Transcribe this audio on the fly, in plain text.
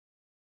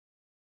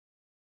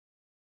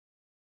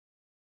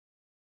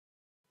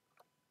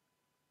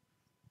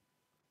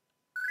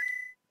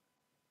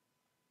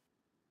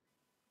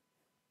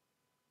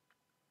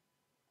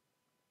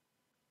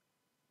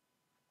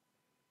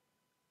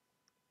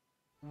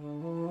Hello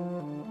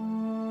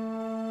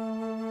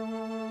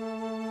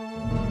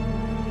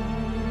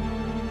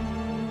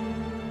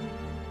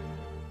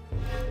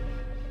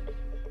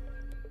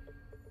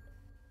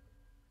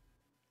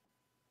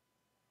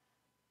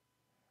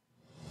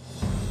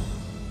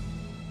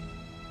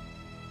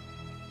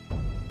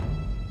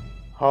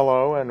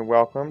and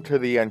welcome to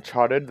the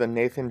Uncharted, the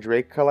Nathan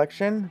Drake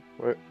collection.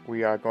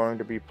 We are going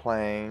to be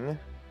playing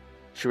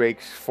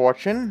Drake's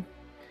Fortune,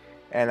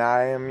 and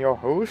I am your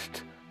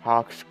host,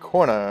 Hawk's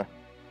Corner.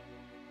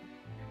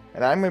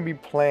 And I'm going to be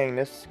playing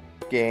this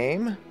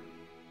game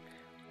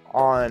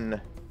on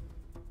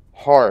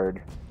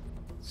hard.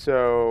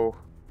 So,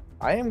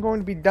 I am going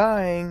to be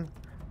dying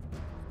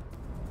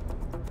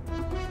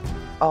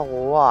a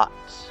lot.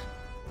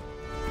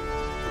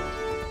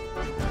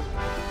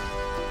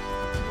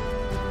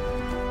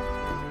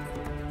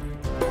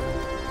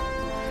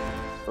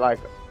 Like,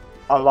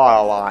 a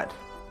lot.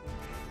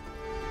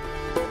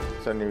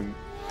 So new,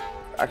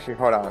 actually,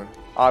 hold on.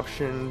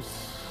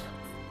 Options,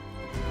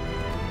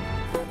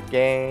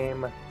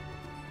 game,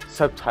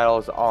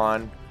 subtitles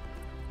on.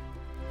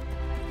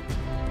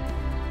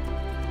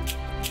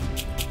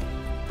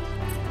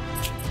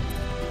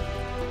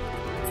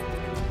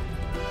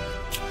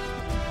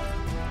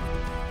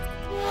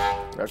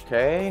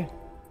 Okay.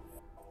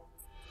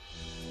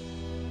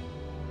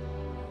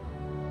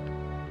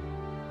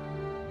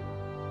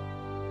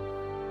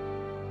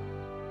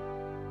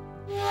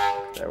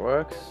 That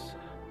works.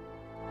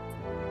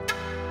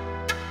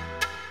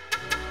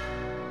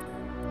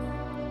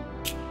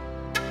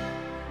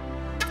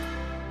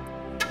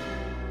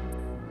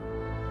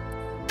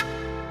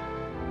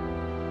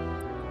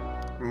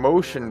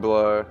 Motion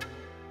blur.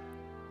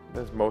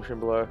 There's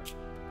motion blur.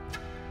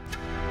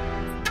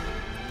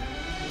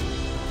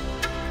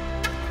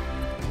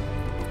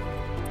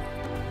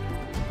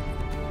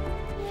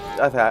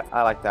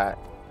 I like that.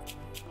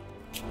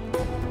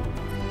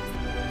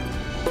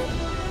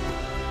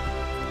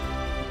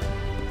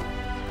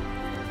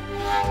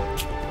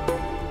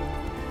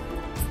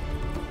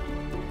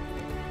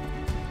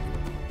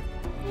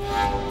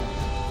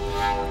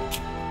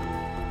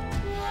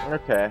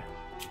 Okay.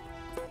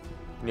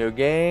 New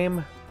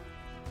game.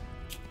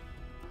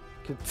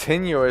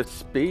 Continuous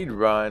speed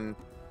run.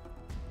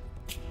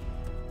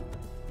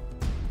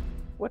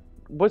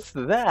 What's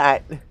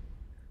that?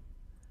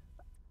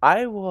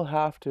 I will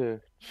have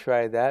to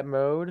try that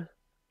mode.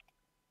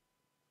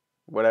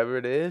 Whatever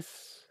it is.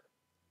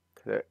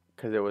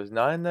 Cause it was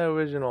not in the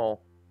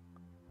original.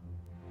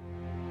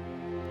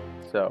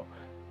 So,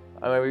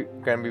 I'm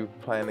gonna be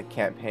playing the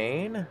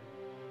campaign.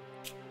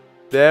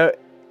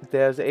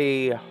 There's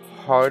a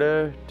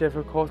harder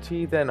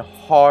difficulty than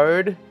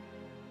hard,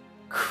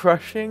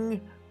 crushing,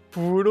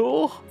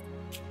 brutal.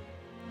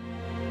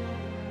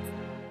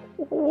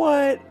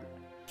 What?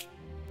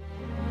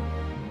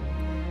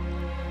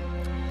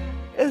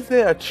 Is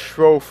there a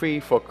trophy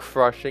for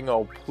crushing?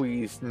 Oh,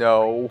 please,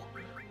 no.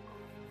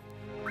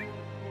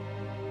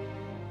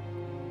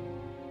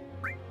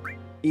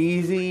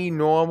 Easy,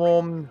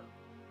 normal,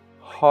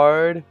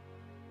 hard.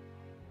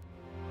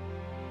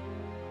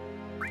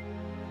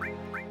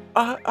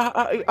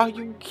 Are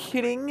you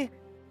kidding?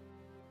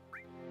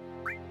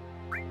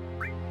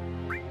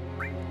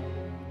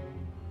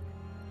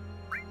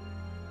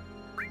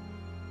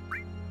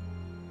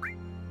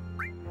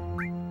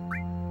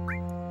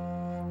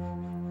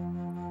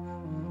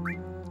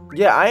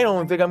 Yeah, I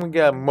don't think I'm gonna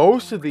get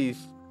most of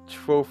these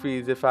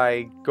trophies if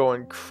I go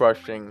in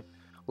crushing,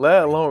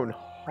 let alone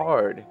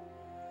hard.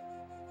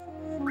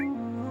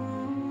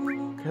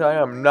 Cause I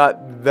am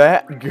not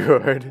that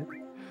good.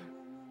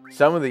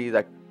 Some of these,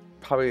 like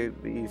probably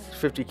these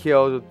 50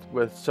 kills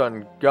with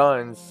certain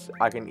guns,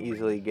 I can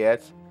easily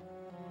get.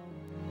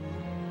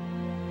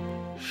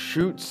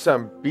 Shoot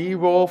some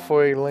B-roll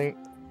for Elena.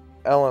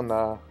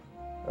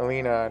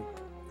 I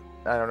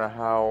don't know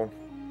how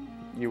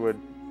you would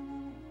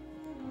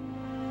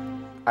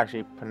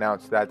actually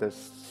pronounce that. There's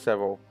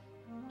several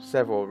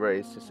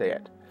ways to say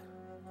it.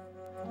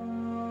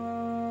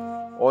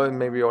 Or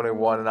maybe only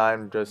one and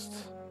I'm just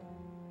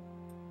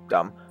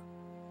dumb.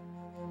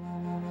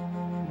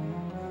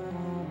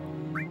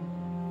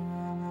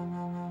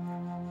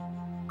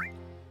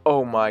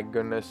 Oh my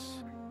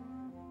goodness.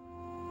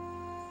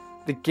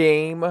 The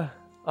game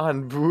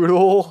on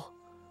brutal.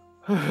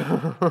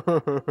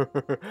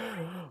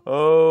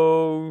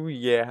 Oh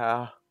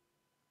yeah.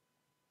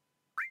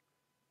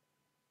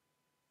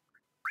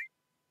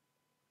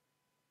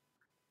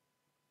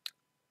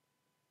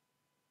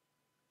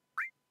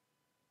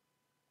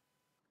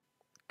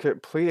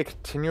 Complete a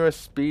continuous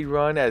speed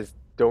run as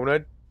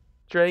Donut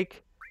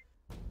Drake.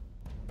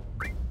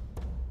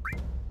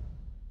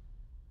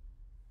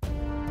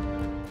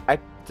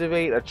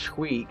 Activate a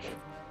tweak.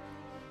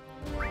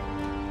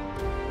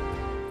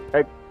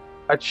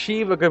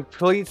 Achieve a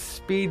complete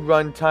speed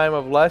run time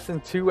of less than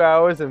 2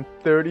 hours and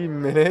 30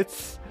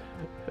 minutes.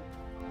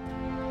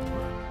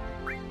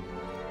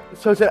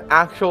 So it's an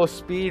actual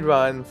speed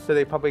run, so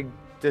they probably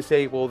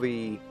disable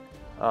the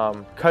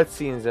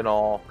cutscenes and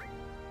all.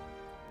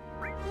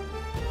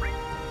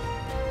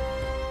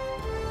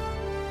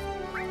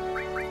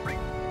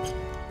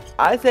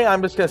 I think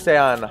I'm just gonna stay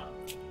on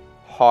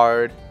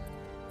hard.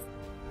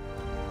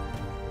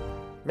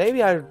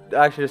 Maybe I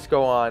should just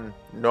go on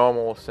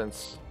normal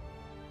since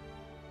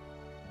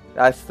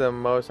that's the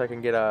most I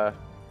can get of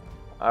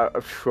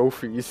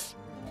trophies.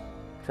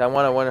 Cause I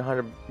want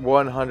to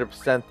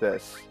 100%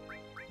 this.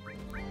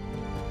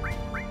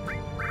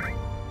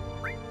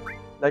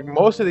 Like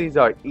most of these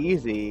are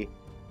easy,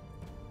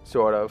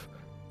 sort of.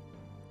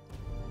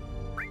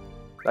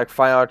 Like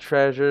find out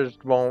treasures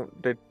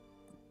won't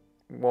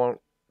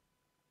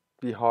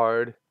be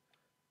hard.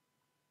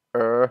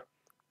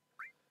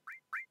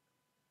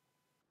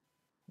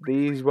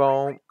 These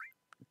won't.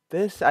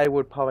 This I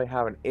would probably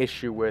have an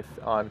issue with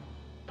on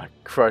like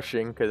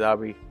crushing because I'll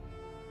be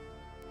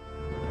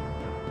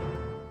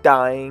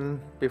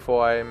dying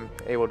before I'm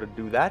able to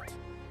do that.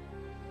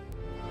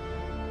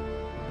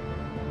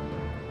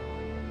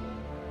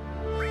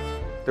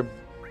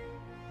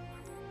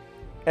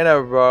 In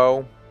a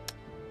row.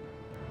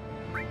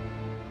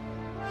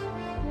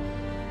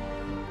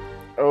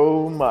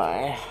 Oh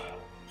my.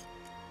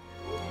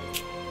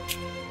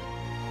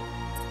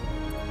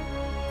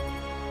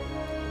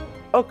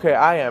 Okay,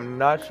 I am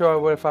not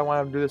sure if I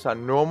want to do this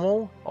on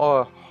normal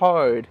or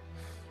hard.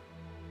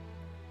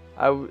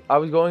 I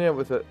was going in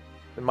with the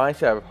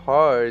mindset of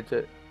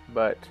hard,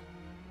 but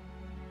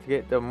to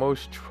get the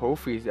most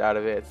trophies out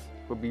of it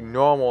would be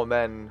normal,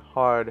 then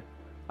hard.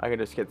 I can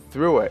just get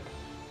through it.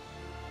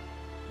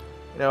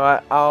 You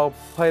know, I'll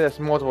play this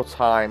multiple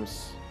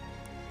times.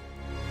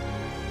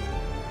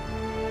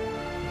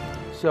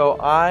 So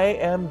I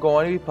am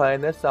going to be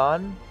playing this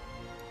on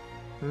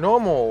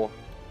normal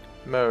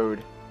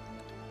mode.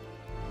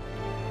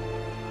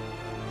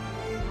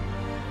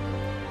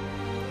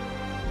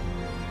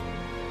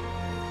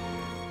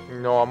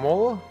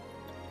 Normal.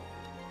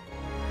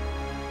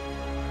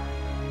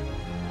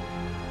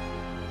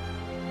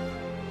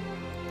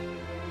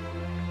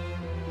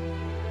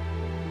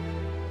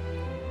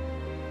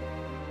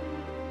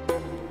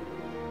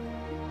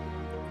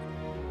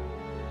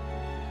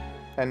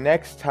 And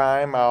next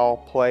time I'll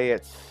play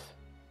it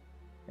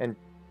and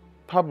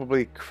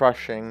probably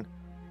crushing.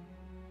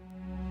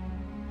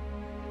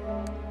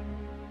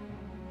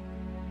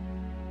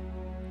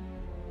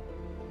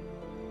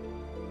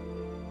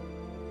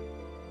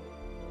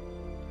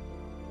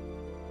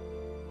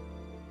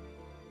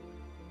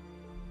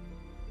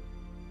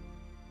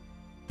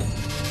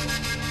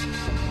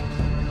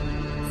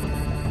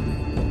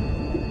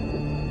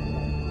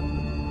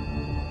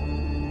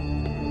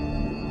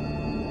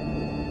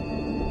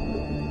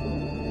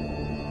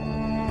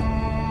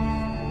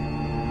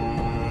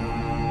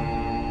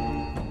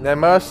 There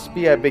must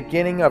be a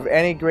beginning of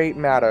any great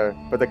matter,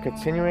 but the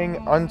continuing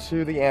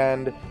unto the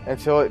end,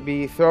 until it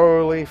be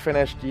thoroughly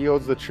finished,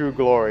 yields the true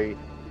glory.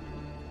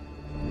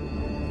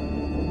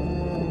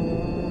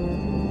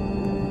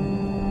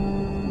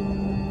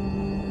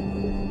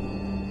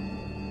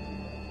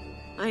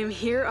 I am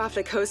here off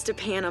the coast of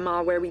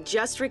Panama, where we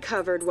just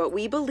recovered what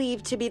we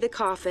believe to be the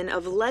coffin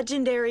of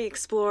legendary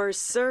explorer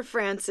Sir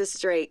Francis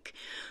Drake,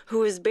 who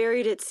was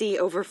buried at sea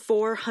over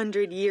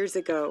 400 years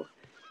ago.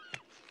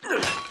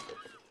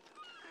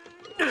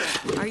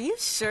 Are you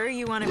sure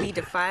you want to be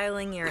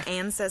defiling your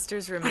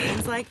ancestors'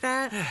 remains like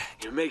that?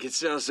 You make it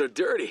sound so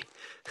dirty.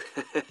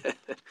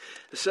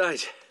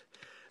 Besides,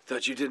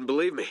 thought you didn't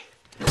believe me.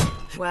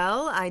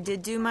 Well, I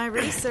did do my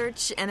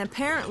research, and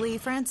apparently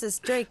Francis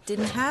Drake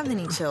didn't have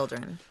any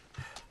children.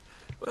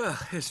 Well,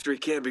 history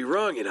can't be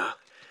wrong, you know.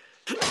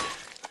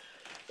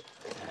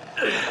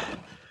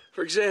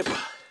 For example,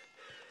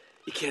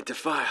 you can't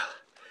defile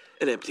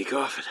an empty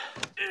coffin.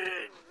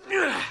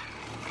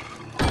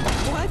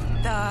 What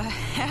the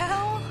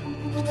hell?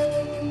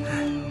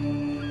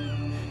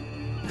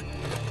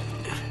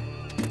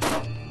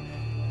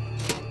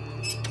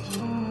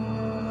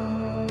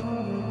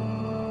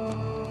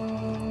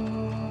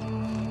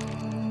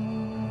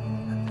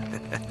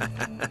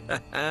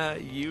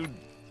 You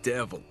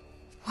devil.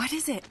 What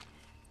is it?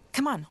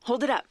 Come on,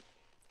 hold it up.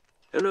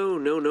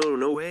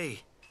 No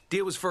way.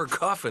 Deal was for a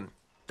coffin.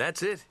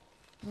 That's it.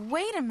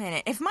 Wait a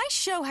minute. If my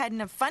show hadn't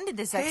have funded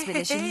this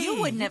expedition,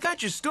 you wouldn't have... You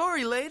got your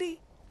story, lady.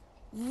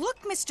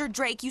 Look, Mr.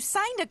 Drake, you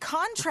signed a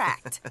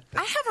contract.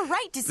 I have a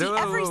right to see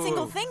every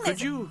single thing that's...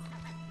 Could you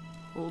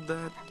hold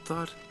that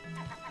thought?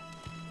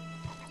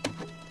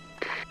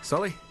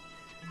 Sully,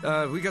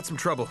 we got some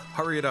trouble.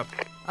 Hurry it up.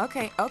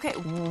 Okay.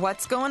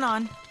 What's going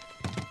on?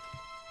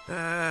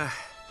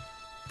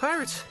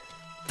 Pirates.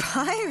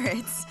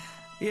 Pirates?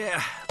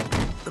 Yeah,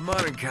 the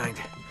modern kind.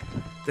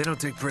 They don't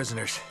take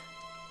prisoners.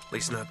 At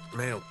least not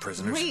male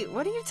prisoners. Wait,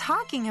 what are you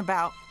talking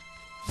about?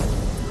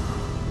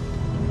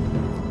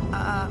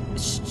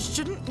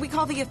 Shouldn't we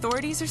call the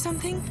authorities or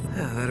something?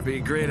 Yeah, that'd be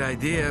a great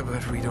idea,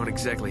 but we don't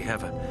exactly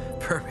have a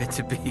permit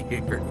to be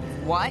here.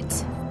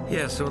 What?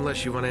 Yeah, so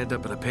unless you want to end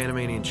up in a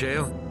Panamanian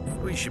jail,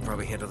 we should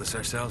probably handle this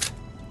ourselves.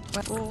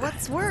 Well,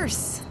 what's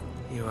worse?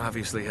 You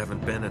obviously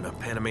haven't been in a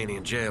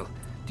Panamanian jail.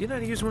 Do you know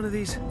how to use one of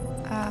these?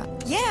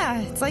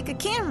 Yeah, it's like a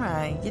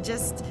camera. You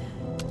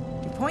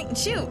point and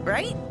shoot,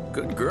 right?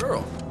 Good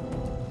girl.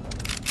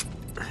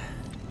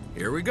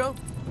 Here we go.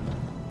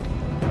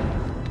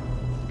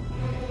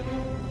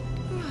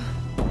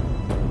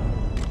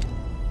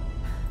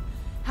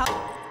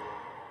 How?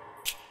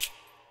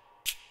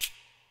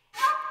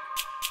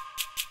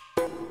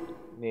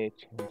 Need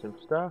to change some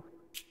stuff.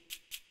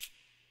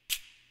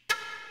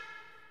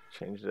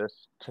 Change this.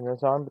 Turn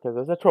this on because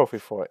there's a trophy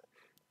for it.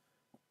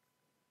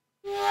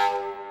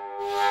 How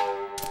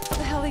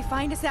the hell they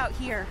find us out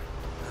here?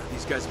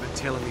 These guys have been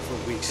tailing me for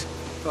weeks.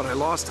 Thought I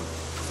lost them.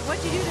 So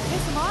what'd you do to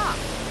piss them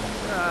off?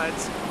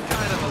 It's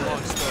kind of a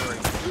long story.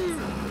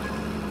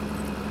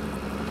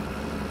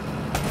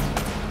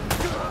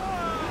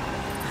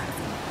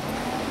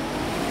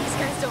 These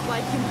guys don't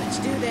like you much,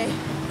 do they?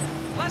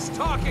 Less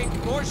talking,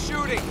 more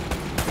shooting.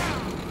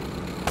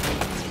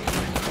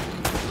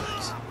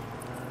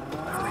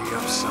 Hurry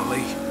up,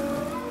 Sully.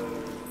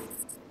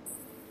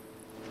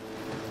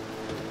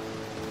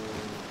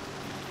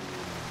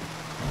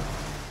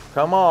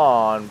 Come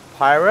on,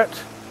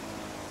 pirate.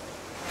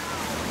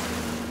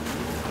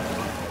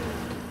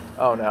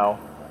 Oh no.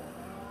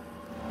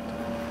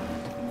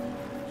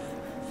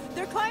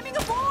 They're climbing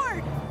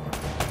aboard!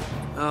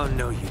 Oh,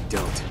 no, you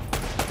don't.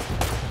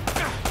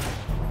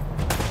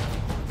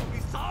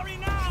 Sorry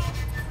now!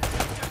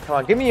 Come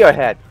on, give me your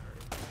head.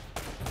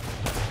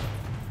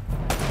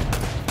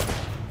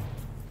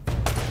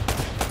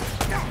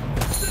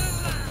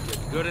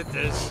 Get good at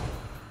this.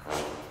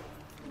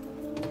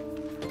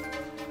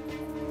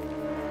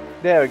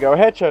 There we go,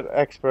 headshot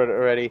expert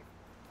already.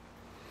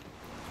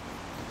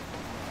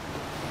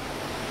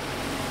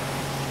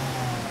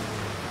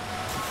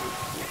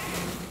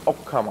 Oh,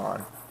 come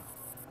on.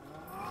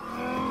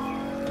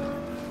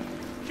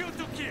 Kill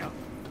to kill!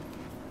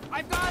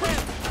 I've got him!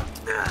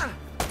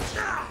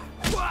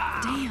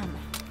 Damn.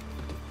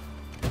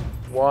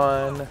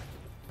 1,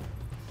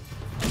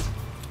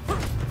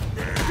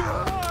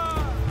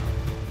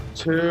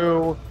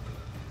 2.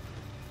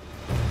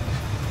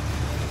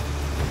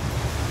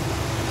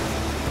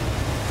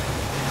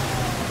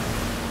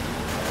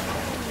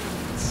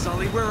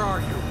 Sully, where are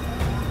you?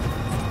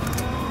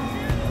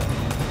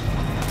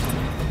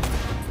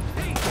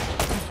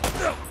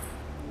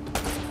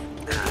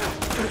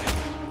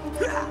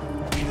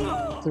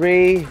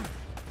 3,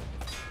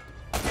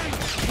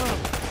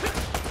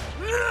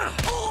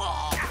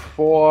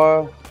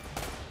 4,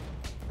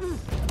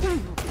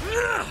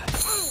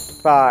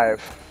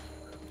 5.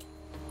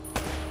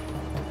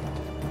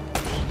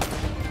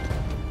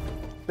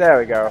 There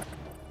we go.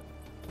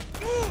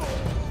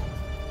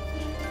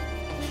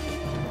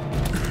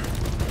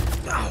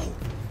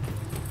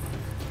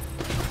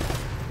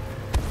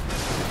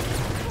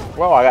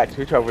 Well, I got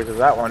 2 trophies of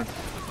that one.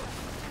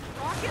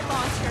 Rocket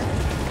launcher!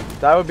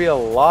 That would be a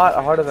lot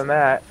harder than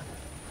that.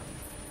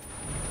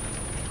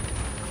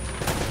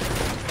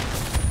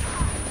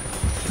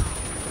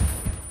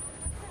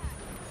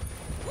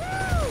 I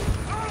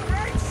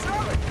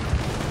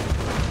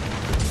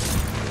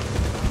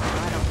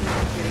don't think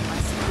I'm getting my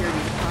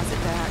security deposit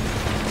back.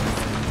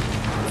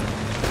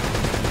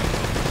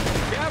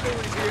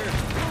 Cavalry's here.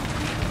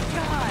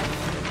 God!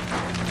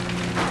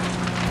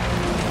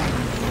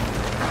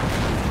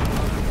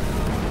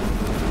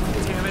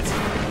 Damn it.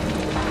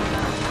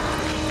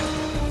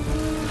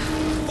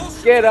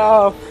 Get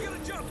off! We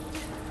gotta jump.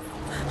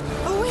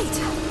 Oh, wait!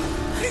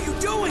 What are you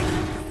doing?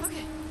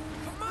 Okay,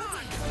 Come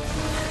on.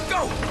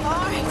 Go.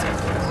 all right.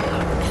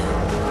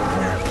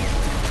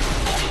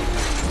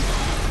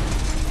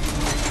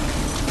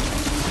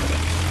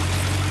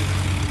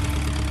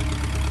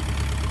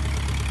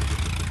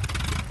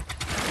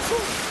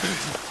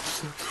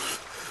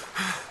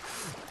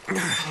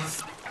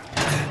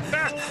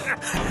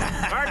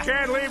 I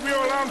can't leave you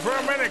alone for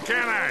a minute,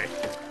 can I?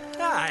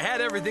 I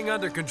had everything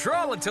under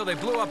control until they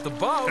blew up the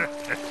boat.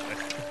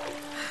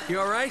 You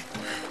all right?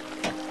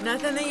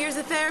 Nothing that years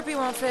of therapy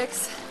won't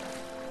fix.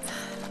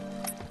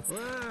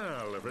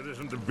 Well, if it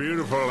isn't the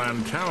beautiful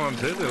and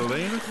talented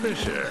Elena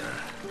Fisher.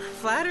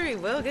 Flattery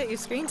will get you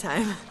screen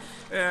time.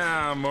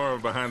 Yeah, I'm more of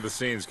a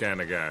behind-the-scenes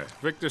kind of guy.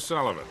 Victor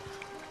Sullivan.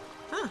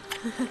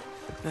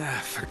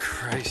 For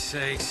Christ's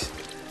sakes.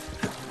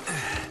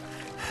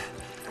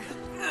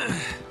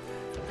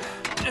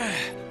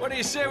 What do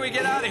you say we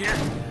get out of here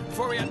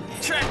before we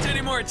attract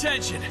any more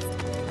attention?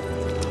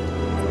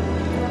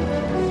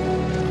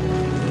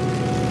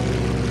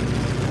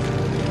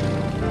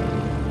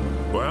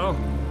 Well?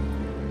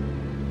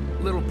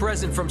 Little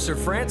present from Sir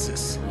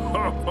Francis.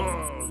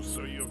 Oh,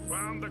 so you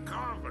found the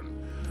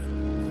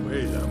coffin.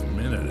 Wait a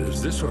minute,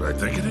 is this what I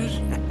think it is?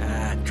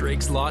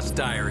 Drake's lost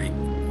diary.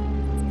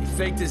 He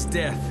faked his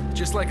death,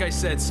 just like I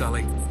said,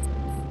 Sully.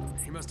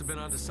 He must have been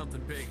onto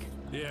something big.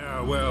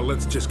 Yeah, well,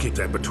 let's just keep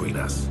that between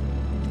us.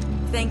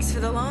 Thanks for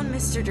the loan,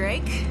 Mr.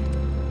 Drake.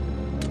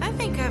 I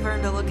think I've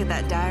earned a look at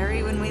that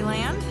diary when we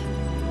land.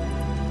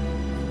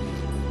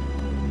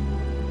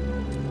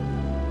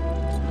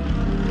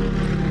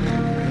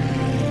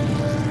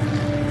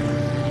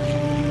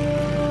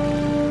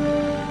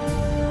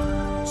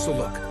 So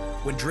look,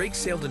 When Drake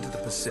sailed into the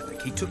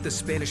Pacific, he took the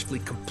Spanish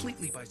fleet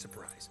completely by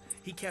surprise.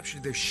 He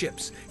captured their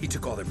ships, he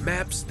took all their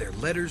maps, their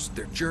letters,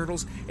 their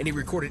journals, and he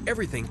recorded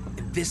everything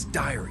in this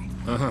diary.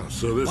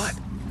 So this...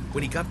 But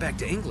when he got back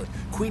to England,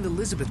 Queen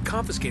Elizabeth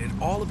confiscated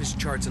all of his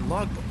charts and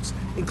logbooks,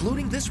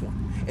 including this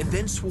one, and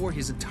then swore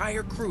his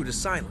entire crew to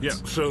silence. Yeah,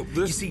 so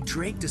this... You see,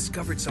 Drake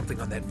discovered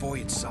something on that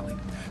voyage, Sully.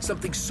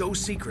 Something so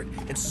secret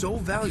and so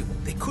valuable,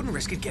 they couldn't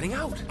risk it getting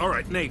out. All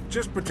right, Nate,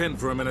 just pretend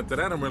for a minute that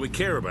I don't really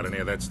care about any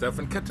of that stuff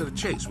and cut to the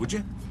chase, would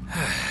you?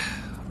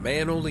 A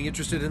man only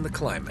interested in the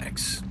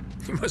climax.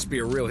 He must be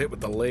a real hit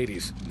with the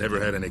ladies. Never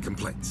had any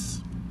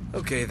complaints.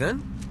 Okay,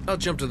 then. I'll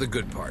jump to the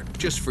good part,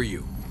 just for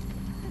you.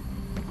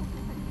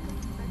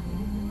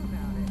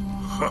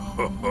 Ho,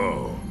 ho,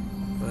 ho.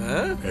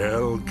 Huh?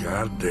 El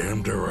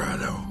goddamn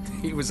Dorado.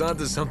 He was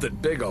onto something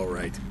big, all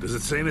right. Does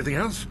it say anything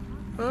else?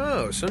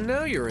 Oh, so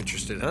now you're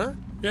interested, huh?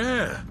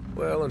 Yeah.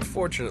 Well,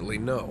 unfortunately,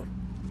 no.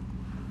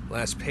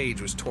 Last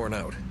page was torn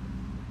out.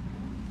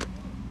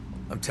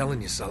 I'm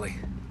telling you, Sully.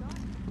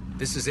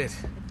 This is it.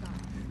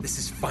 This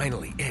is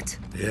finally it.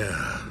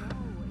 Yeah.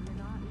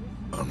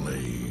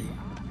 Only...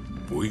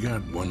 we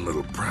got one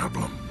little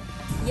problem.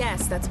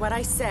 Yes, that's what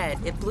I said.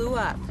 It blew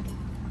up.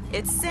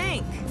 It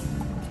sank.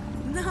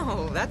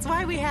 No, that's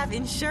why we have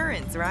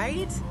insurance,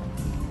 right?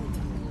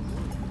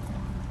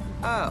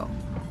 Oh.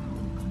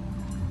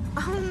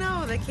 Oh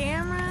no, the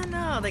camera?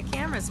 No, the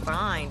camera's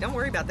fine. Don't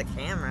worry about the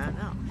camera,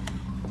 no.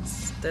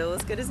 Still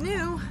as good as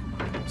new.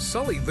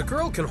 Sully, the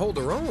girl can hold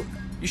her own.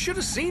 You should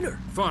have seen her.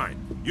 Fine.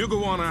 You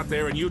go on out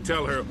there and you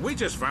tell her, we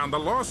just found the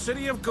lost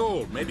city of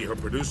gold. Maybe her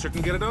producer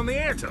can get it on the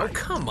air tonight. Oh,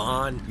 come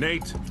on.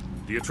 Nate,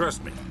 do you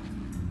trust me?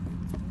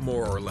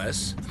 More or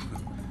less.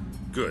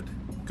 Good.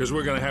 Because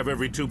we're gonna have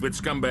every two-bit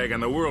scumbag in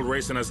the world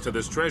racing us to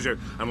this treasure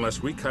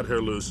unless we cut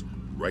her loose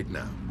right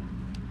now.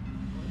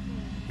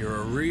 You're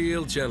a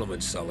real gentleman,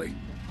 Sully.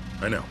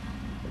 I know.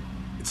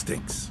 It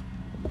stinks.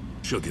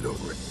 She'll get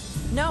over it.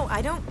 No,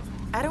 I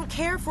don't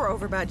care for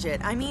over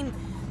budget. I mean,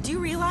 do you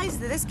realize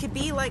that this could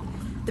be like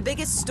the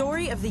biggest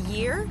story of the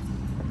year?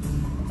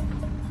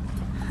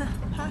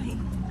 Hi.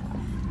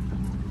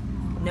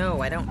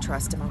 No, I don't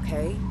trust him,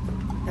 okay?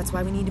 That's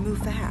why we need to move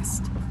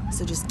fast.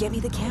 So just get me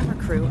the camera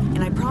crew,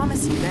 and I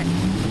promise you that...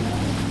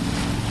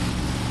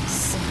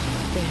 Son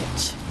of a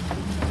bitch.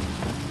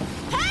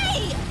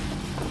 Hey!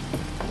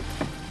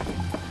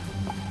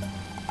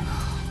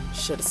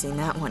 Should have seen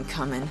that one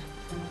coming.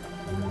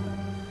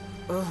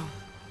 Ugh.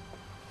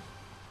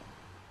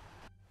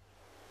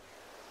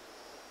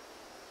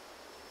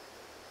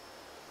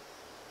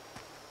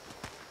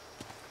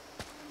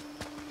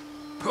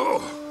 Oh,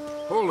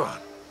 hold on.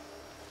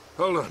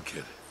 Hold on,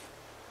 kid.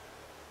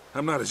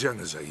 I'm not as young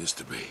as I used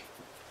to be.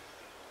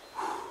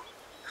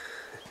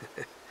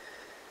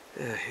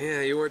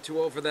 Yeah, you weren't too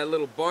old for that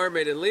little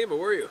barmaid in Lima,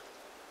 were you?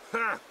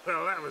 Ha!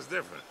 Well, that was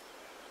different.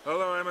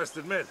 Although I must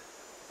admit,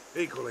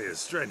 equally as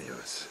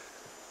strenuous.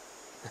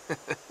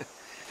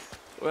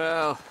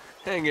 Well,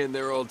 hang in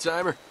there,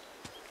 old-timer.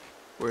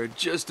 We're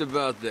just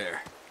about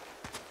there.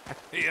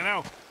 You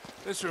know,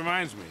 this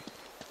reminds me.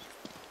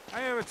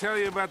 I ever tell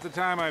you about the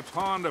time I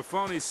pawned a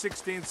phony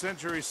 16th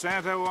century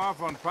Santo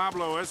off on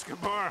Pablo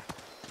Escobar?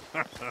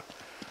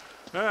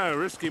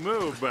 Risky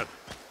move, but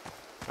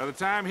by the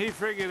time he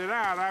figured it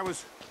out, I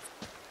was...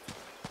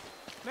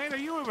 Nate, are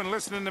you even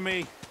listening to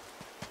me?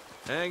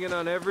 Hanging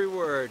on every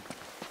word.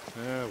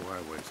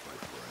 Why waste my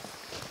breath?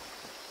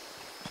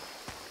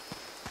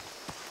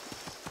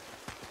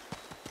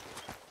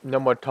 No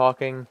more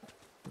talking.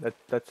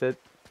 That's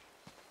it.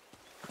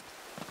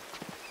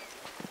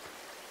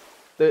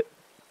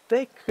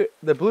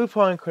 The Blue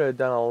Point could have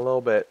done a little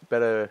bit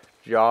better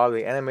job.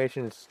 The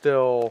animations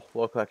still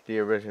look like the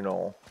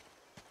original.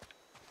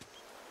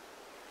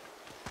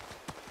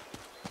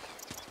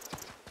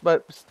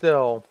 But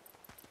still,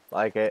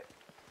 like it.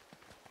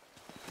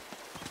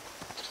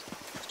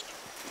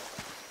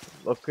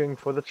 Looking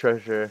for the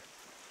treasure.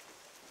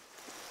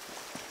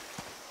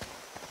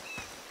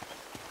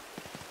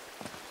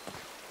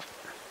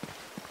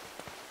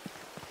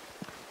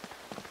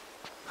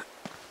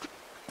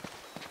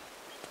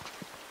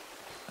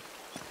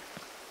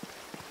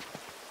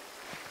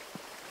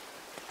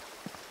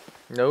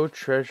 No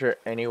treasure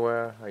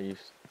anywhere? Are you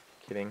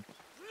kidding?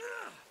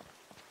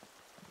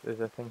 There's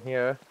nothing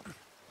here.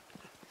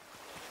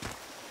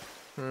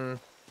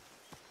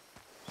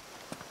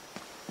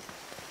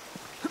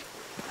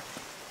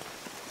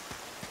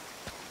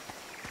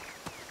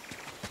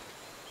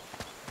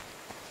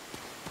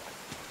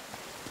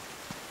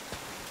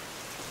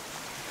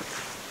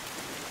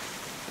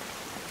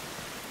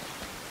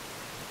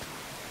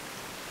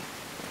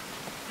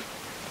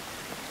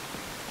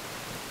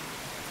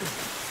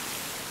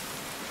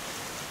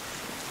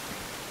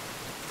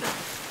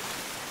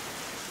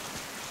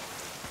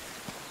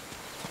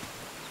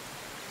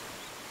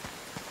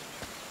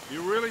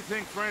 You really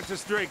think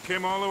Francis Drake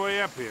came all the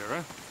way up here,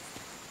 huh?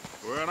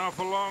 We're an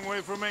awful long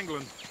way from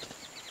England.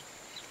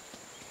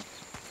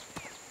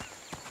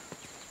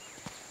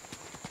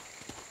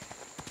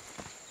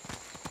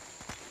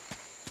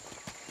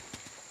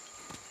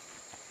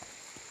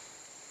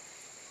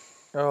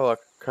 Oh, look,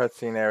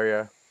 cutscene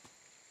area.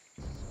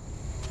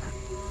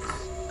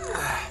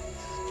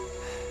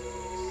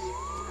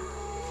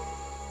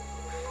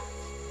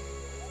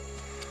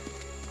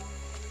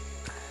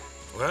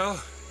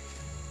 Well,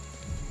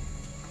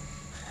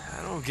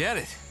 I don't get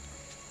it.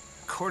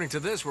 According to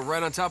this, we're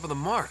right on top of the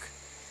mark.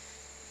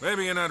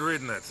 Maybe you're not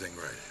reading that thing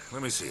right.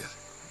 Let me see it.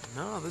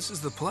 No, this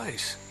is the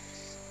place.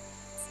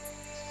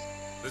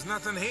 There's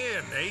nothing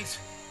here, Nate.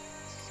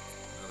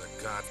 Another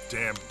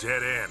goddamn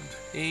dead end.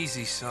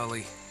 Easy,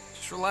 Sully.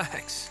 Just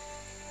relax.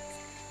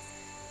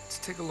 Let's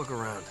take a look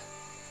around.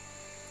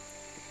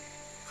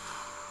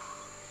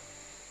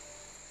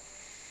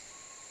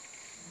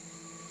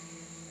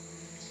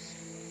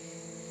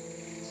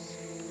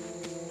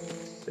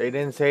 They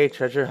didn't say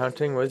treasure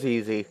hunting was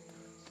easy.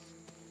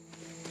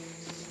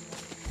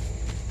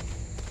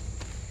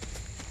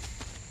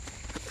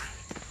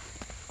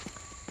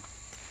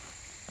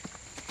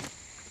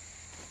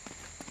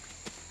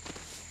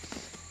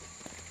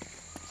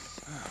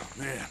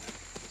 Man,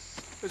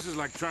 this is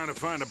like trying to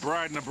find a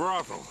bride in a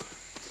brothel.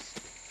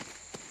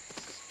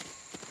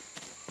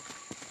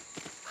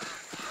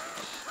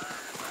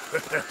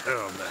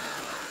 Hell no.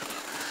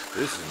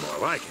 This is more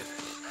like it.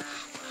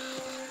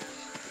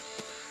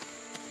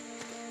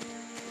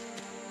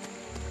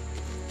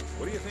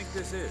 What do you think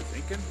this is,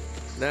 Incan?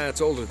 Nah,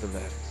 it's older than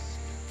that.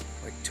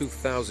 Like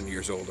 2,000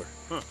 years older.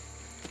 Huh.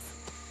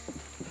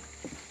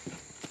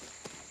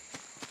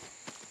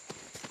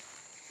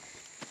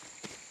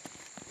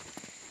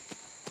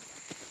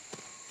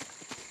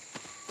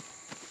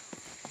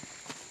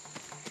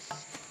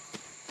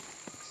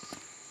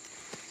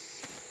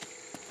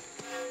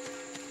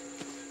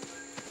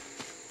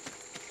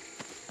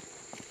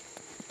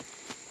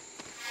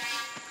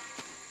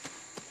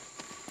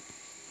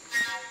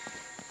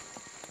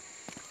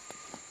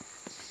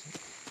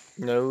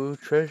 No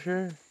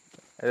treasure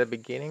at the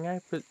beginning, I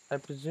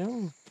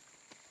presume.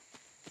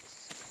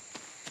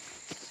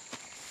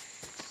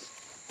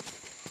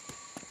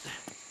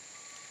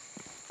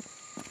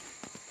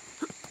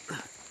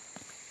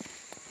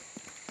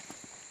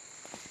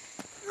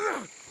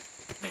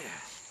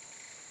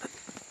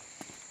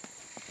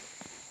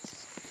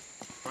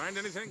 Find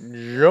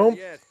anything? Jump.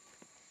 Yet.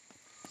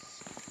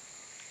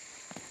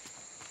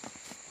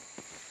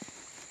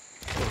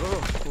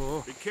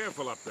 Be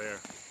careful up there.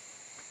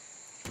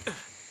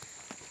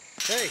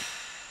 Hey,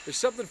 there's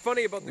something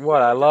funny about the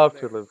What I ground love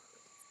down to there. live.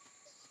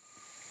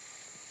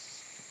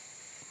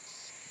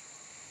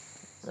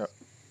 No.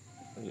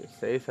 You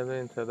say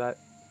something to that.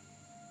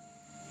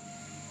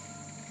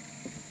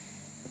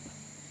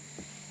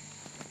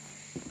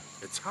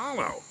 It's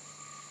hollow.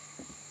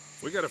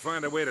 We gotta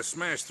find a way to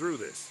smash through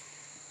this.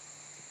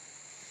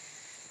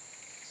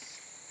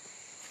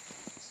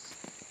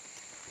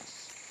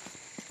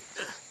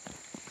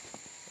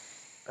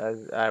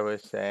 As I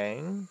was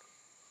saying,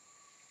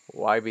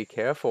 why be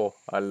careful?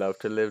 I love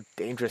to live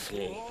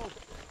dangerously.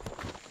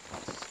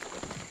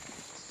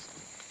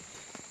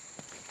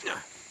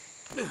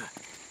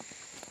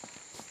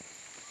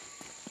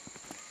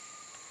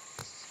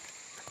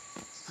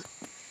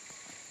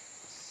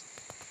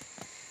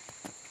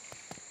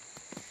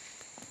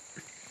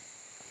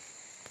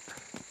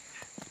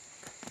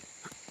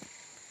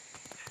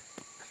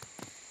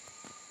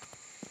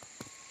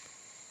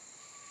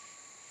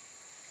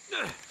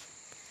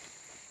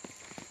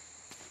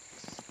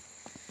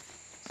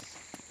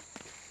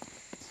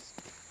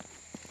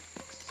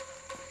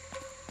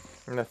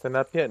 Nothing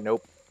up yet?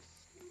 Nope.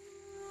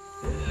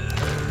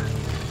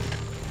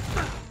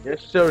 You're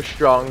so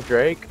strong,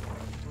 Drake.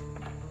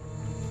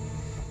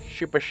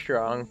 Super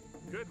strong.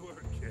 Good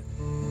work, kid.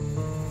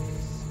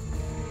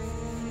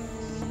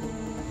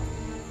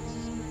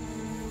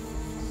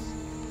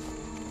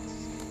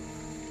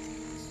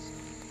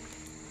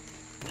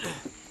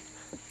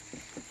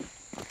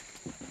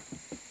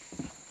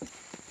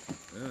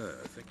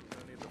 I think we're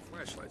gonna need the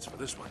flashlights for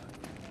this one.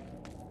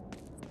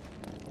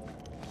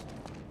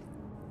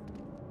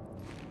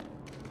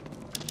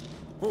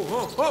 Whoa,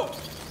 whoa, whoa!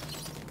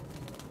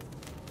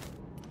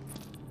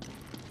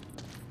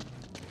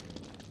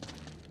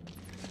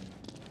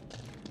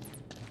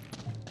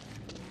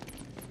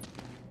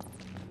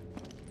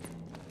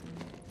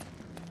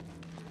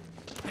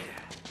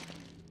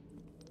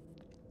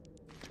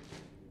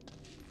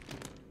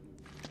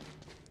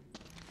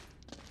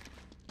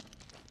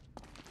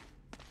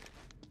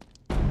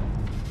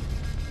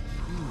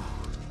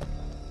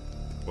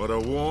 What a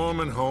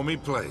warm and homey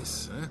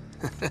place, huh?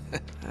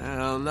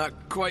 Well,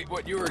 not quite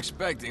what you were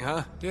expecting,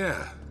 huh?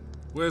 Yeah.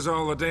 Where's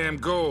all the damn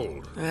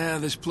gold? Yeah,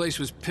 this place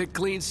was picked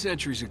clean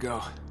centuries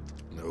ago.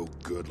 No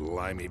good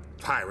limey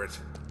pirate.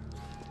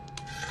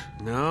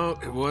 No,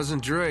 it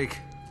wasn't Drake.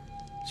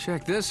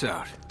 Check this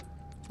out.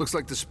 Looks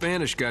like the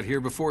Spanish got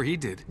here before he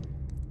did.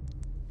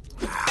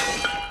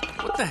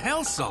 What the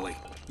hell, Sully?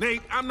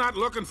 Nate, I'm not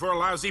looking for a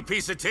lousy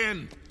piece of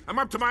tin. I'm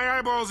up to my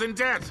eyeballs in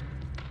debt.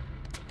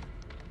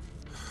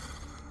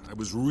 I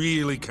was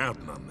really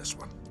counting on this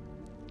one.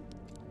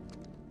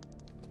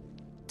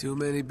 Too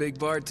many big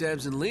bar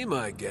tabs in Lima,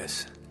 I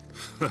guess.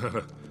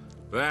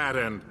 That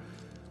and,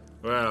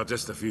 well,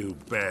 just a few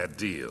bad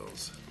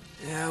deals.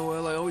 Yeah,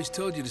 well, I always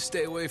told you to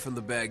stay away from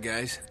the bad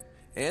guys.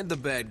 And the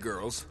bad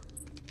girls.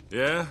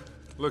 Yeah?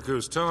 Look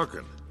who's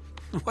talking.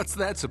 What's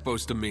that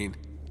supposed to mean?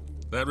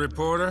 That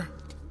reporter?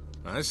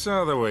 I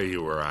saw the way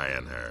you were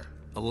eyeing her.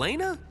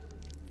 Elena?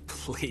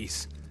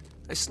 Please.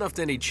 I snuffed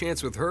any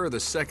chance with her the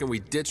second we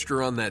ditched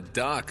her on that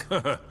dock.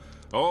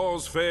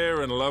 All's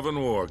fair in love and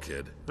war,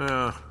 kid.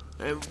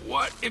 And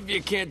what if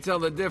you can't tell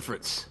the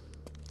difference?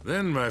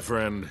 Then, my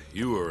friend,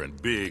 you are in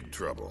big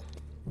trouble.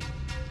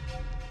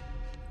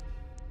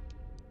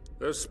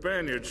 Those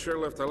Spaniards sure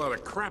left a lot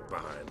of crap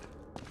behind.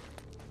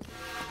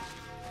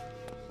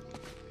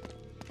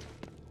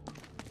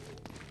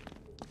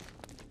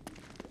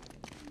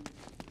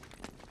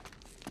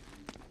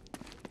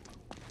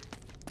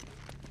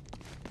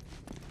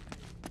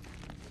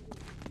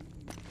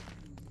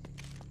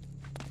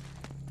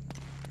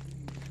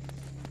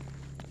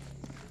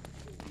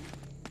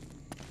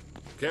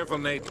 Careful,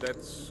 Nate.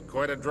 That's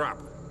quite a drop.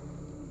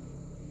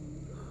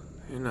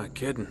 You're not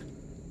kidding.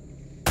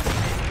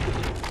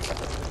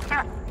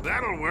 Ha!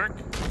 That'll work.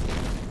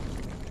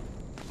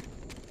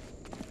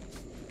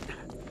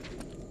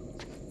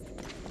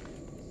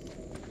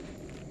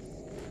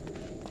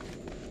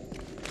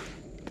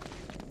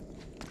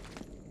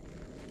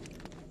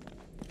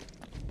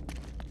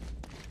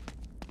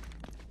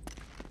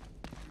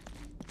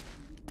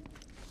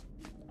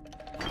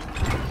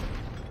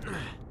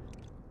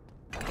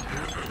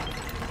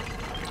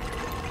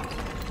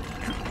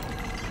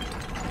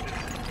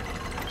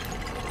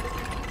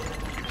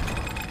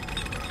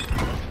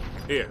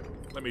 Here,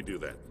 let me do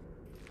that.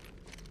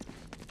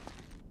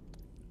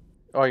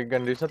 Oh, you're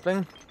gonna do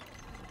something?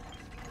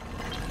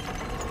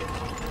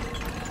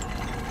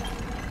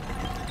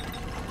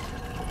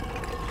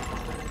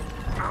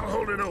 I'll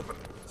hold it open.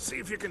 See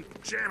if you can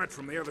jam it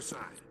from the other side.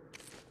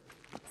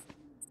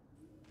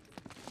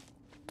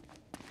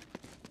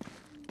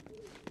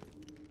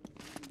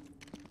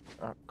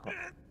 Oh, cool.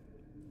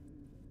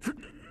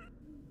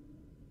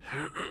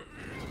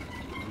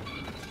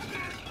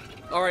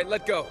 All right,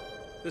 let go.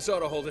 This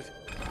ought to hold it.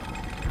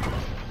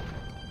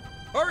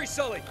 Hurry,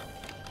 Sully!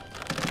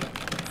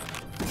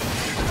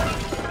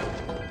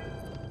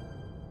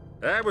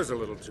 That was a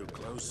little too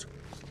close.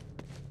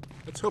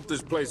 Let's hope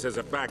this place has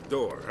a back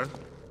door, huh?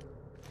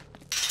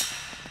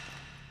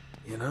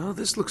 You know,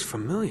 this looks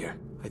familiar.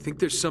 I think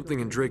there's something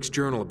in Drake's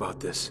journal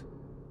about this.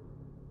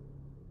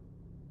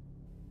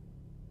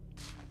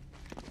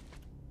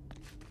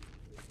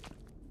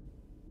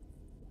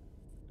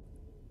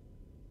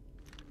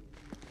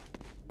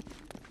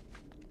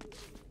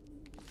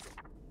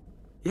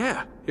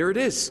 Yeah, here it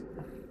is.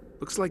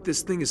 Looks like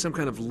this thing is some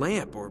kind of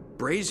lamp or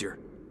brazier.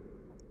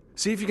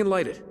 See if you can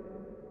light it.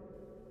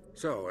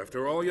 So,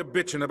 after all your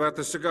bitching about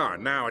the cigar,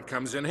 now it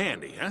comes in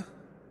handy, huh?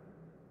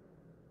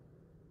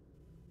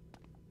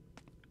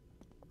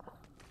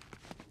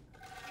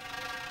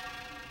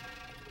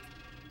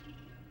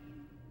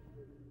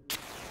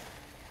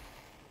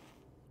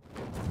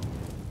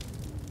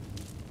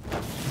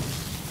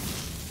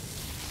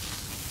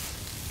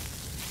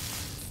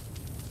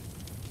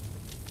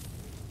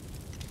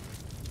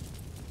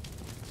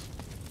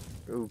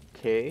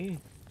 Okay.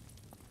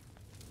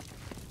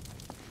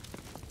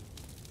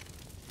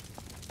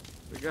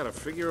 We gotta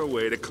figure a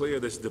way to clear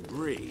this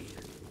debris.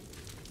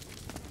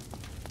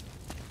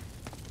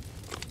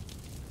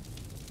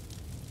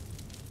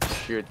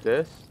 Shoot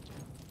this.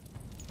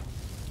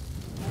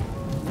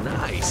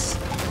 Nice.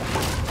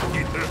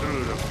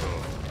 Beautiful.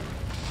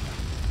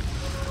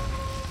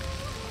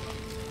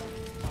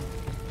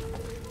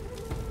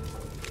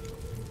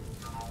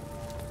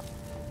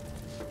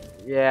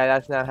 Yeah,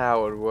 that's not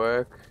how it would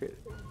work.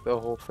 The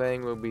whole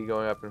thing will be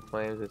going up in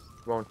flames. It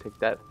won't take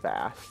that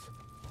fast.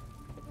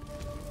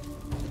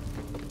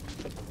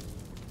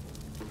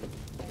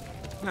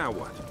 Now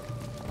what?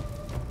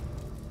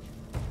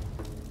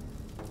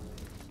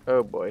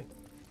 Oh boy.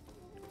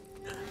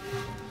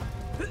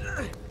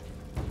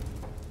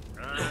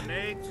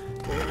 Nate?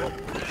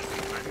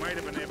 I might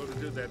have been able to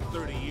do that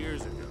 30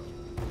 years ago.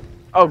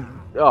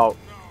 Oh.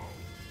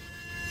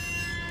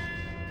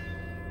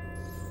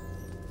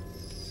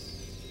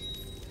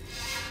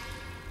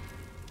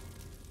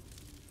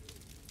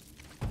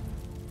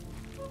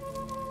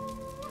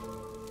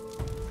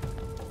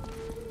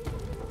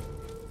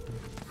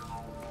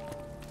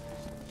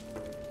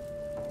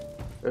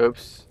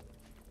 Oops.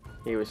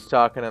 He was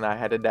talking and I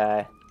had to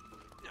die.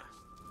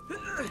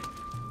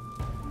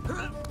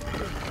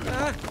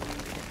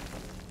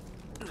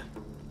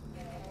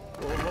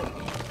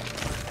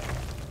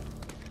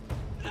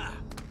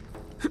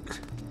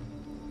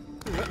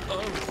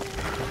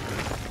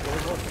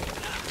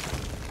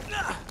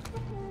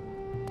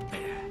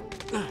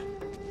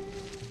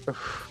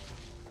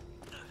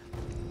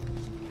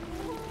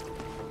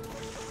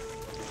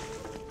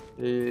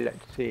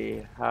 Let's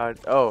see how.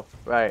 Oh,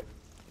 right.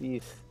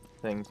 These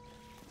things.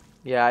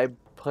 Yeah, I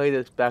played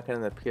this back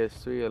in the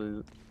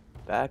PS3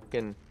 back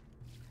in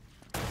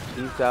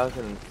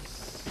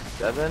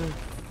 2007,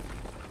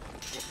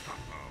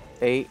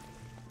 8.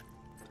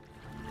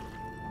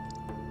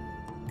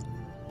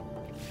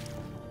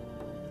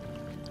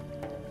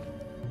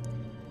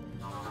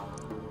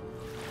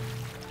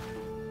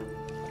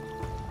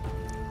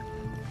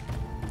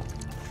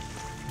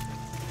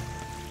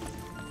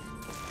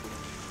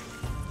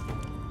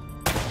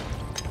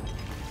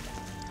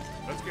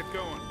 Let's get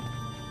going.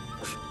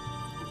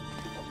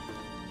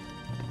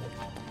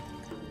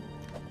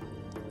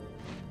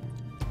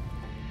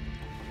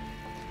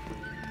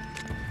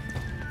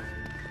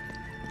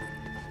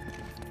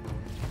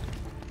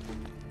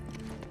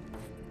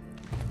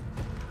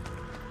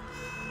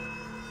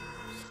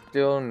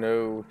 Still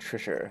no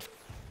treasure.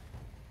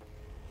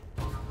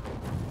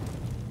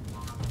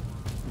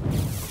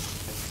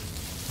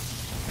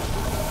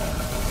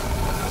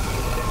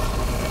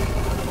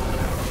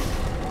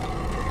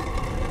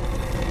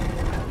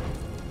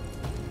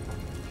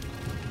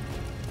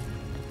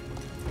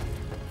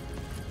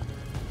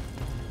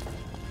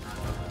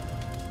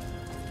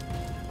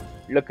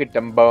 Look at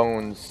them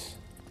bones.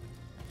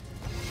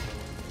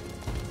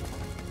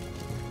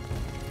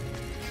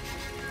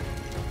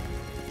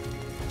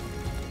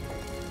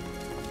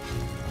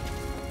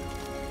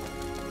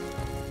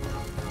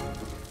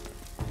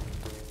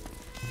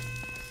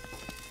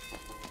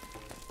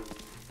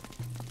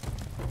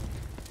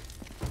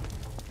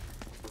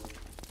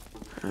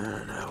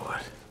 Now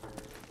what?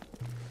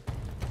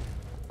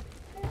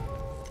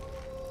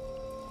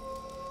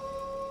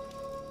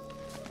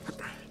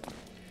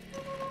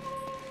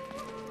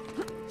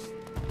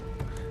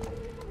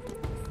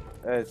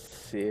 Let's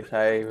see if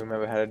I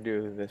remember how to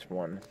do this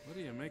one. What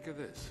do you make of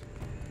this?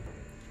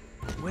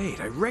 Wait,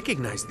 I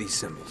recognize these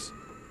symbols.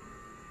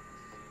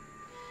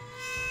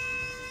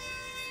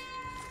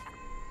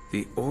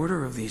 The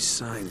order of these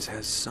signs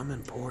has some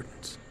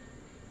importance.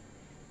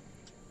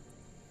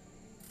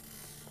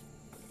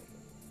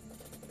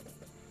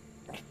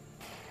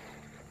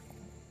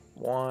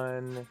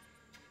 One,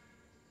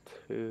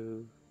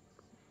 two.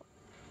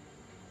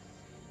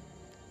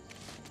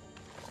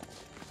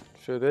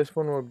 So this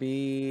one will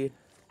be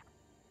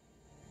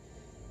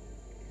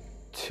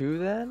 2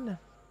 then?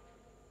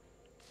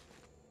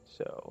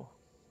 So,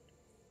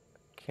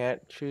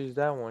 can't choose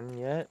that one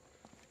yet.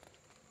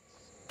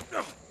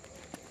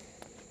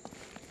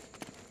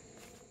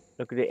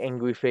 Look at the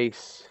angry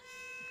face.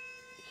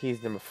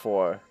 He's number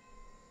 4.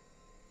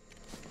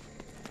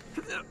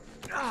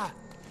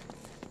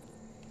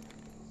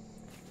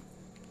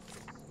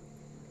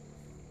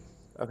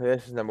 Okay,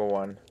 this is number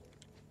 1.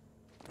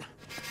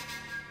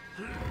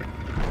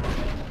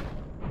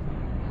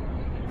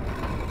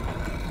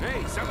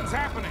 Hey, something's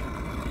happening.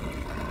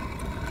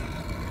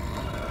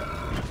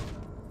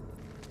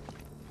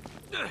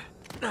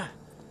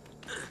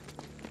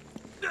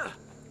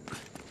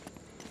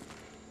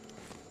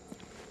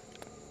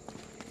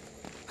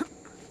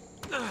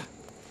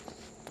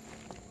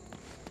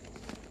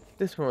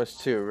 This one was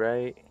 2,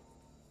 right?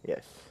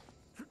 Yes.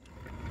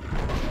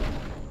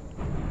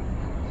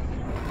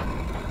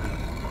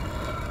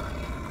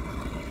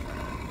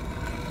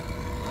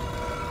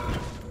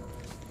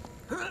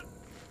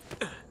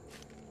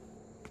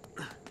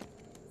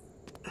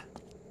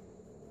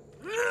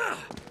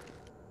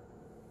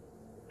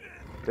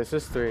 This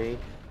is 3.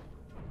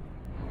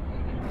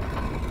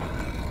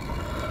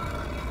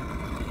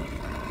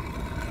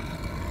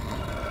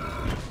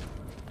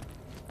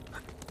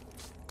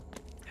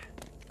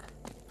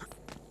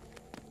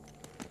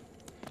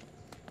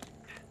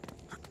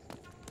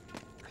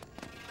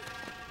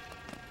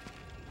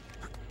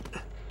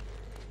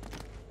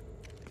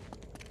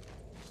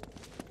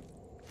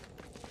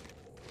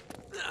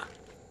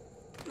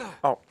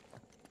 Oh.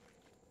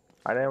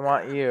 I didn't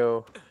want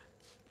you.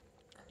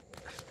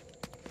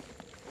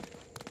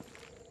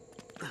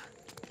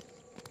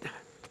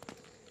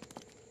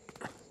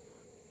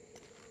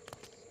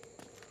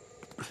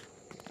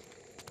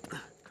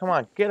 Come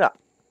on, get up.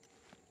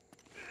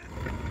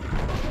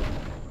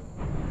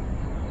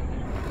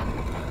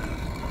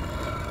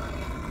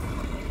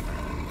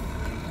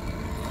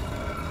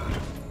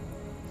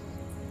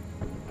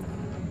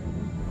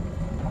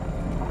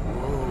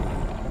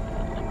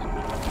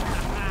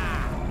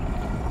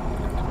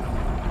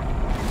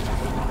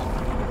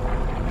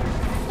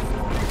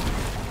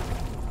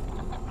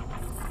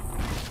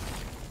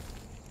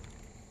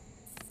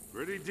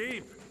 Pretty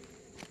deep.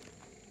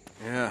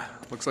 Yeah,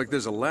 looks like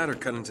there's a ladder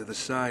cut into the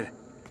side.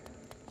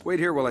 Wait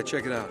here while I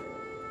check it out.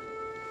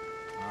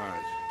 All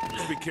right,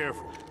 just be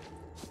careful.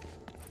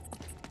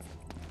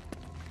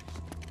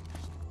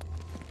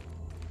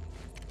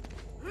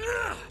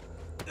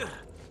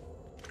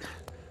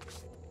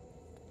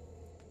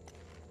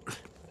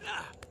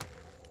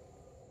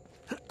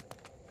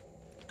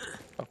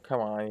 Oh,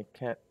 come on, you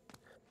can't.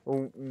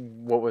 Oh,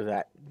 what was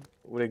that?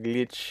 What a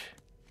glitch.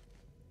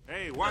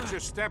 Hey, watch your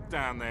step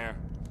down there.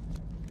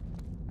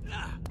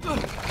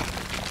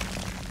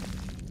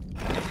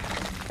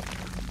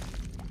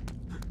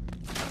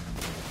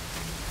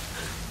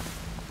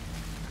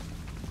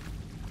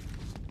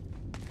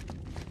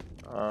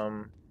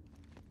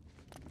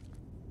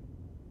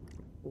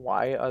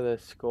 Why are the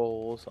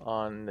skulls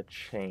on the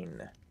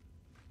chain?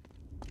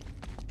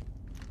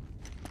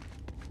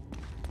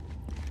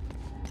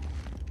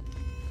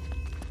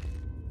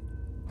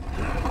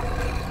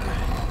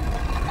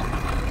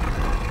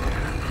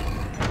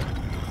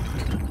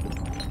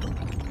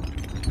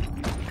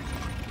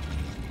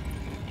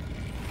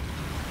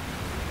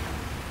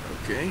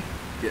 Okay,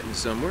 getting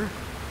somewhere.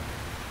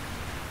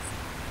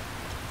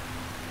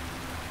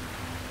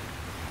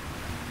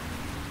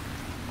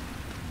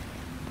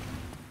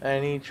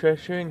 Any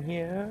treasure in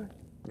here?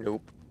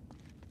 Nope.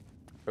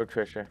 No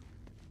treasure.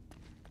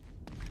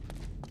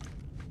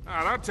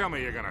 Ah, don't tell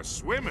me you're gonna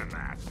swim in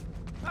that.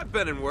 I've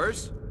been in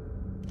worse.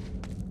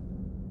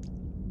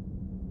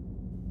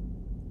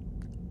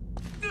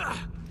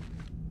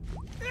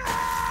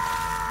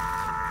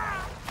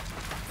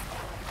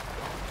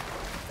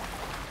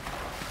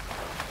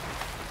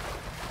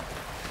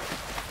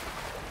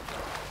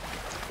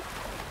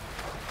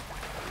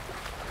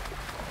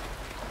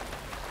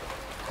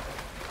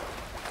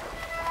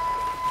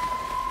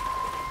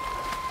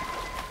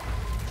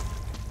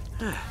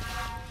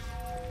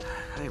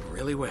 I'm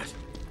really wet.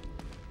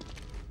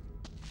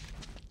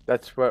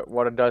 That's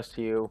what it does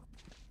to you.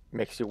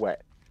 Makes you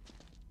wet.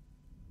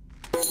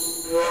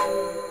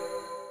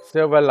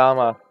 Silver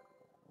llama.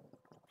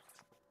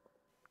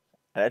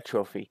 And a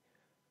trophy.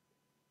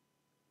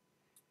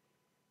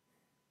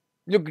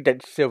 Look at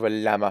that silver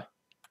llama.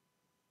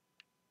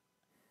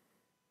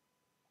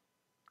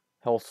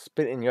 He'll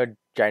spit in your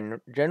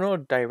general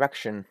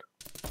direction.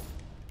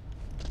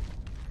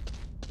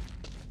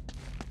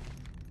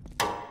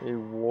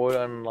 Reward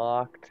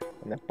unlocked.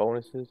 And the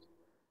bonuses.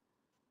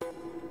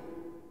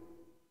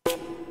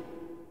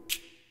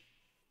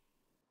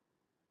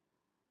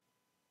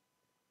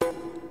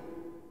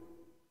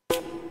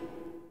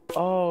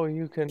 Oh,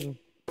 you can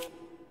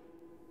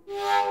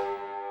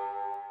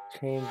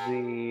change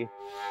the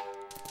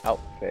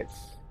outfits.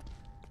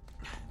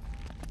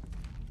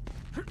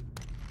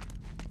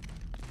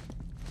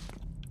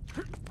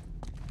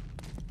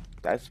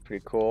 That's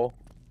pretty cool.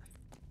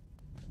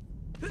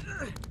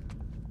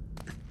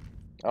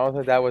 I don't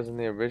think that was in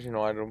the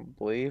original, I don't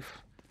believe.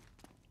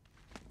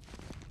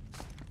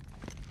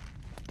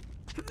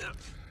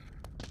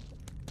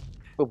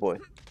 Oh boy.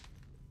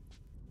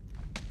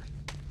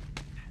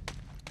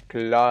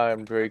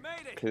 Climb, Drake.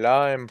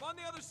 Climb. On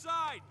the other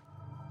side.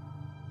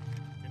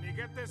 Can you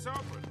get this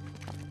open?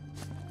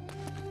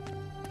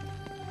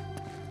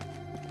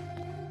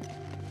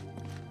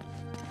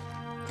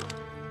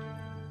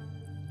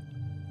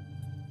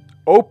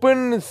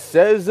 Open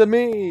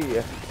sesame!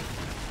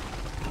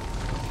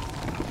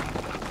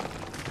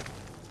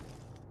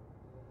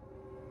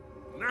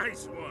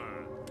 Nice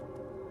one.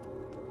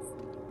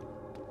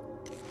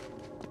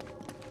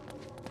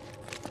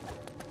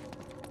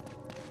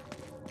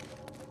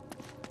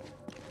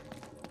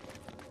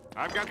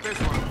 I've got this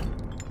one.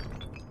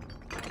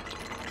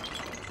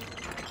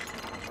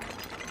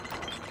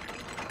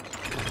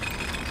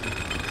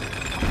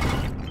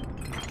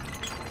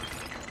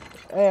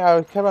 Hey,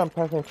 I kept on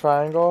pressing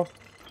triangle.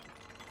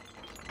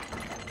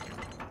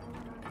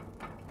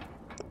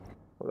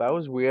 Well, that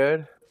was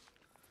weird.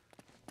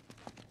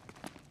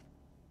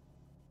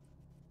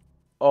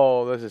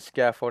 Oh, there's a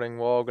scaffolding.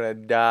 We're all gonna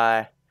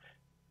die.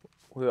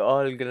 We're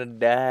all gonna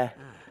die.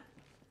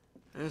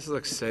 This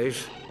looks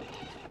safe.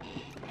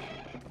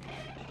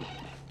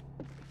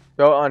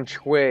 Go on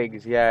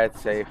twigs. Yeah,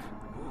 it's safe.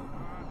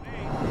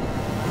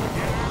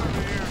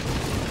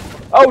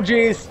 Oh,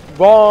 jeez.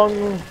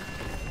 Wrong.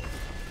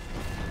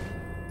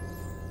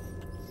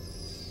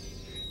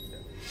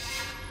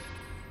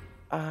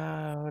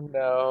 Oh,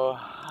 no.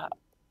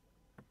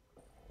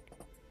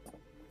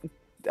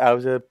 I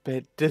was a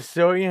bit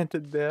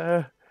disoriented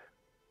there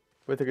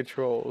with the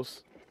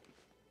controls.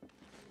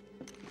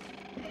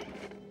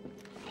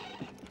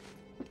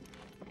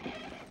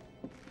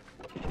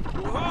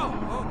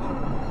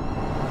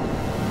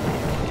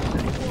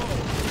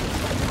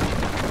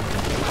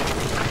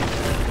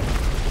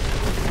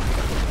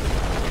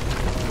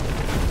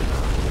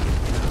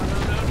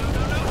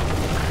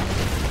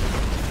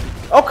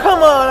 Oh,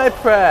 come on, I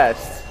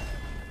pressed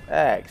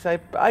X.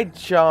 I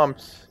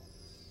jumped.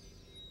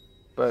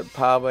 But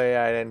probably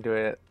I didn't do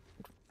it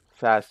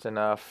fast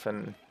enough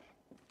and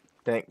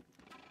didn't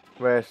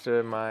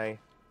register my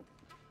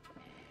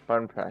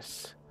button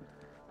press.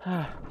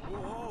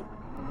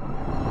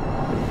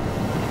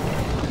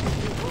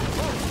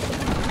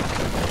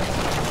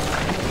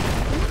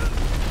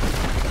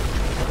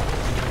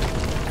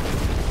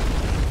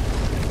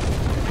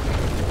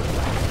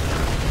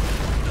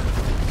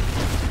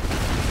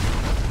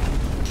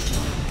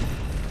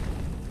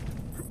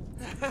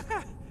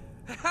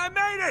 I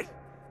made it!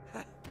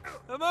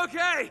 I'm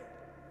okay!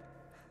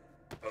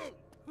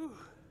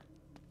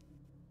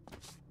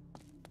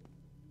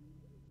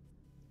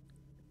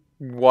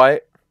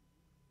 What?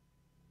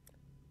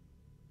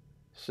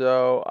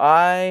 So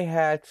I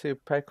had to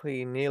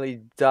practically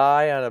nearly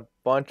die on a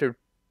bunch of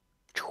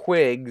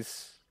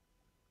twigs,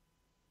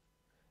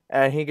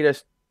 and he could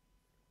just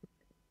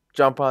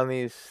jump on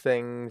these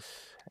things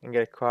and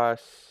get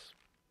across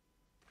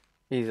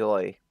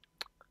easily.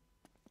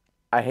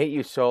 I hate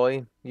you,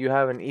 Sully. You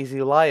have an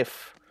easy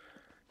life.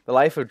 The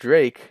life of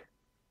Drake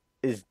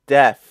is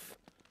death.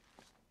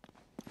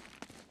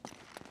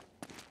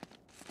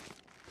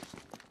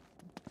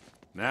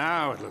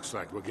 Now it looks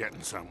like we're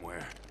getting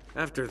somewhere.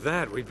 After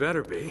that, we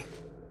better be.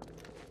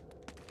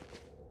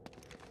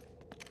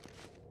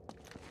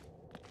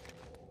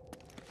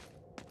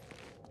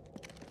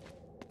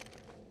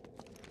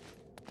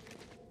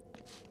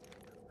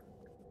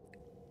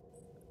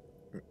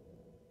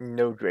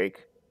 No,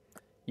 Drake.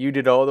 You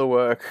did all the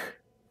work.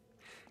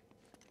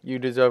 You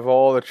deserve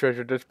all the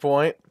treasure at this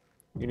point.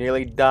 You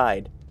nearly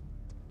died.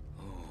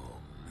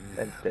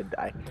 And did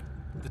die.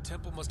 The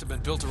temple must have been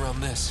built around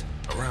this.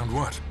 Around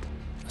what?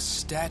 A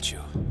statue.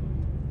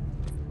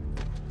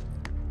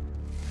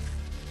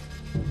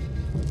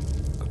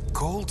 A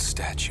gold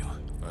statue.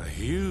 A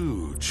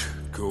huge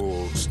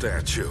gold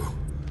statue.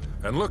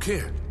 And look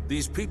here,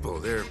 these people,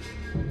 they're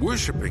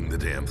worshipping the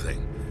damn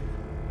thing.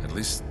 At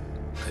least,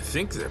 I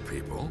think they're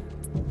people.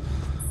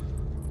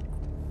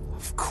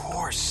 Of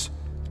course.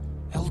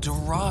 El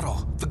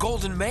Dorado, the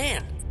Golden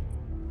Man.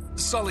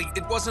 Sully,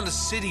 it wasn't a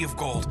city of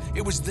gold.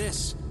 It was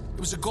this. It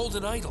was a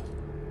golden idol.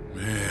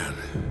 Man,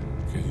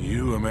 can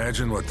you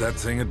imagine what that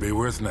thing would be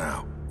worth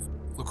now?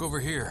 Look over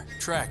here.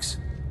 Tracks.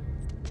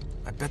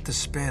 I bet the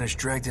Spanish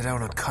dragged it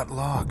out on cut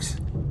logs.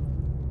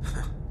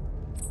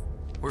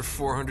 We're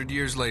 400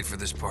 years late for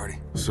this party.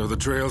 So the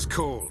trail's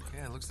cold.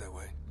 Yeah, it looks that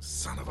way.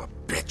 Son of a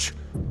bitch.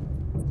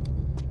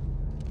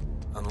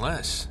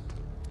 Unless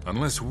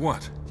Unless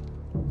what?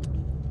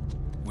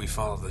 we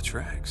follow the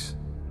tracks.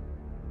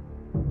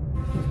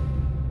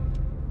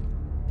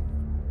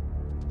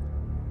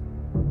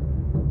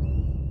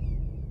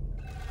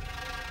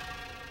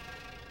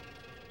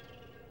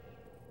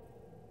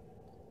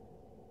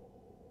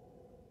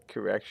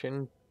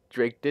 Correction.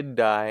 Drake did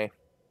die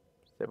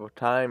several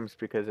times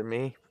because of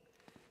me.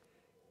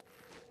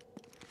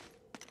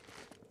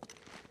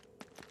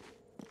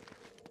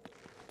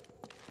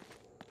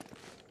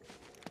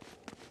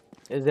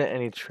 Is there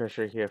any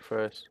treasure here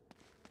first?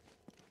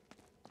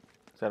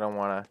 Because I don't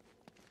want to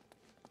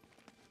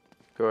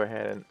go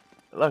ahead and...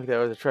 Look, there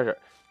was a treasure.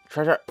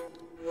 Treasure!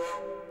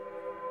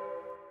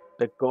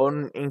 The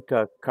Golden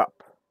Inca Cup.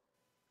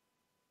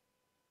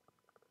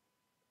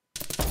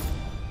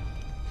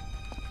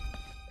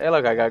 Hey,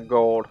 look, I got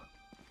gold.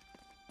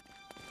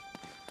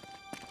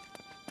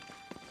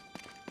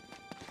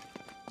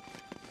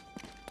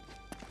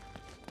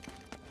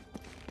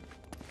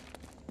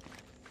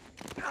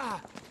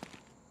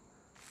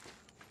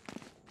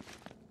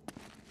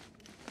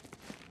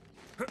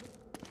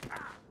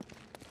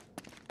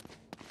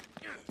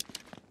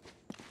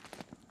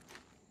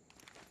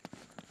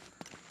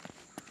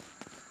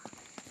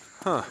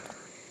 Huh.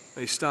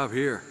 They stop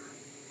here.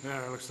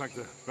 Yeah, it looks like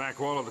the back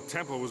wall of the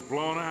temple was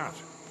blown out.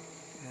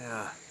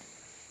 Yeah.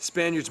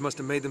 Spaniards must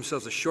have made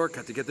themselves a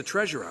shortcut to get the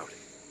treasure out.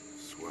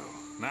 Swell.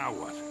 Now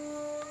what?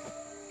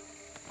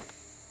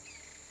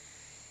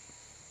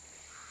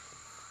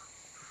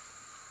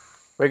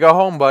 We go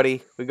home,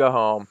 buddy. We go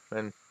home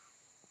and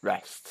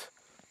rest.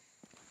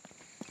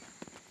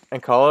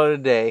 And call it a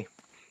day.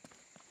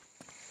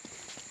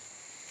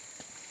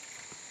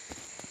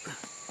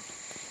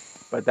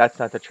 But that's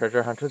not the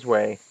treasure hunter's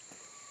way.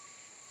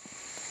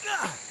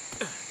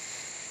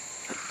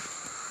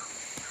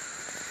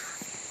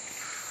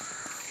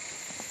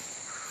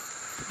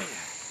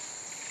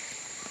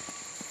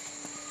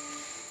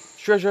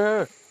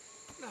 Treasure!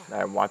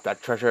 I want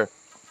that treasure.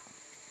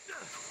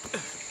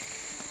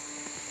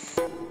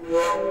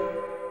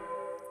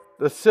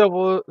 The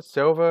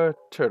silver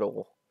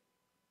turtle.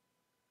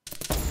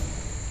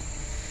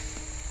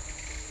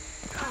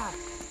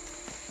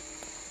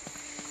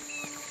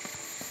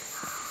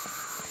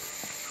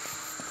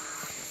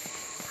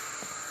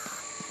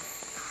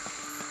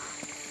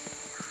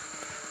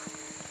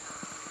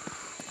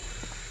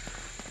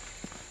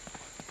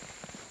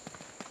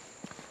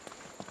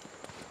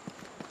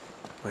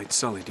 Wait,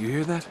 Sully, do you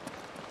hear that?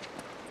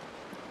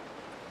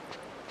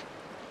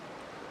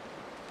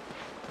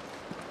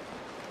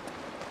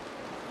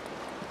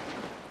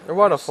 A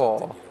waterfall.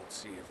 Something you don't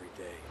see every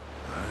day.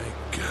 My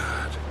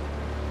God.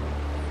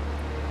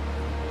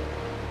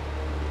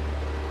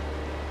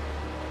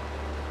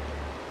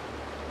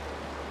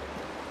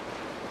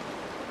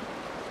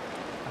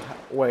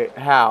 Wait,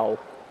 how?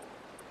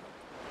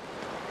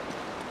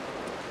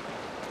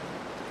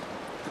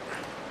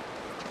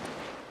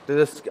 Did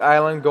this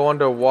island go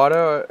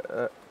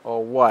underwater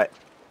or what?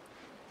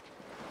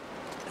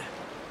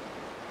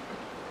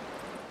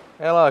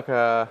 Hey, look,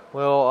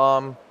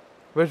 little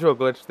visual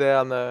glitch there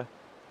on the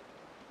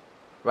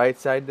right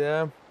side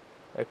there.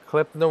 A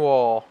clip in the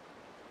wall.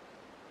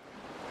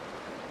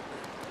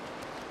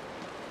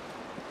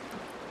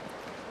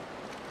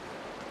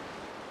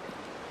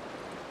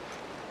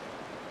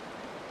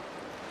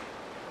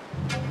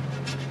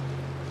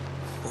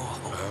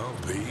 I'll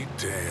be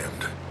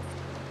damned.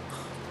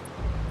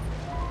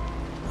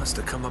 Must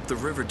have come up the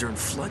river during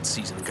flood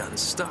season and gotten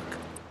stuck.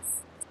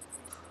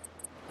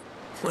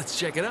 Let's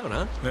check it out,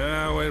 huh?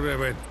 Now,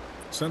 wait.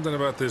 Something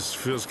about this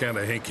feels kind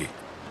of hinky.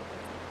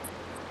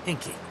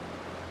 Hinky.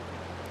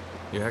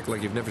 You act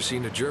like you've never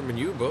seen a German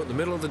U-boat in the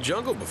middle of the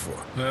jungle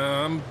before.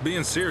 I'm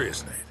being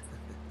serious, Nate.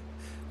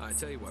 I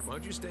tell you what, why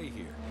don't you stay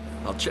here?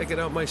 I'll check it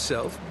out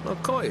myself. I'll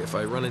call you if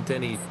I run into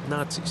any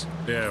Nazis.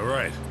 Yeah,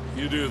 right.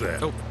 You do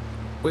that. Oh,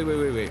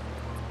 wait.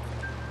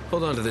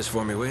 Hold on to this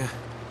for me, will you?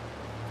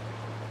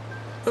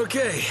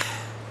 Okay.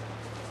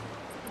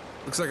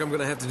 Looks like I'm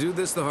gonna have to do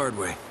this the hard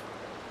way.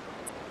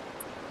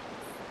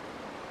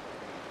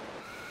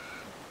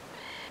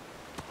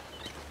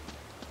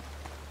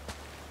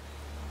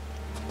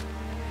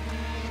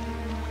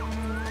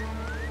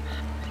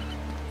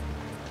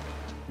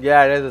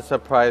 Yeah, it is a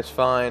surprise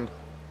find.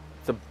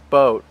 It's a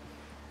boat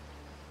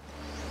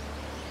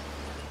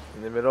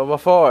in the middle of a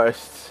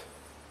forest.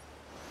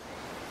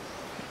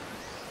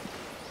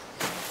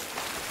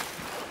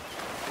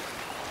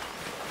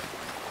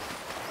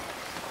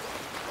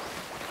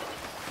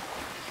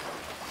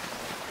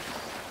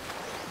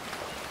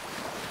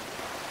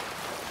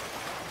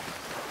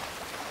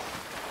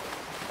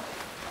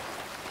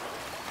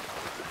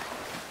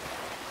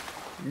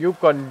 You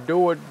can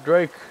do it,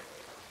 Drake.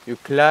 You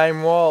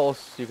climb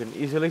walls. You can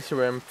easily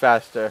swim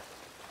faster.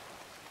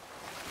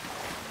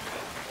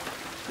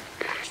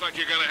 Looks like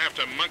you're gonna have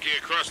to monkey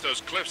across those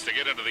cliffs to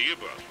get into the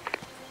U-boat.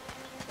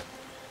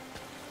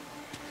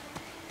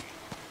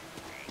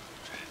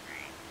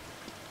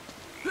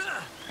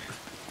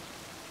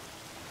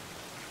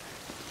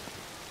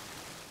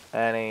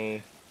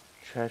 Any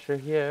treasure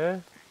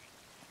here?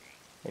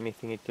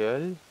 Anything at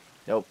all?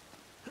 Nope.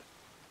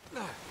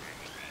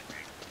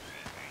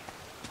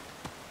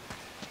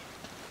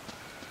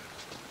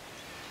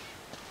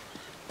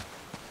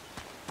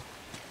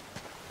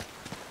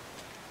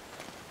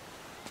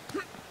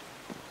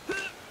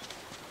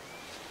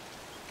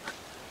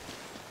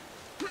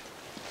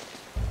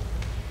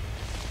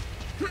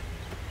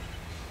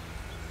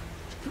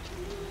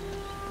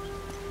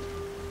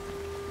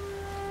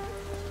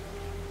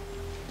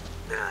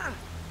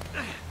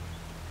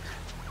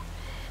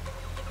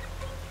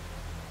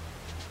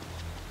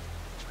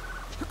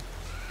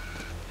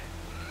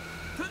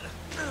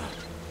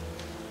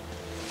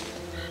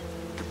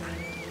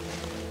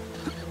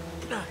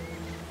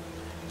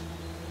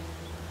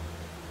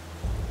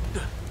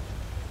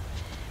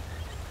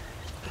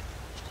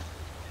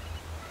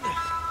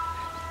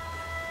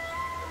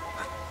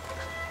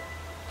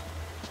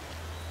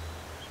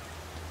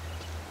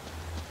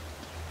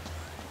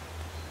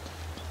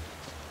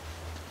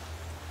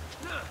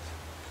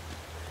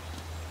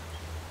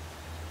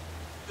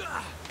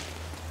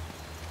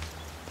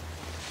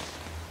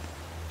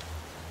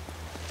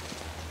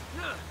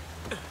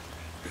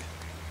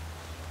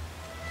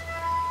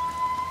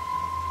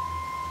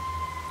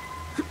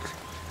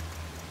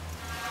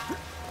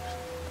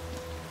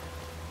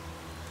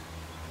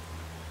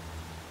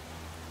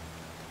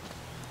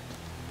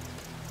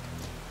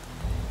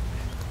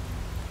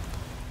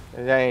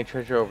 Is there any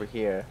treasure over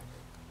here?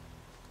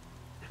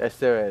 Yes,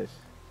 there is.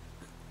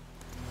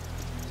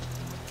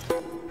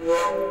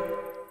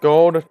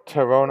 Gold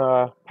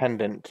Torona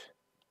pendant.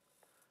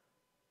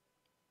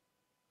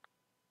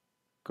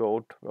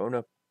 Gold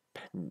Torona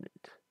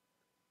pendant.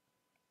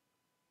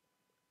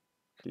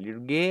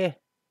 Little guy.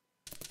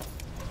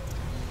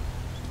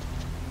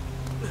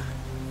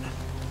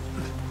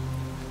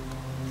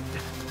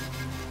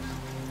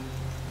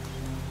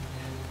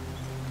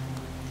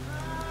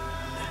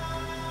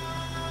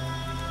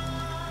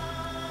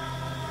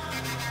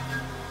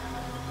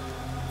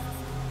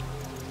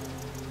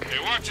 Hey,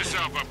 watch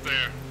yourself up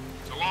there.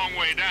 It's a long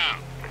way down.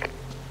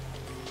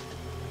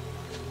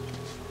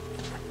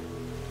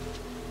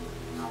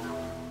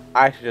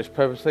 I should just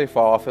purposely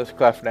fall off this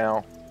cliff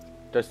now.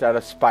 Just out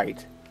of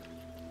spite.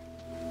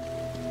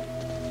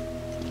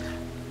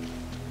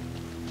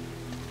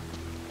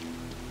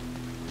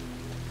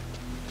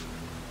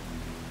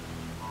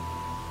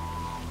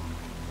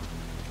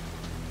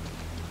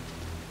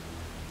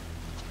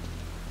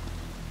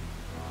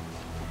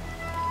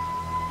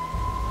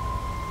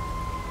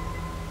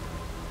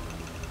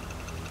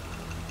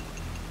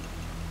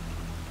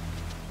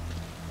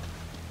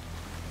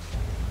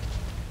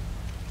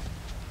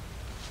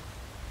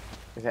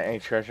 Is there any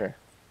treasure?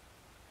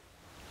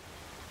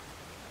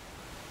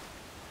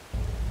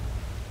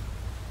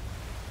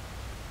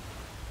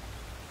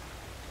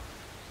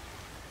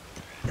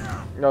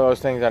 No,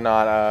 those things are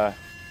not,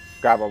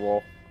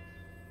 grabbable.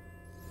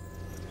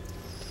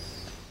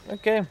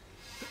 Okay.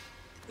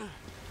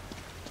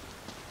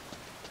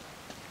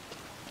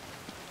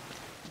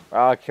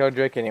 I'll kill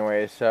Drake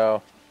anyway,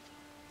 so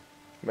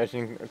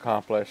mission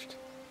accomplished.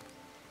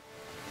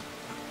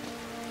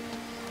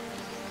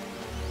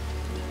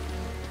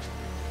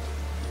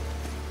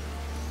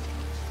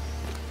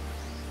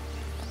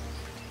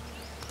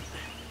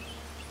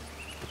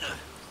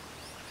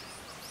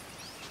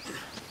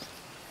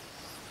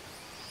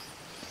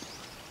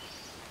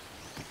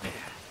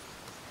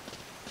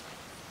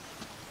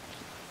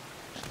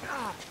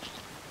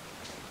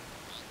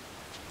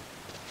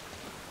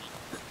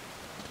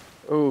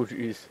 Oh,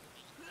 jeez.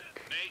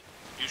 Nate,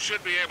 you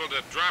should be able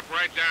to drop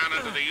right down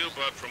into the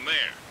U-boat from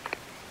there.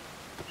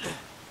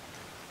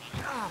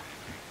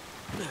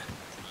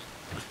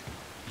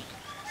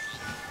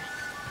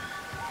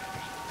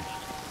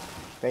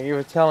 Thank you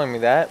for telling me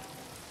that,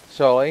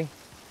 Sully.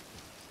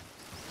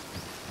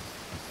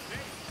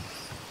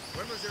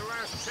 When was your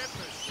last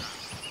tetanus shot?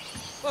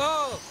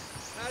 Oh,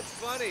 that's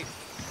funny.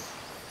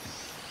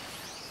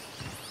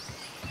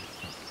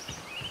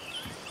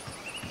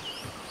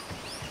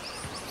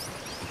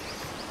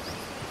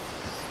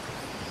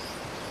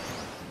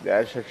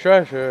 There's a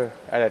treasure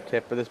at the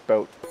tip of this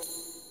boat.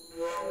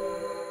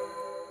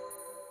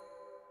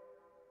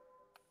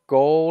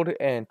 gold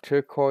and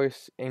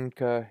turquoise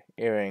Inca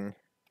earring.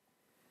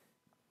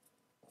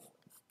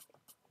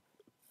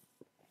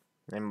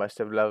 They must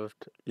have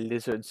loved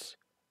lizards.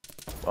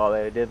 Well,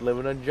 they did live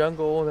in a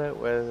jungle that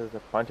was a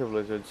bunch of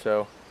lizards,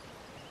 so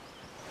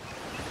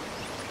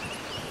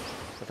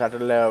let's have to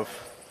live.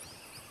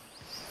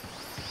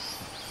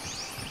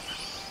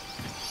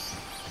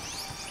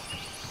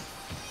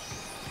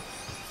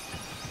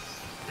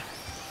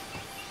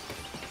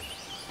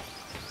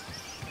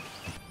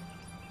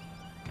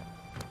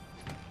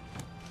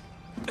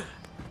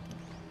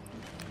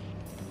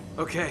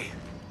 Okay,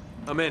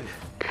 I'm in.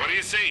 What do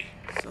you see?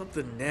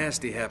 Something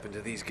nasty happened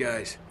to these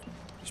guys.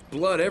 There's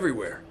blood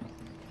everywhere.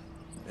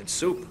 And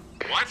soup.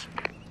 What?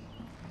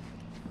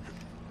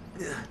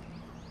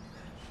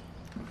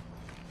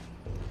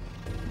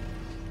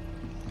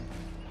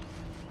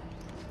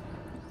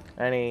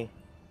 Any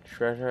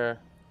treasure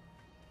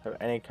of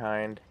any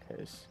kind,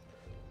 because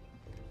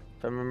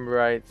if I remember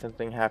right,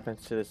 something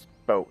happens to this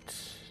boat.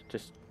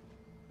 Just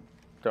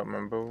don't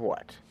remember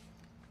what.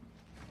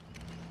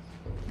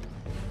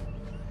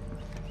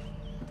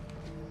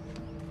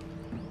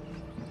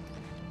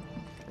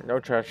 No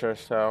treasure,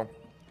 so.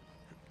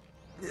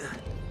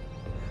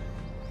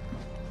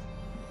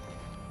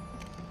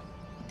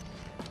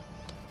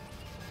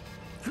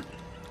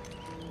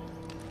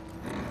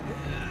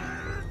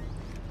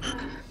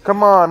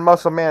 Come on,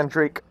 muscle man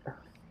Drake.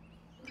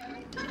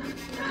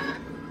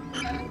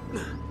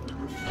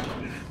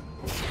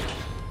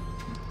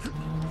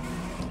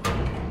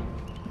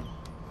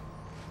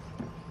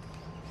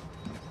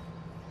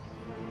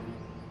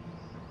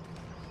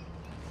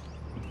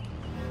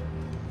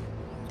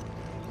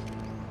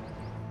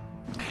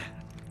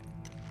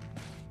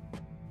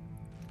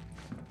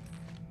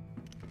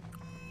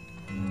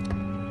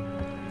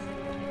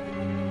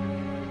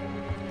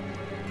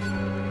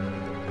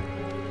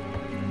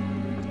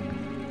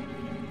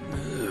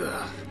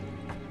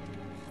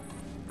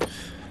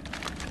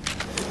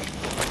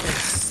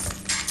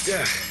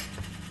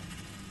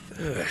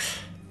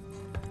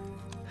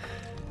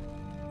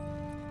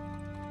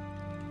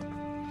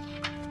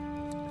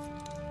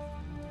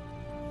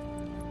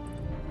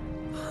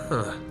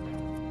 Huh.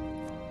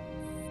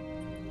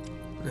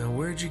 Now,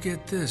 where'd you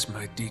get this,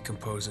 my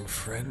decomposing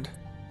friend?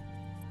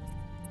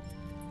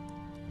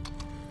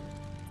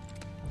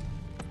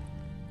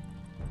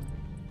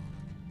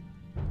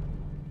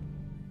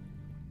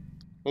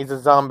 He's a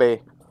zombie.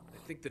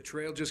 I think the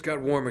trail just got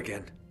warm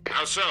again.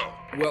 How so?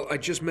 Well, I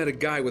just met a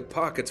guy with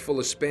pockets full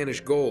of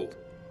Spanish gold.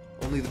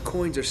 Only the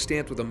coins are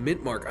stamped with a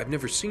mint mark I've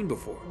never seen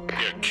before.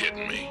 You're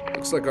kidding me.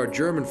 Looks like our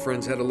German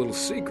friends had a little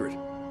secret.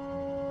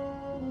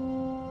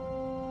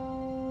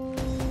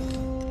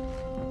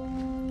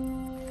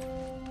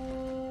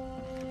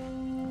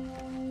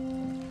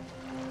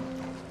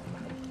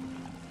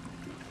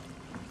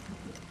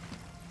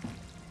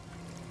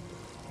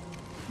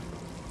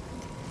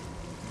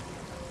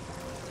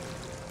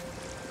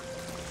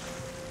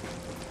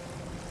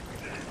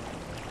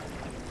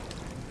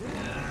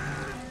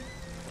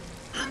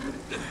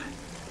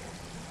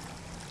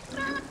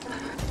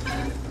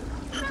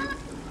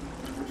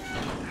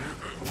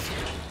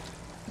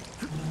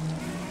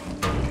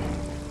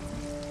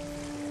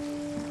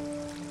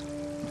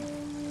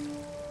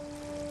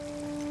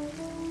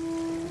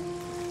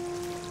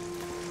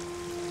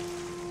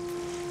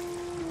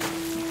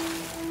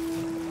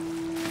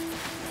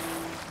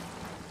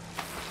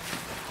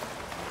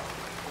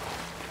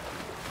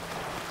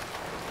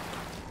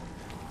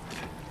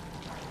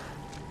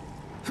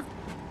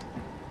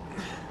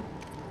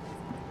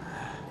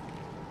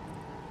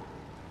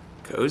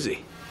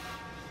 Cozy.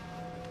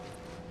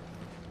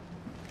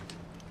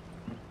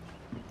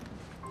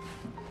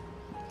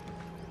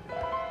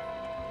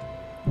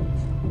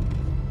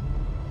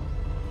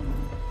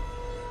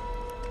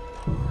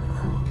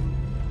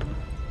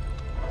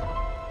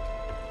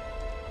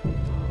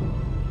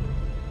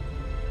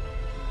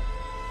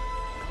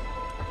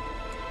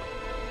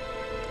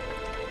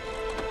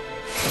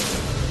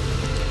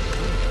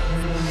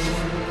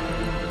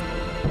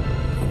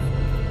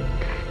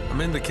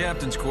 I'm in the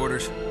captain's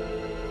quarters.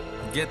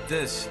 Get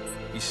this,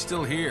 he's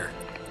still here.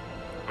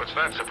 What's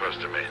that supposed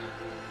to mean?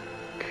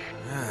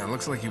 Yeah, it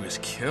looks like he was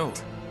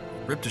killed.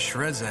 Ripped to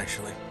shreds,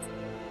 actually.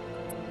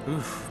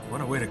 Oof,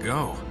 what a way to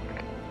go.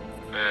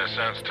 Yeah,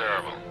 sounds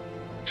terrible.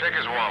 Check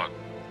his wallet.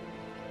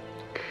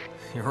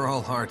 You're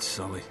all hearts,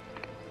 Sully.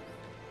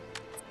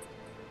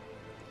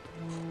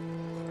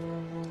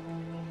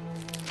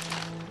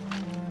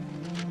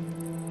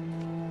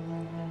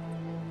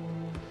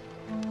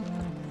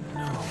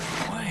 No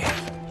way.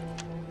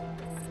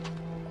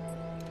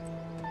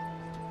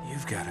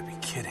 You've got to be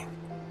kidding.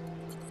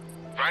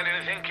 Find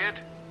anything, kid?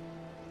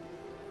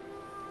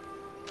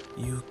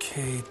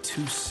 UK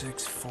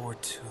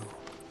 2642.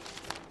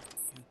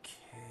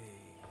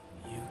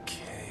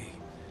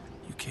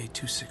 UK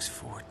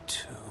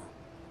 2642.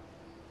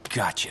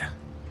 Gotcha.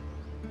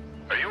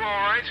 Are you all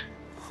right?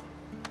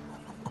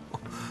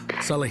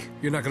 Sully,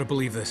 you're not gonna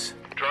believe this.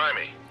 Try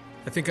me.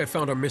 I think I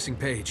found our missing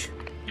page.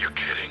 You're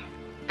kidding.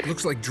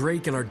 Looks like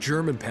Drake and our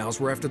German pals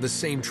were after the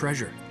same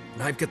treasure.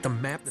 And I've got the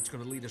map that's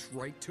gonna lead us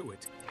right to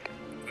it.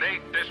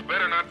 Nate, this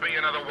better not be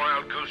another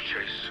wild goose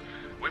chase.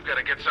 We've got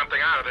to get something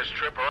out of this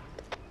trip or...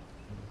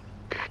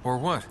 Or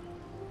what?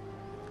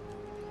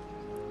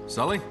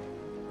 Sully?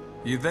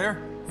 You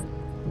there?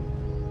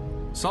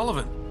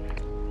 Sullivan?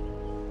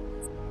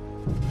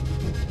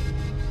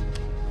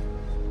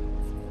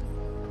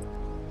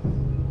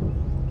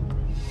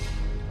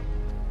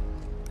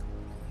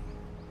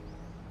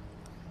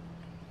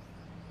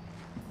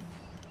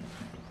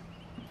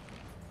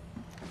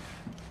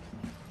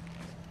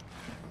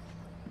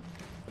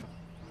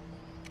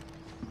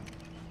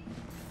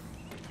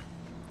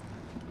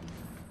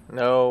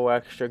 No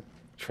extra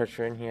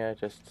treasure in here,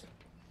 just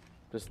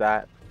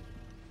that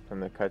from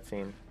the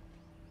cutscene.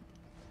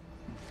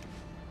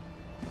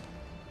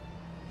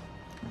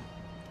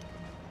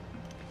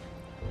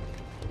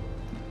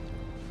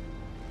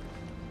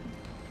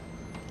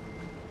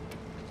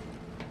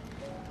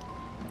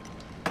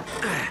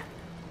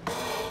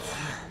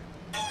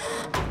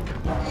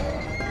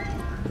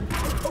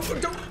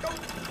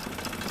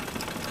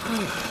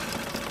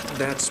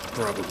 That's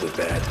probably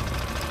bad.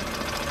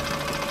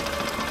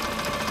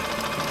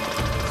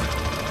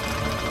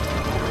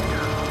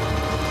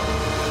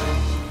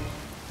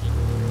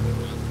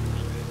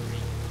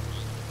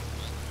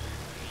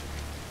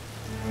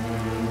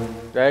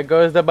 There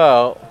goes the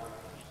boat.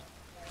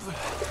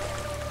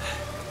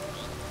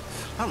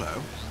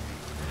 Hello.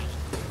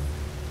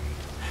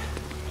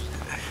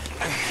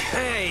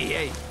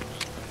 Hey!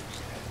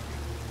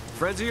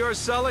 Friends of yours,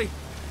 Sully?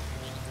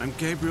 I'm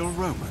Gabriel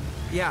Roman.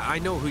 Yeah, I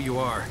know who you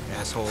are,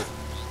 asshole.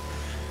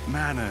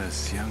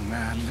 Manners, young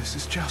man. This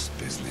is just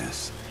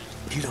business.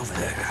 Get over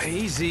there.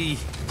 Easy.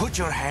 Put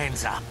your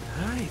hands up.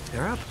 Hi,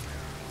 they're up.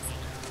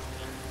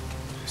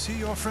 See,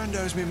 your friend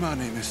owes me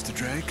money, Mr.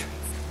 Drake.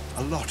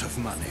 A lot of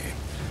money.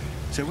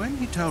 So when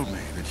he told me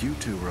that you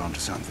two were onto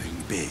something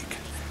big,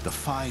 the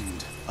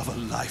find of a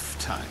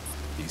lifetime,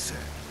 he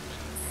said,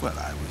 well,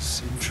 I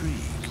was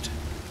intrigued.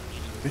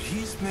 But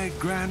he's made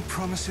grand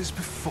promises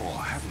before,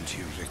 haven't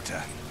you,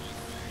 Victor?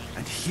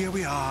 And here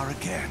we are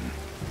again.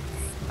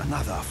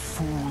 Another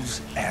fool's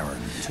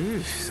errand.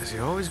 Jeez, does he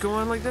always go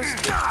on like this?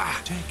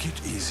 Take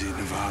it easy,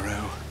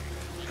 Navarro.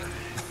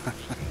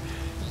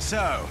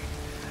 So,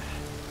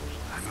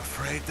 I'm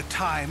afraid the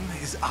time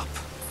is up.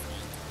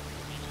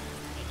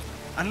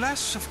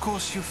 Unless, of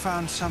course, you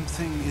found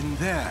something in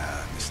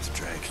there, Mr.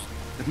 Drake,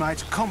 that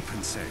might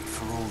compensate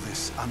for all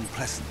this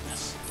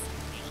unpleasantness.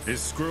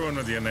 He's screwing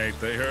with you, Nate.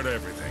 They heard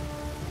everything.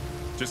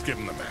 Just give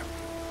him the map.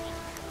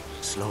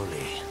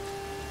 Slowly.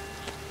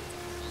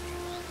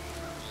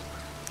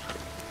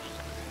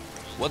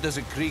 What does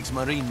a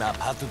Kriegsmarine map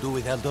have to do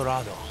with El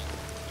Dorado?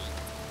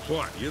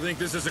 What, you think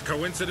this is a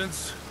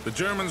coincidence? The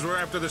Germans were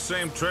after the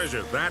same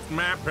treasure. That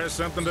map has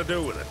something to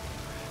do with it.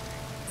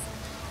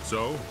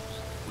 So,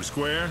 we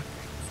square?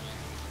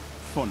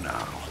 For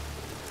now.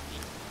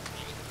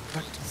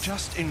 But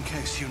just in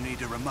case you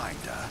need a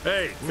reminder...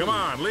 Hey, come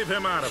on, leave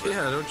him out of it.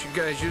 Yeah, don't you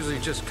guys usually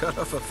just cut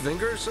off a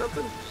finger or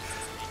something?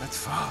 That's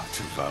far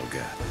too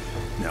vulgar.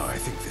 No, I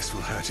think this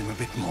will hurt him a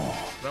bit more.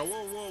 Now,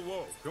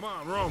 whoa. Come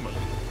on, Roman.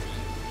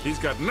 He's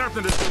got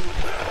nothing to do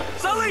with...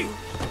 Sully!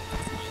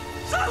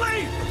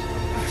 Sully!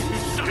 You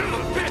son of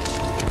a bitch!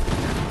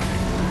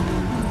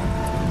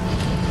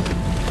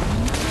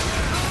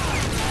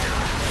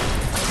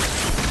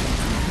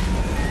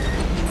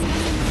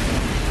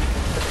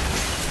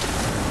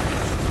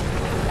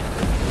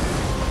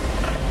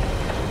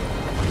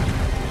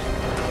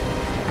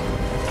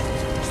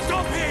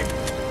 Stop him!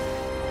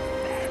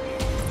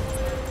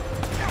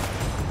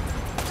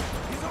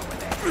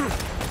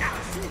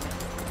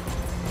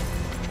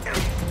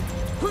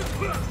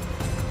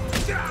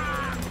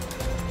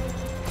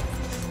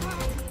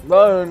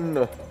 Run!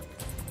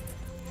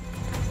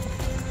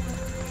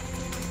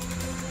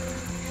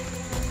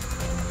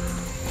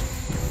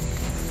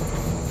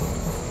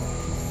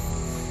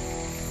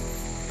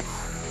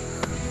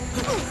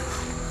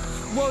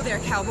 Whoa there,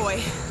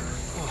 cowboy.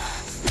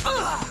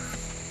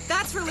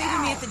 That's for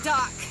leaving me at the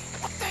dock.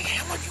 What the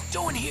hell are you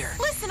doing here?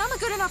 Listen, I'm a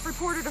good enough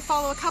reporter to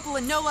follow a couple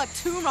of no-luck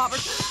tomb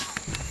robbers.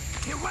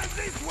 He went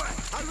this way!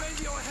 I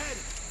radio ahead!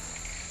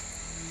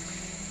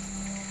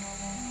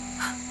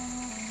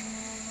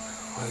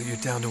 Well, you're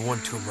down to one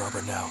tomb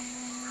robber now.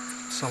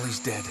 Sully's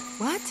dead.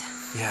 What?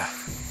 Yeah.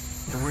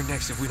 And we're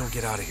next if we don't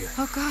get out of here.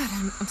 Oh, God,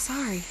 I'm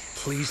sorry.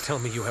 Please tell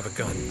me you have a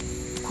gun.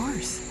 Of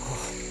course. Oh,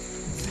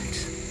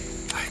 thanks.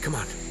 All right, come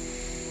on.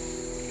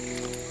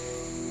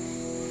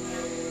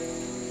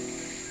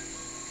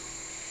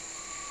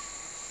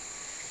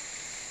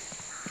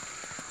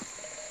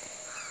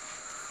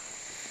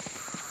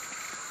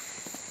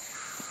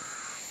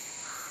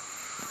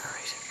 All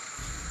right.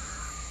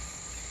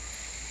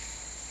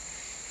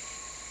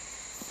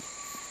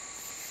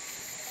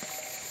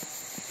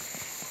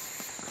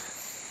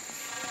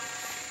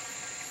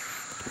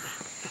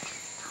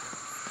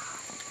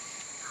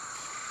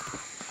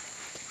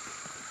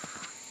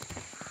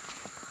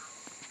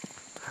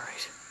 All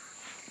right.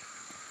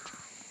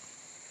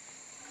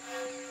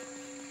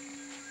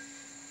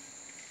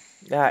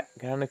 That,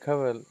 get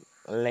undercover,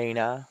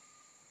 Lena.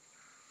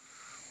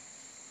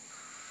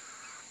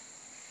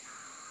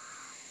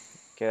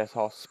 Get us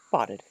all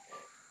spotted.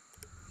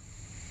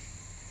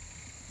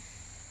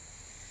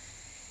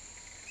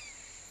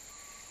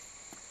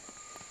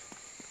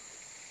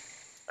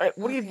 Hey,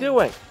 what are you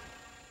doing?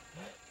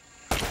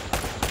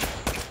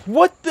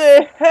 What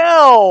the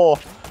hell?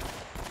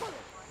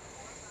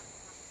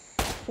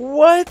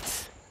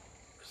 What?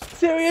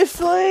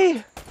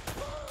 Seriously?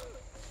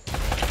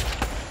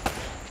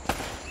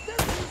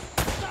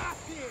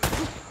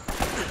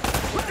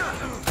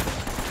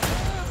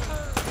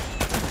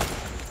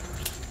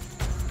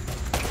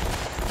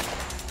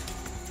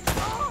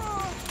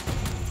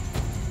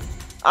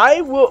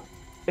 I will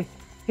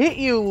hit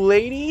you,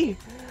 lady.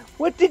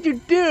 What did you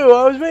do?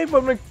 I was waiting for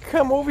him to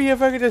come over here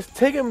if I could just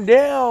take him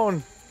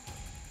down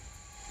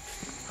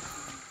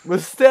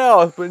with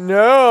stealth, but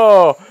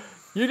no.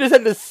 You just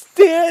had to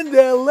stand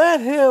there and let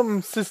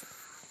him just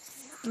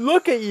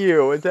look at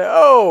you and say,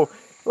 "Oh,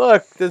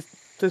 look,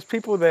 there's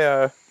people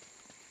there."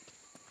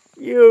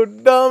 You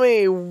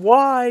dummy!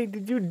 Why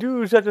did you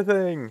do such a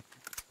thing?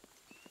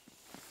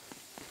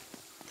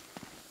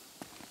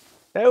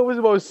 That was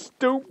the most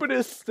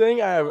stupidest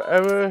thing I have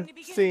ever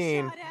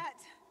seen.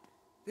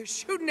 They're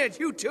shooting at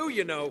you too,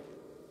 you know.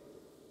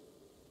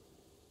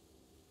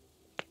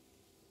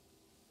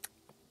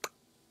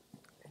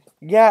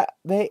 Yeah,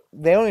 they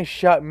only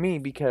shot me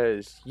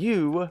because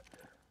you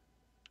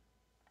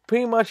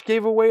pretty much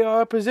gave away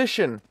our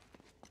position.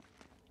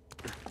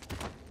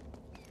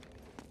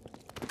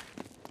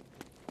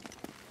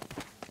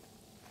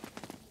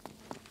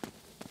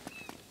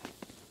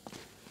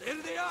 There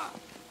they are!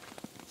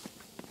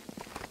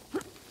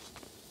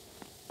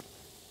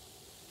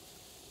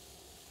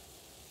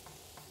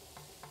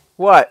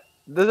 What?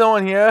 There's no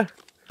one here?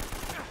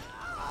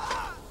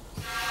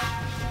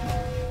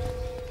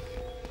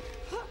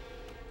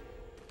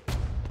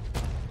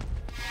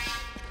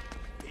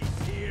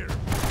 He's here!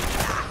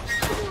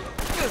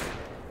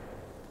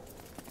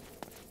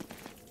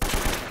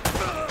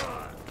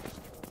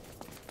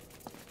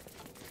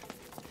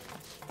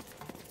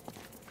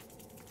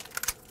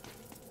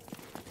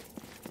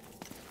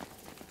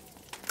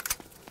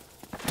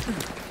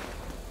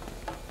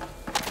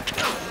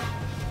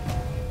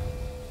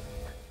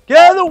 Get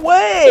out of the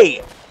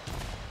way!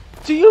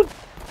 Do you...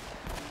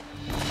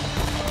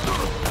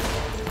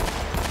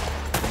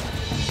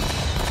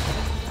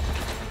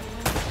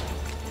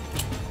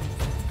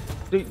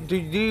 Do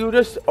you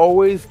just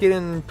always get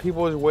in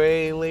people's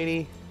way,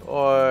 lady?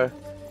 Or...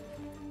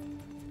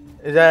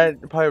 is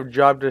that part of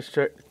job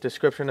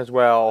description as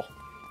well?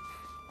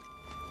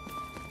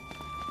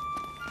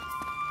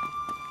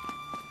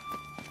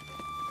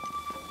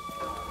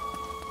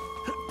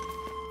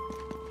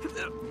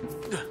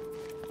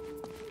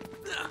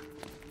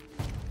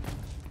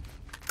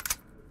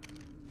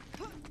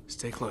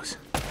 Stay close.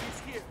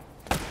 He's here!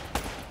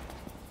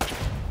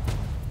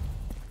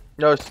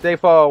 No, stay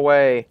far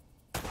away.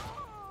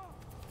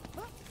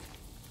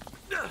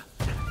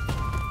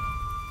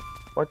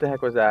 What the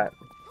heck was that?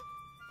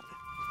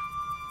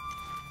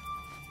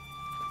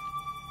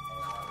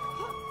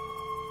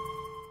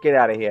 Get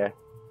out of here.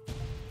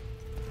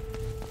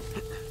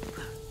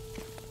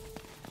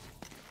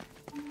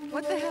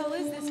 What the hell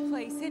is this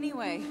place,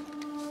 anyway?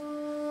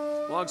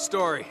 Long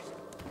story.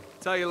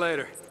 Tell you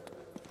later.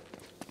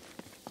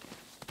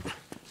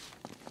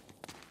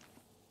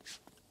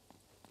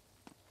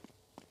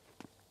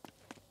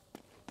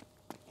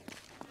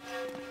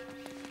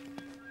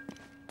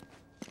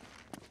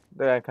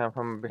 They're gonna come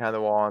from behind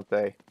the wall, aren't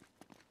they?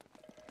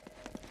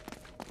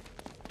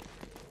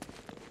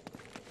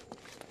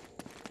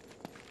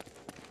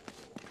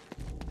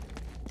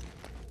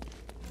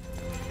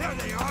 There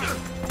they are!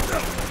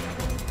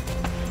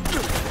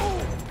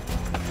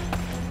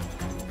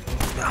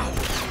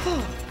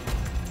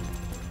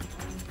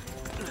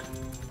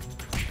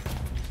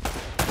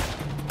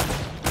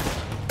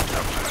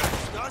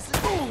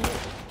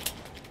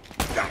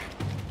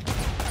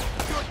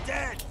 You're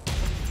dead!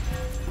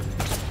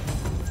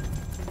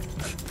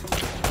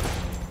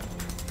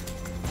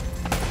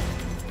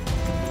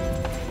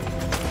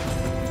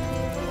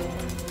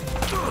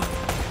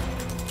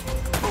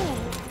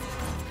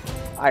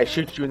 I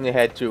shoot you in the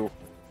head too.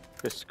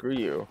 Just screw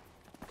you.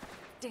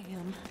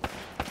 Damn.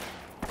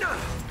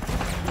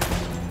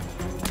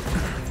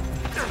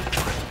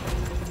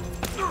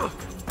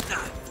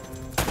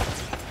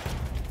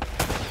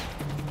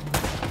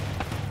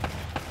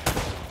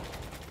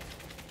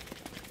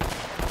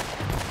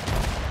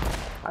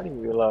 How do you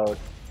reload?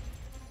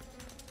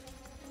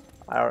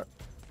 I don't...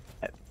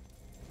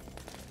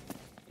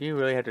 do you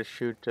really have to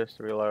shoot just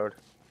to reload?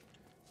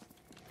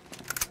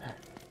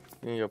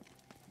 You need your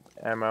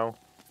ammo.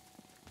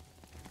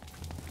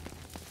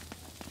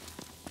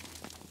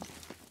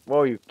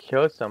 Whoa, you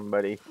killed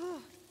somebody.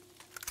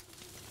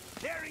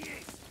 There he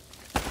is!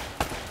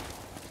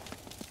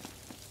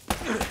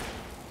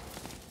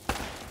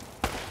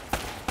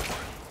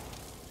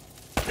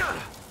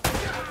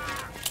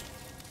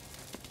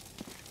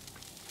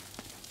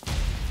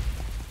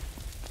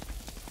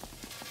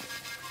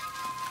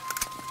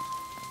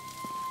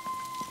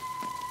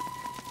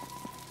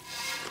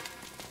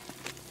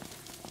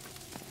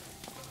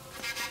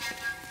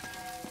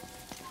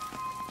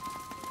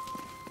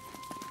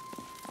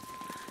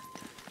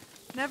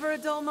 Never a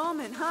dull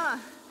moment, huh?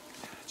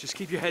 Just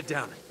keep your head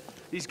down.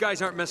 These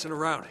guys aren't messing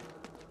around.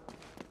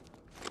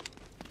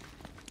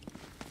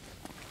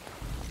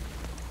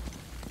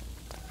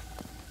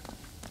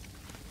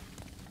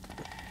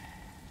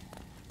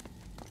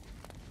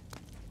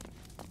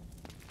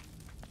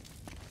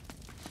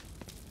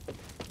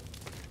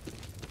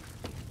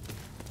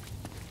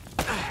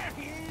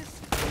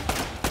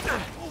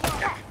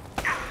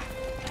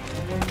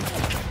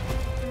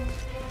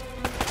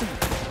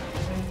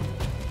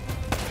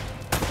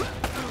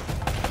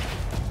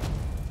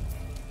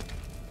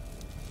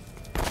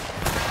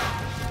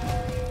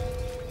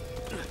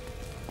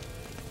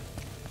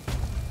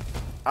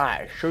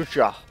 I shoot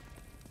ya.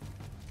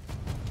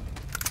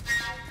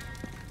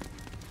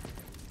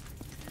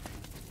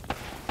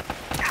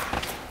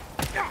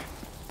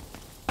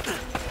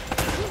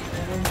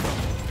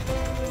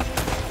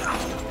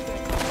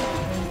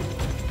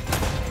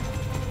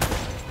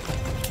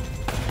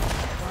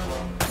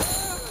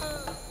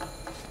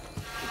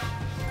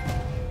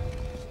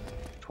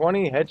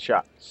 "20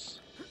 headshots."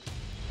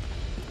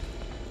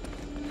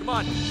 Come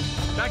on,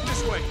 back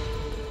this way.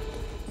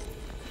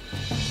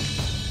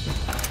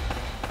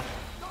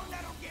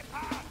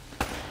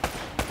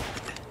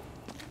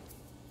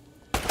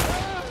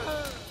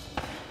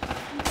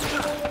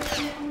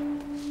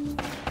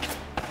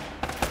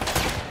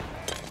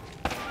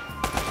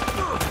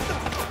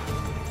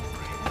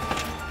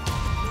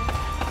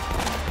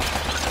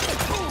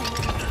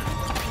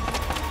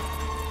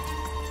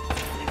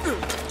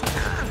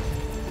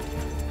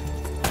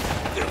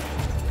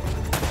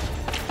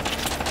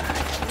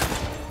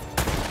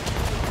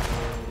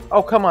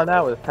 Oh, come on,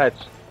 that was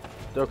touched.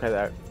 Okay,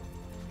 that.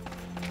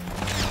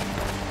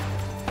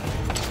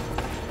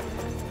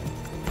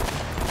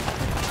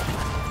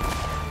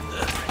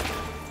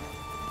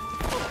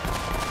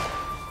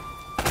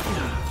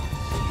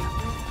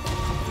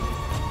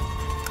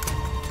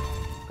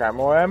 Got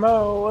more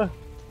ammo.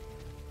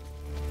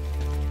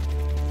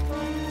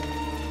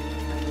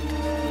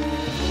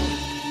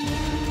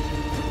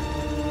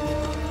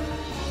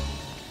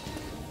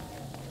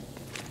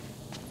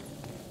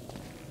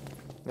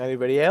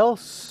 Anybody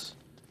else?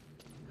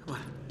 Come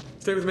on,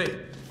 stay with me.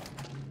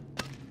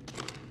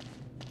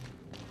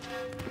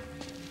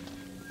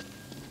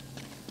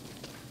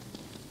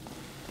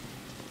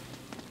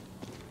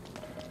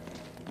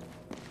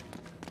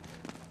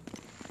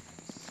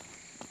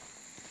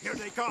 Here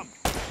they come.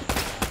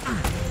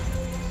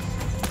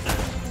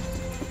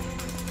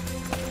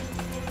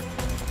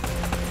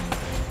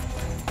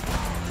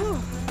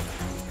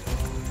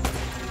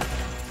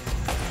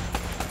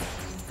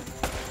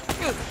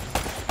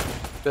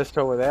 Just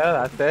over there,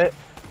 that's it.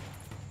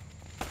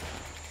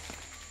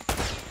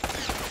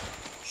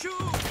 Shoot!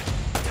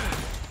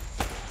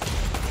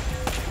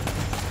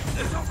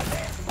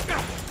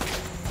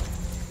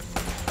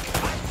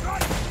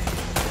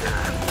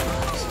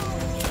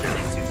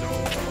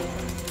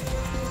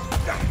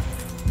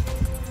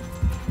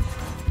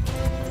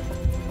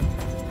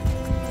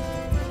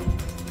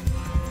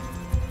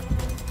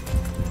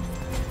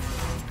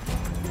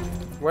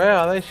 Where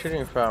are they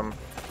shooting from?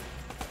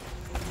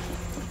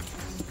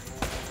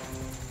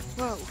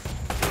 Whoa.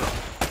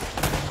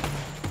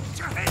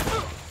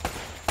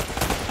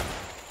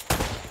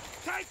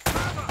 Take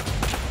cover!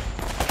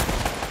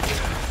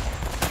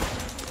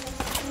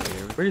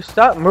 Will you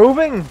stop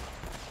moving?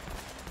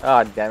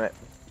 Ah, damn it.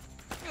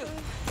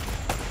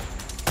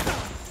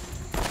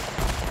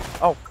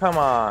 Oh, come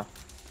on.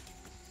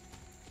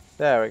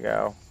 There we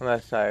go.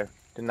 Unless I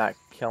did not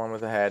kill him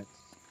with the head.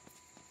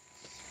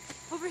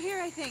 Over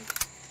here, I think.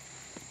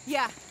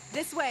 Yeah,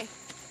 this way.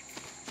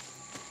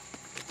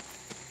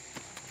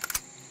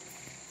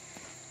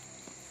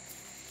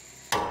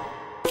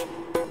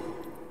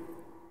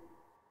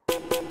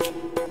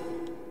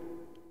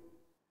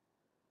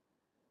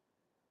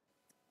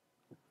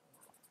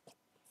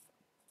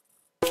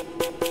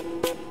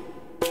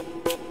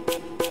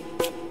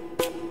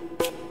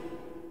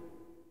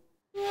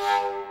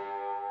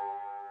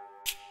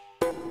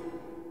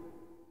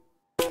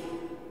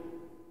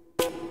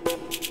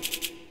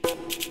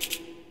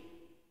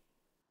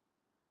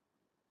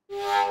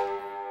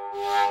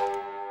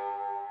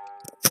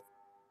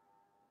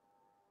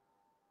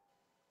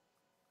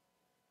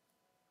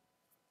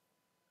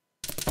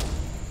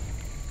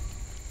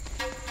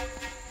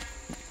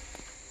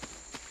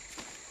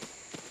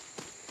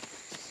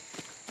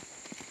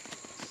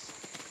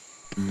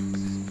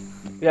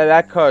 Yeah,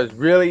 that car is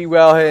really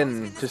well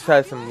hidden. Just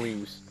has some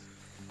leaves.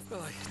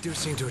 Well, I do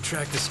seem to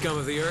attract the scum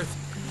of the earth.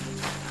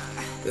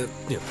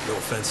 No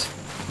offense.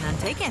 None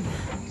taken.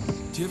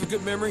 Do you have a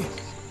good memory?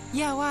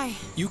 Yeah, why?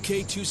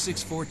 UK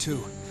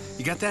 2642.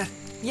 You got that?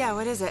 Yeah,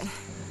 what is it?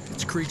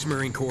 It's Krieg's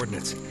Marine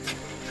coordinates.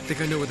 I think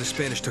I know where the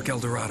Spanish took El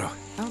Dorado.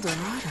 El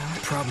Dorado?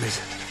 The problem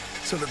is,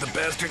 so that the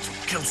bastards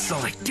killed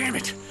Sully. Damn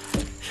it!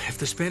 If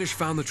the Spanish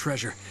found the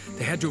treasure,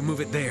 they had to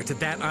move it there, to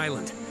that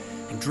island.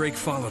 And Drake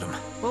followed him.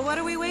 Well, what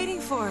are we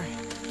waiting for?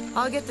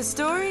 I'll get the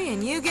story,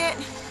 and you get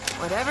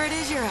whatever it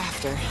is you're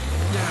after.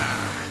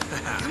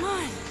 Yeah. Come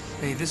on.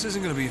 Hey, this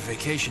isn't gonna be a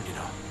vacation, you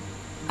know.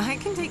 I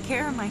can take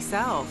care of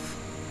myself.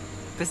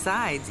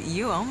 Besides,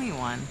 you owe me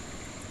one.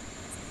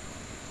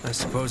 I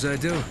suppose I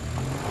do.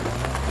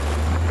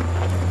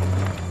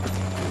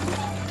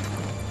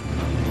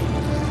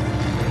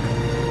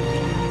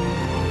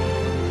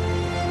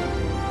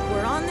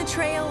 We're on the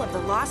trail of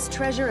the lost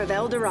treasure of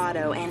El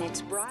Dorado, and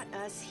it's brought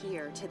us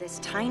here to this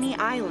tiny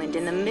island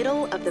in the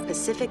middle of the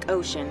Pacific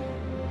Ocean.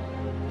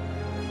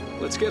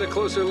 Let's get a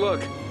closer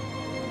look.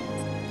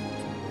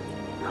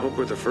 I hope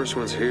we're the first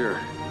ones here.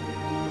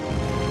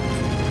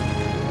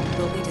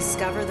 Will we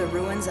discover the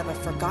ruins of a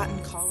forgotten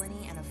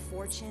colony and a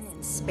fortune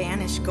in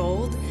Spanish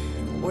gold?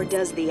 Or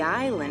does the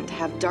island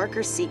have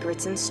darker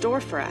secrets in store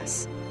for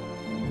us?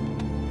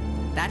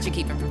 That should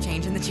keep him from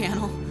changing the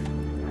channel.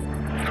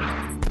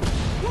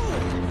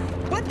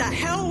 Whoa! What the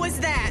hell was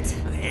that?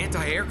 An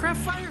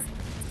anti-aircraft fire?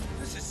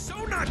 This is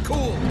so not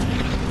cool!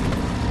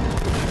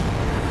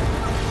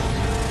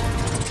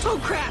 Oh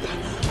crap!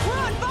 We're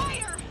on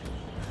fire!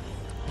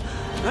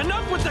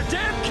 Enough with the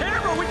damn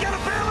camera! We gotta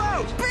bail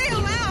out!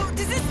 Bail out?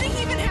 Does this thing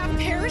even have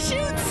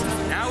parachutes?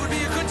 Now would be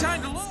a good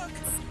time to look.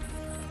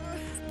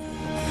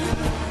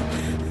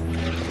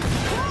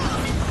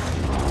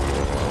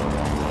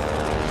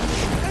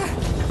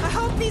 I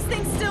hope these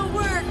things still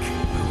work.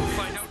 We'll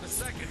find out in a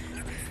second.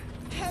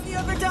 Have you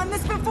ever done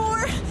this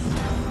before?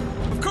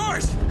 Of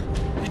course!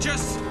 You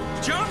just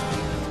jump,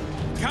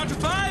 count to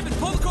 5, and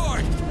pull the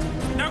cord.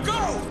 Now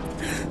go!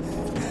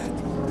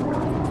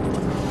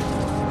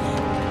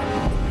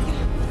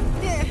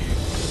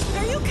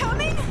 Are you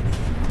coming?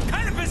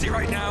 Kind of busy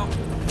right now.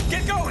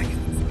 Get going!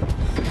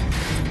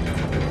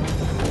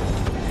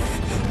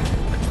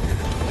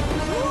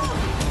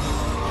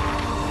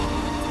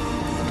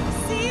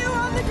 See you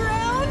on the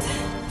ground?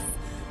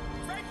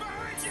 Right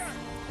behind you!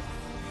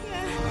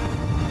 Yeah.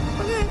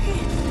 Okay.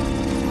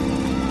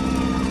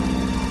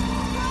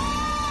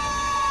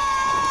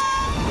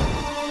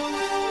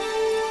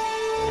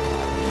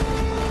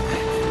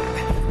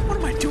 What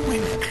am I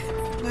doing?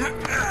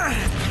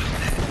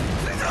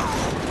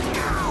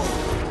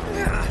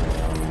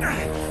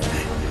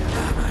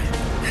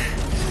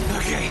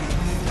 Okay,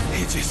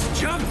 you just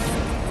jump,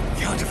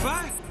 count to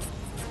 5,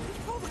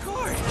 pull the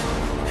cord.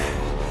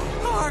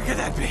 How hard could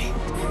that be?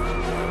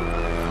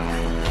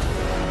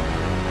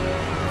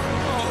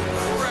 Oh,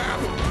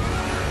 crap!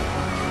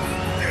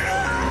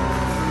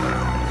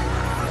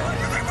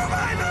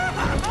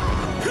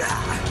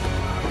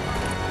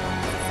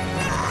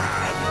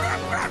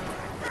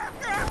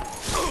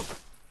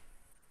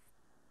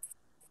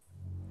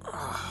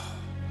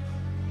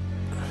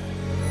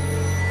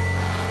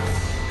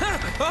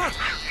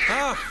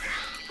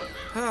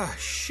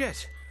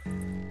 Shit.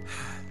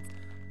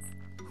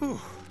 Whew.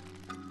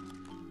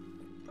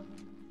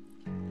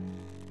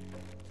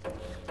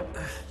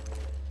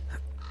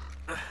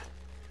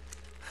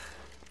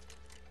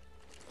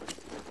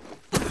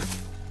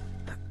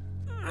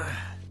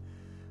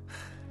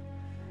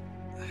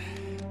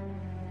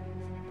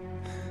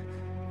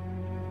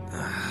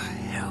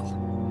 Hell.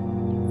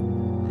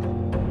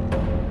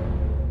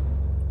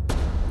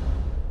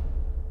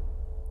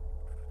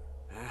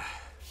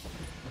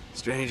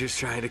 Strangers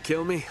trying to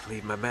kill me,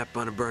 leave my map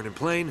on a burning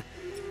plane.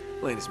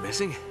 Plane is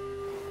missing,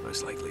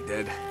 most likely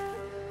dead.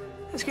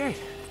 That's great.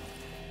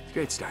 It's a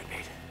great start,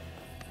 Nate.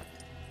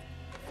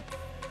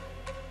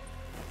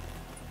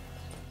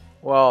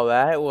 Well,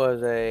 that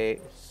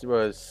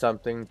was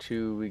something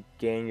to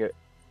regain your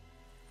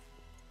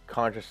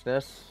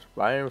consciousness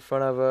right in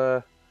front of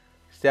a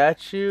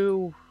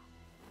statue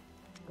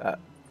that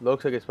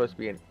looks like it's supposed to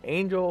be an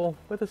angel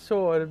with a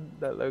sword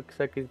that looks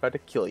like he's about to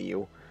kill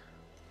you.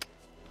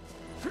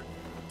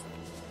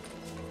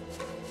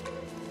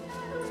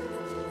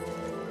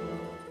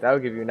 That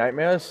would give you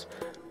nightmares.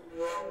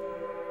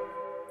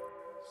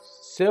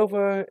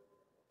 Silver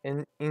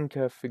and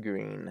Inca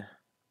figurine.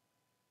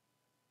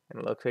 And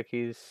it looks like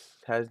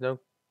has no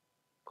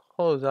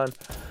clothes on.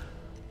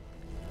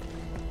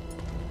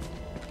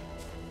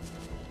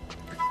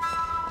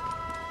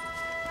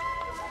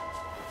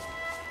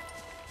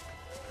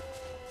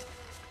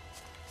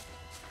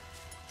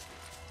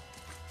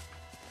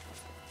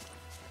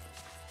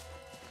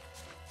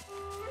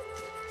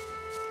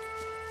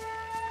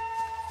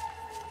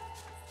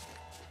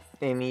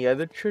 Any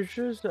other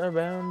treasures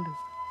around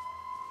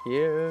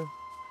here?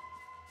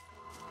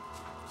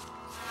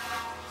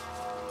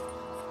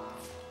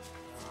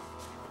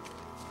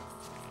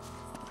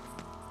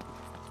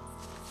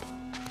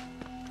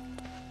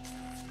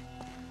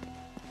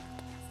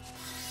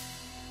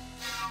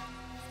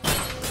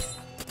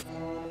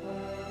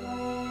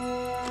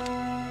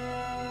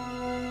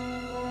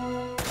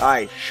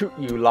 I shoot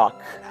you,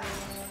 Locke.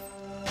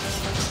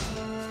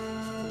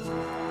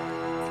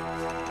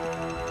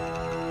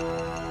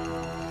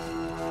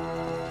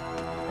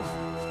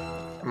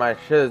 Am I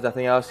sure there's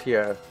nothing else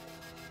here?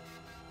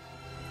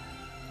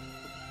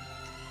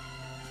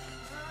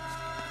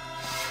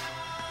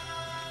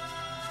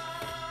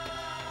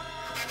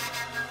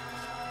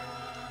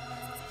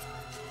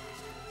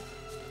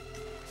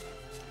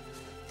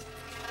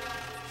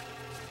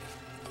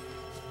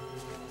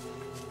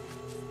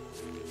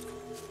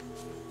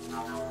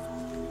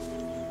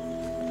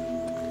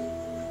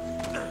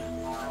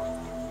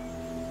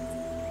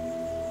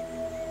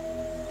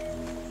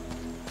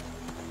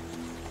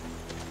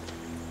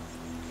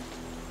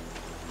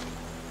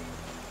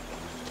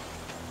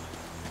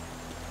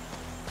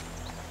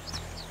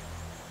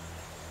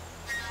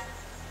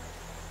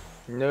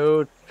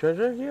 No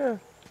treasure here?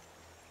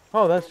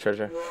 Oh, that's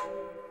treasure.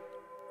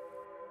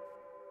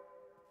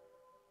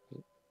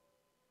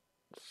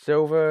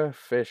 Silver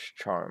fish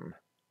charm.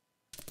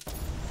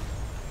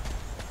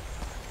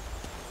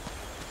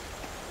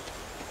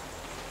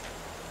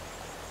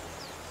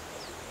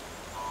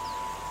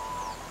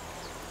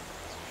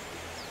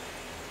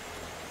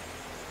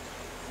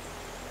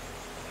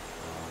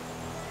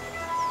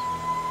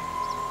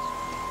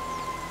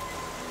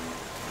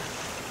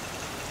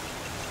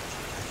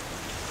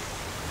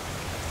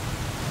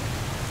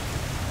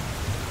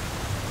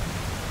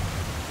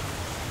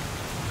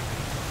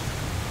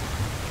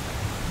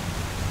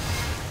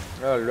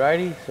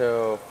 Alrighty,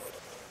 so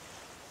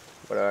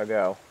where do I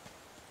go?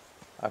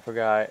 I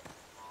forgot.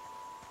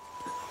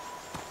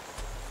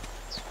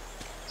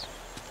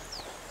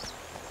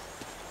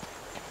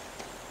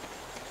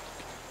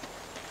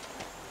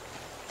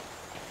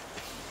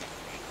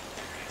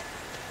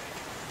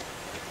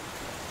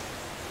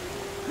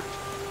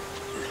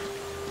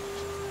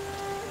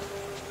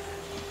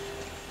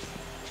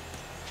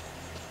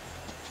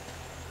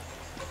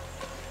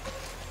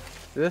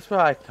 Is this where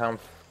I come?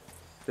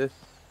 This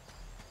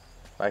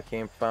where I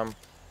came from?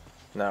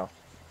 No.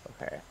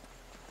 Okay.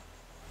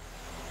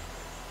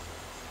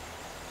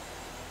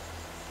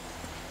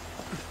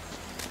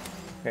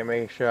 Okay,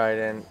 make sure I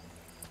didn't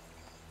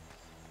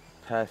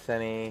pass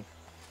any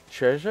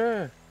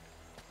treasure.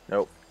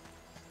 Nope.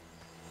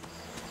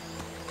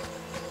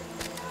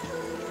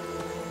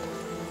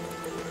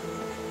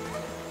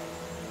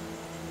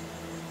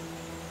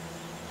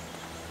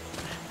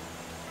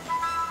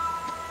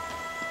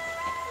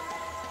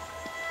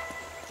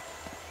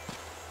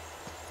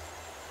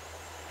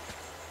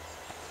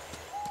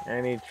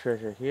 Any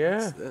treasure here?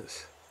 What's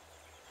this?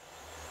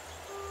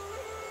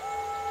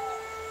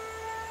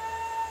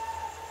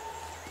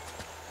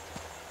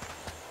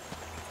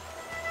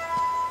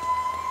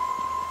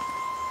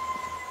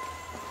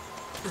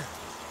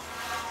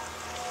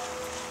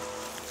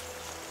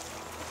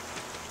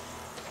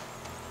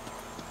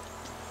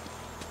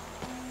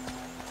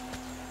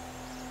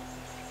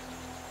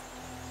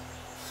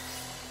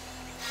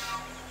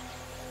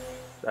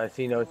 I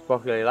see no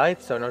sparkly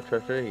lights, so no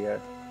treasure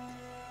here.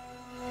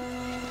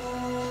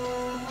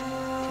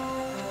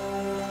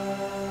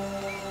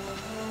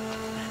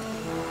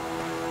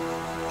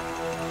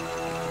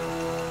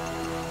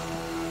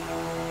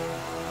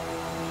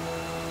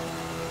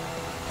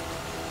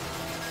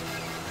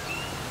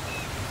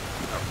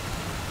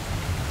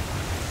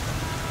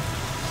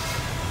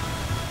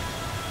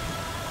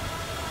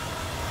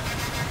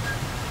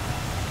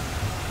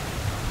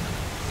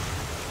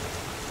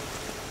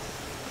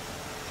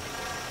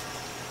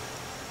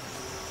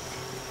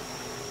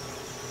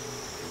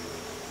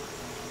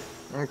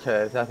 Okay,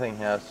 there's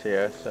nothing else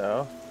here,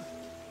 so.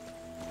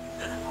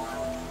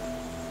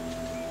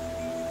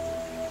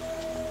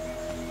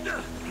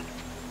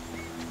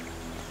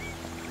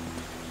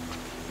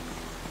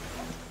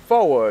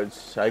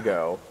 Forwards I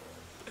go.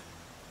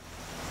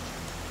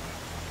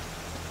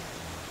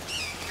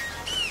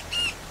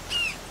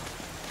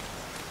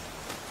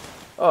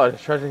 Oh,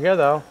 there's treasure here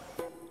though.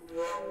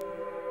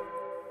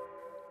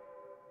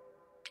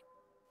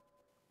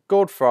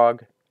 Gold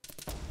frog.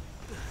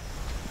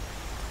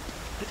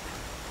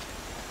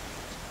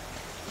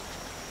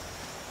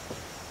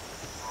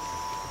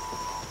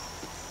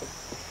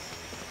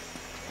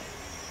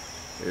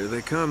 Here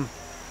they come.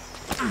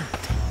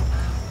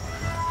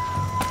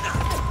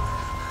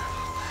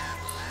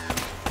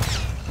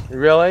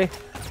 Really?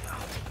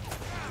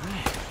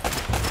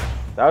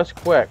 That was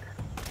quick.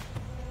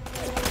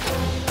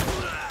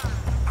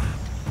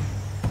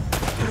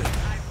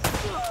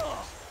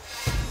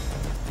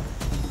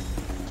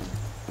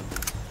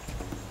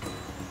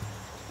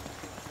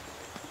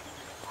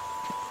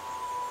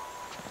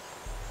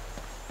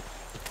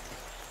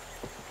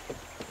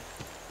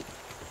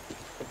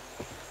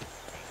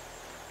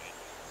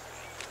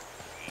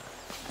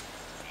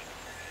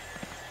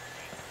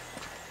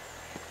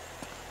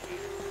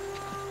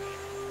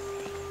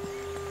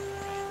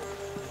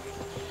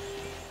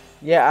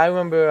 Yeah, I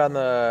remember on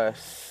the,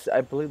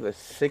 I believe the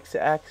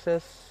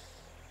 6-axis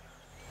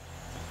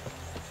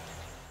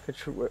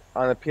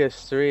on the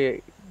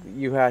PS3,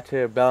 you had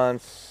to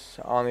balance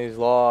on these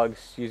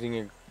logs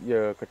using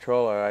your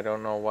controller. I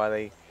don't know why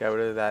they got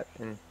rid of that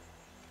in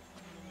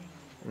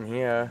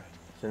here,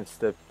 since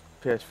the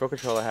PS4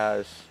 controller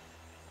has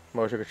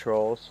motion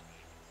controls.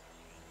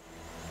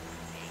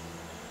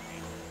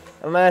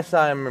 Unless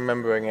I'm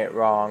remembering it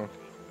wrong.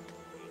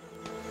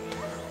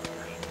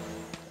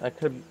 I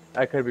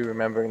could be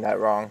remembering that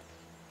wrong.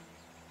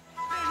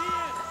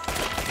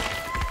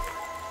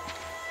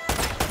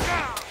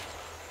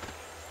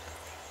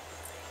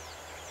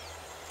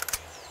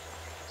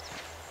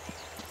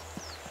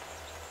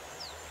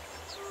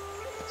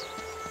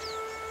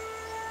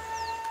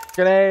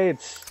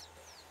 Grenades!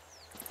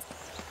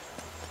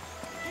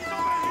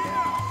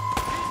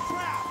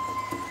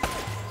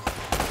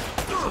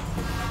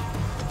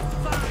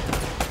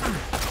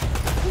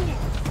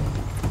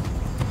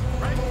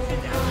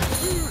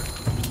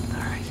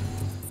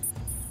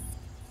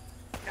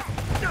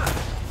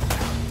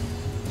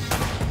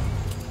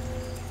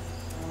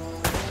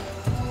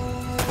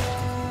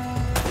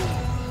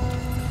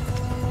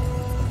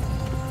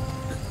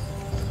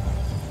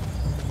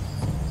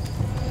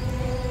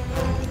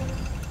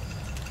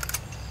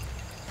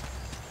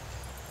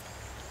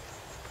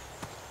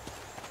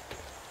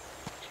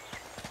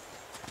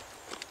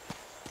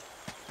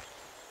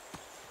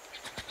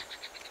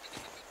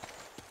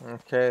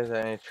 Okay, is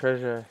there any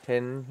treasure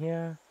hidden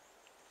here?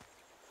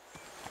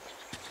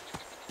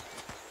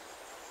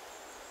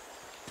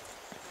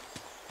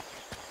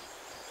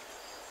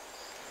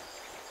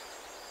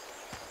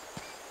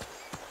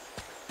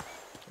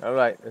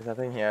 Alright, there's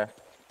nothing here.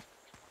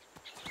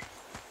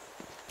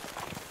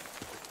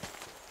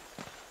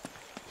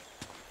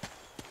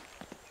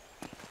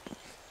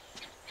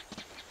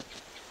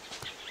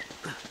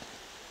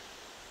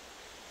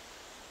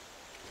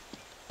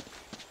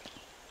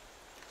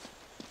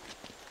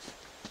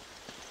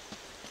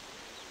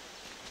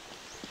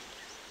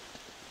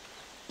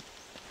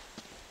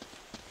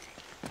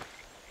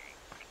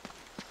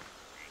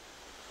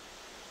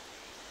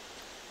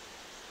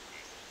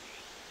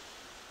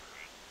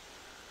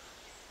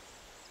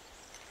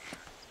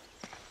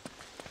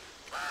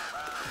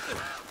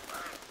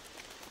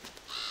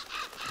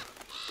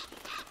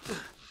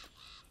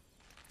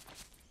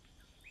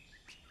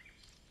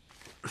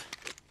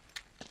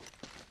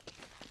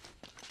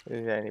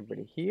 Is there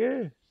anybody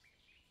here?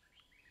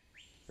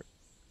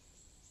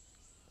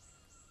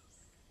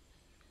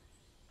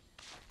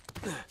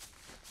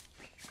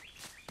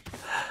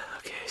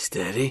 Okay,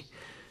 steady.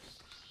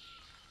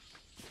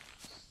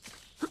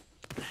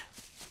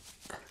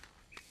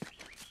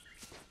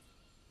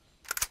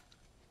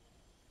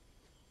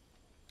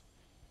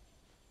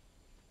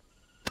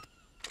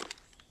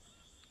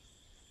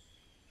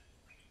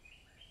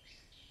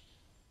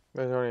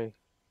 There's only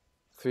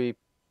two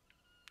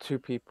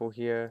people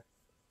here.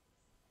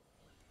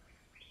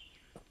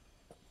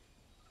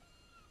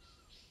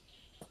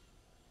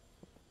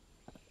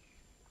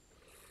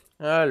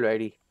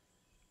 Alrighty.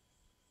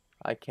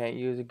 I can't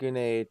use a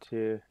grenade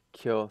to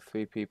kill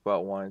 3 people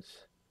at once.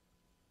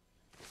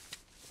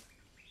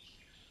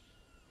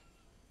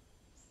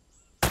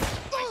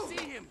 I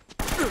see him!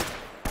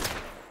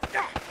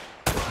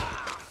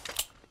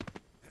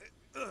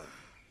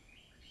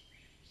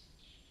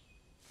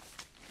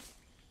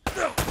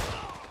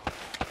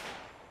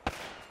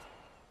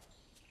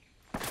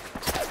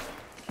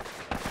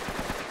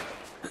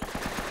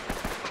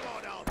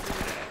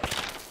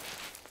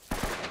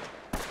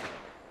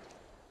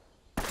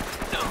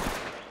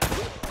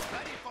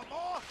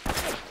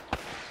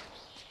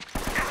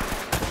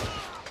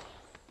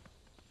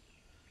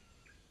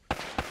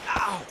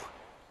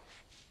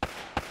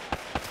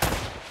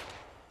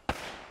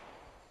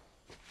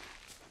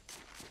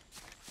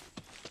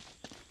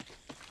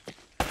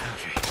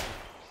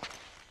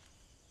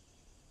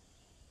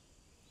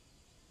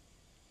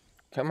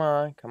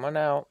 Come on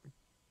out.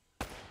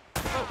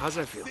 How's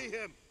that feel?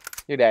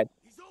 You're dead.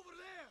 He's over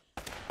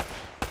there!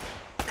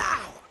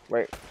 Ow!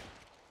 Wait.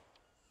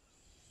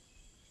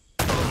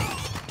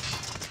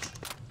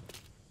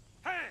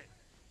 Hey!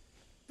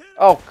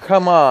 Oh,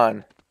 come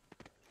on.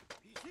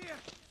 He's here!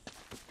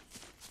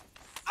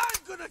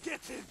 I'm gonna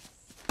get him!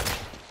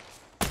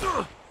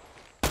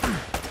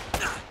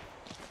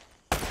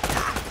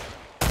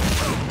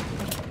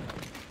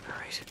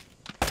 Alright.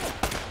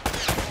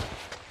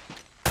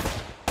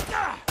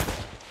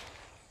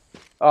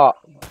 Oh,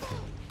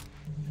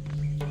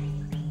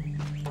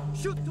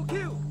 Shoot to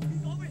kill!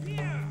 He's over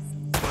here!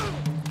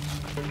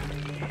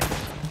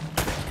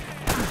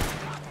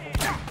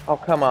 oh,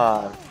 come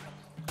on.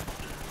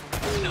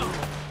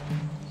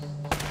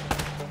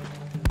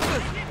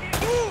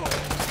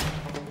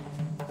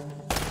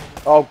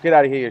 Oh, get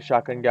out of here, you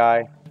shotgun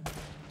guy.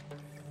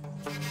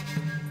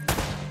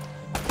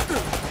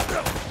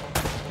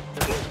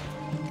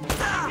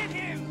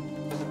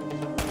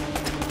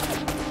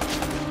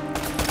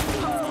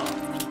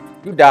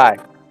 You die.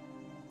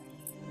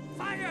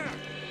 Fire!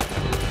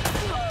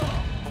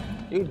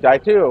 You die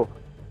too.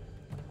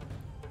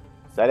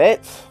 Is that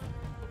it?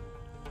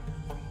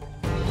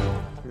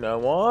 No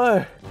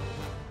more?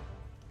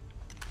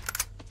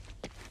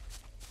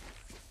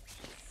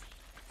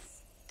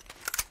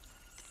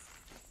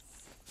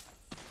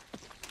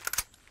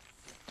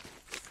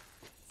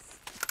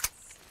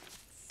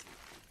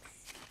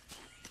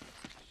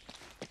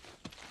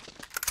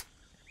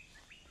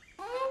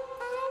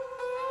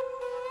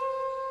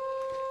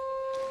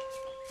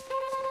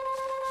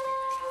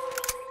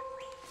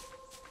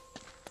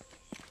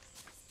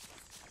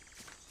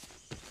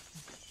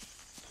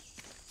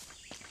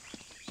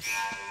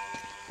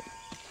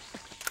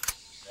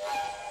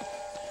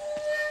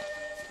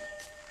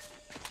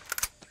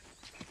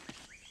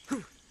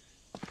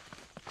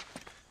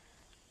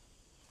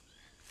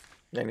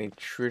 Any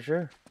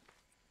treasure?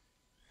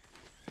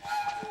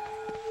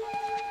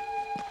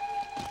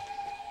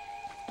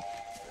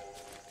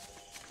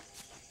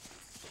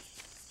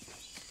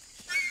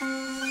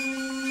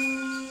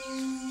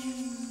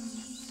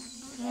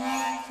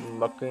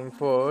 Looking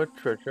for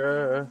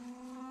treasure.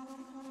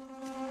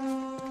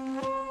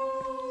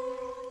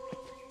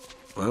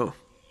 Well,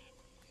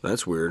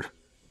 that's weird.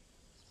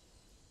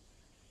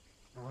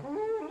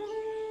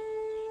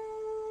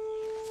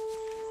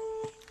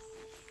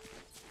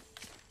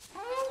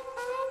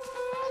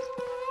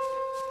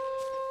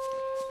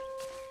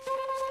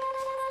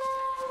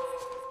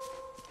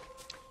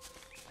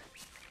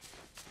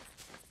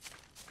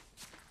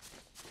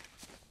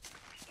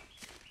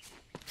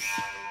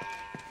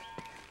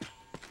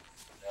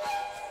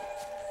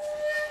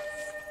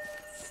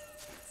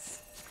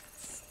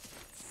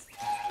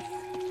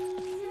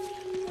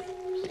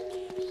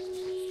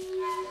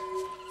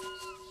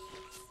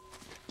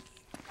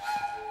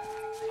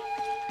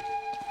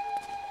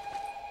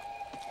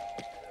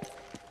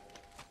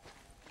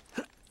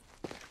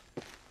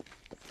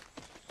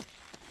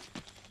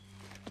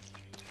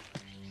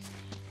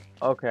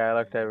 Okay, I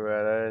looked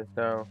everywhere. There is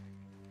no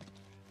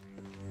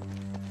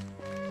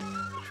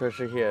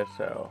treasure here,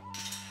 so.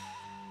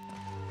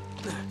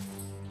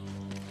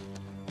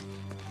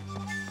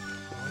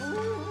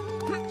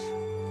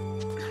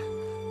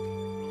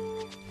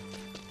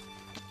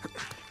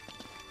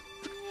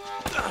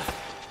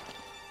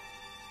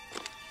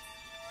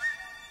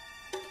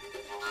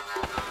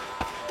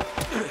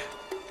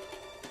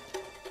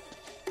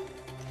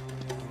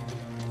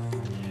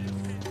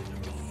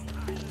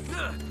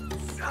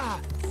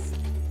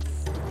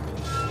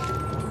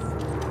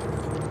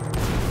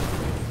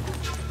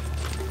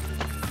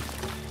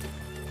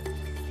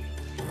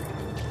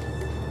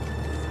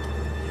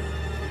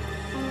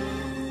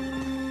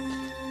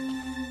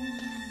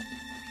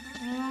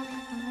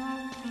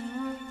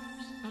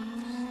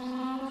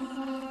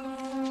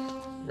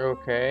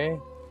 Okay.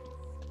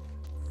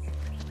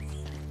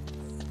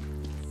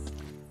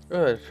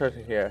 Oh, there's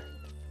treasure here.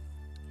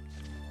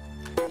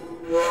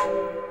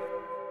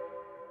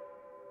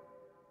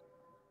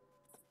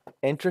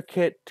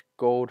 Intricate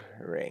gold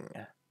ring.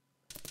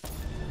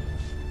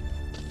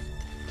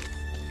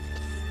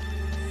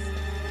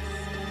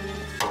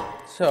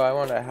 So I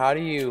wonder, how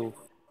do you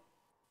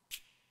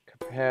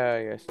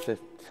compare your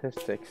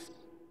statistics?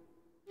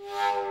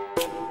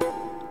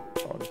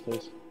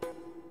 Bonuses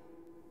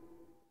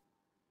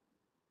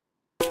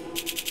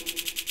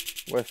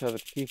with other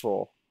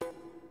people.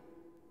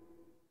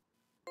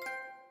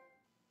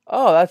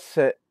 Oh, that's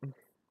it.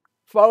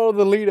 Follow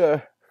the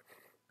leader.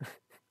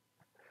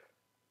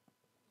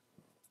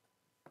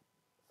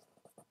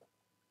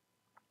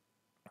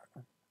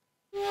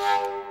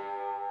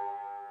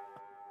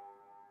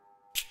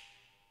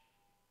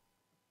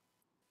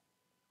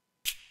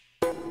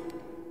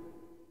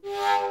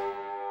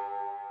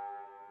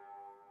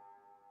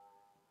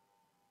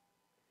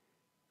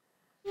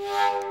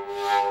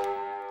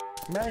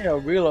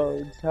 Manual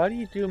reloads. How do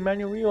you do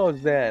manual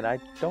reloads then? I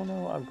don't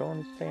know. I don't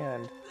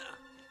understand.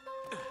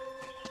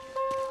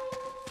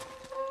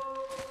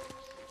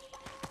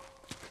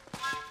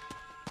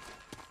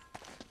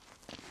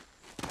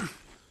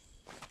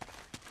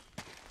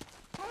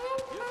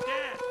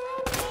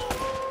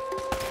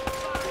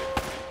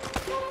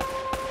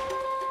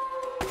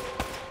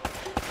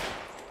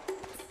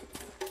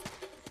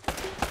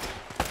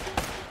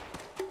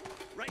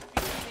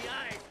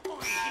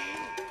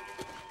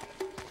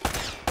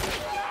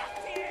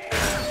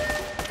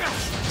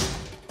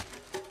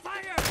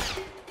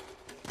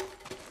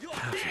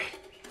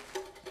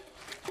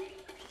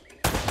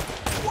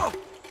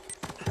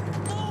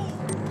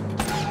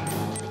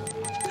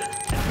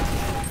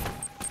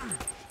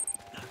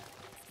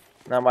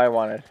 Not what I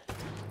wanted.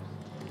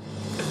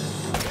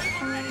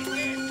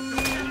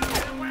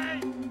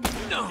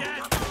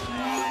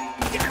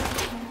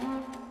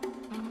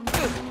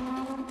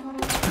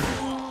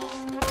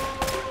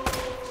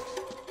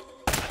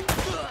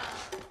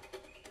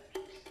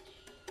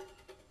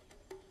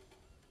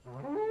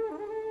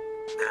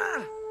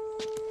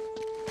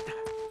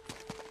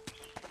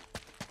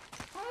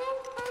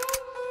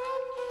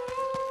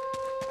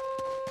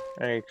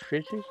 Any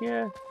treasure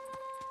here?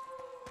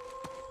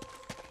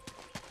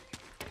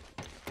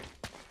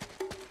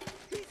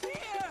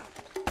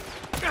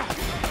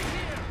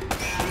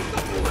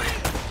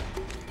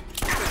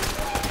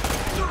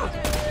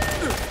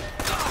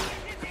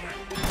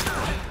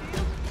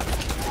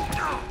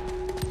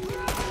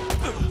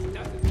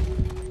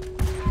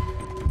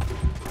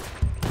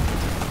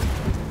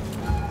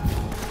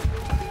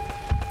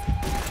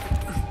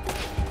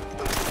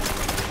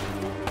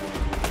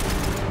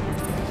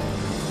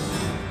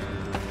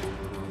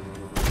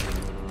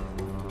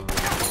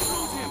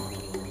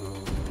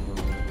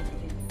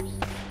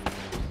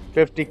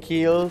 $50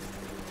 kills.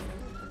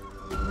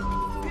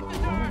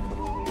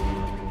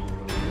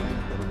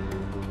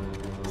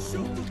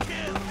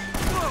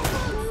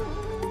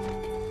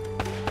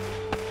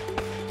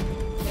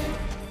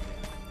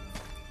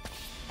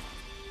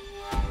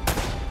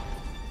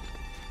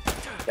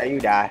 There you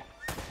die.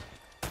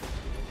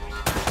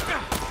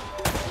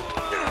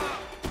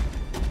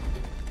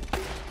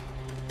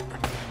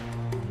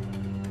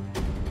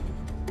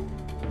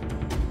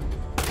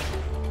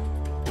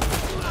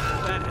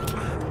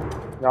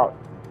 No.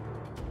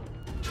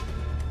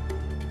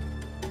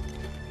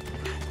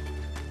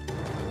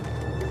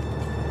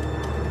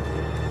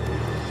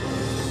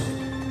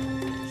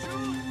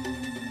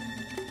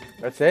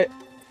 That's it.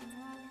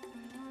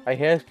 I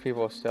hear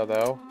people still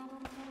though.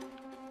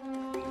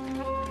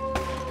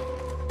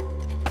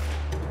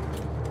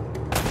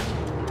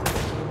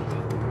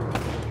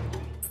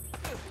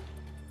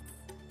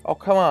 Oh,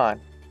 come on.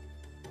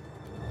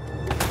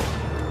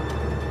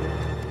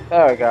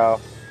 There we go.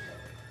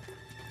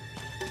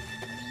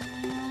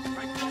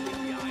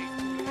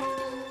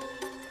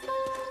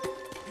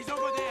 He's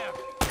over there.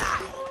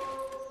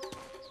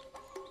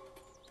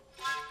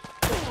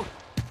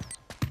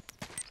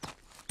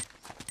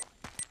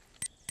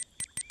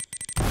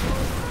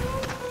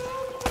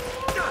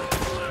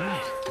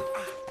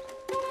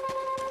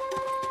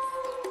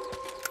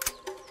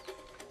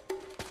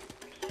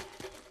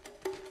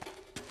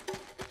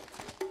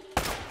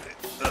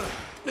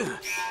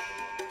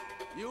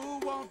 You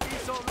won't be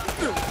so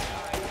lucky.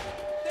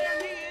 There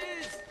he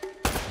is!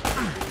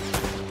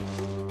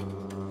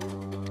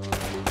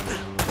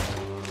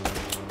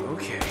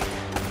 Okay.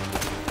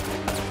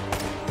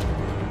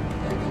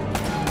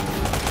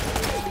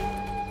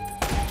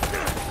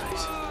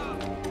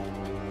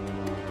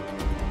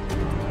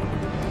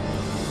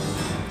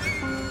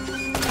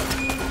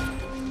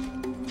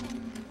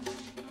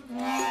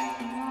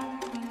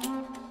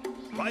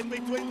 Right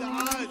between the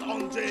eyes,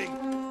 Onjing.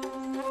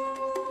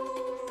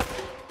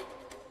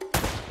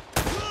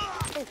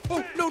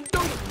 Oh, no,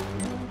 don't!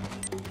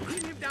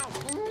 Pin him down.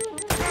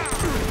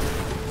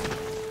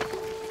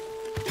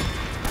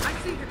 I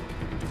see him.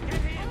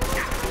 Get him.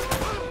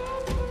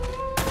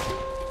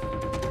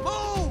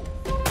 Move!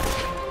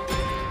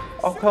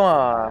 Oh, come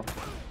on.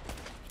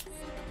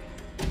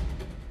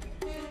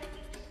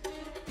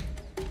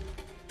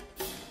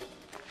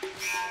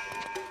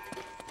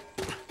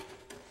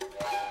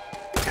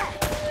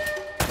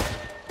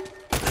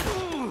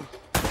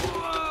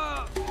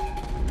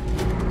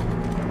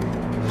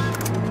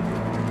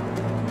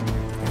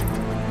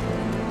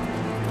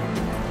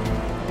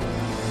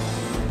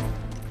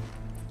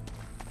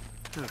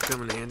 That'll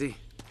come in handy.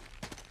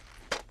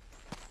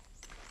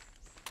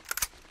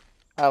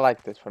 I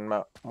like this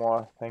one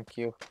more, thank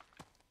you.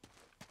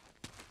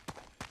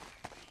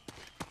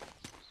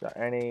 Is there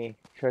any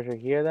treasure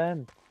here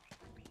then?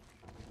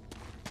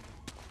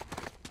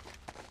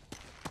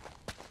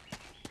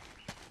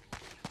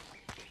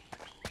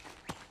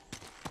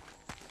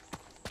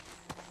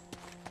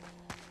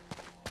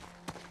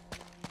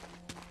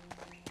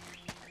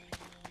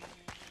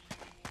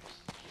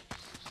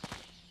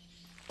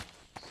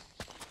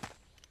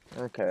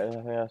 Okay, there's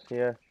nothing else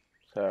here.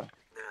 So.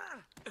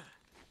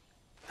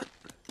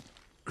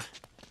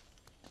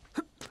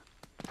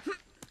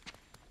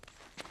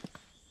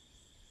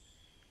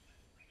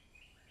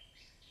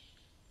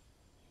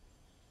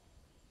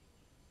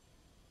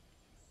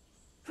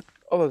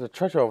 Oh, there's a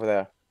treasure over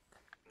there.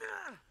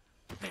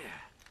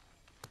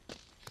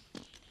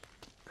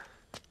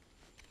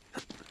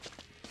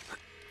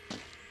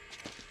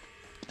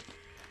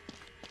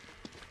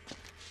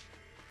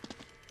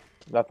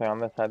 Nothing on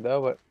this side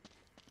though, but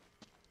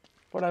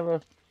whatever.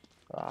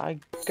 I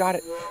got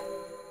it.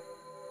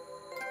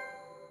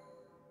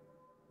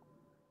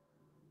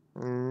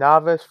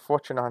 Novice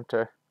Fortune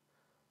Hunter.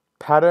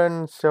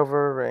 Pattern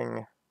silver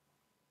ring.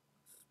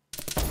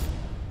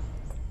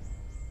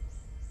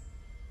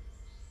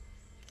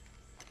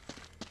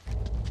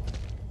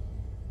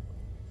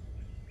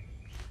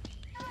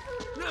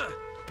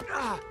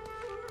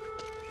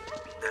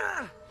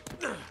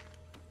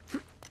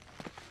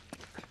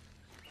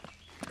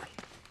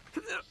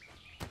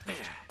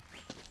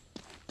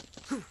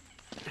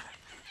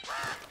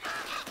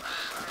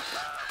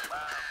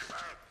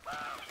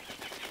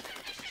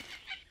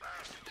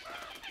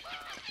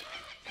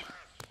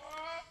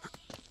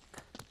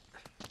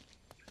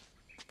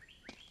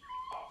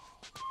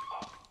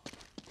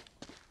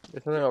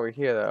 There's something over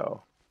here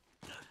though.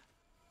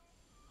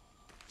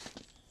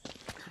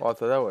 Well,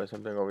 so there was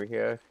something over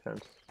here,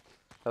 since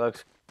that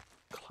looks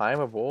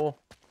climbable.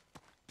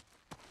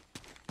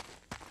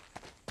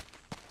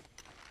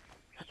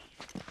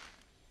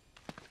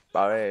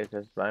 But it's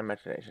just my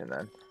imagination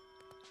then.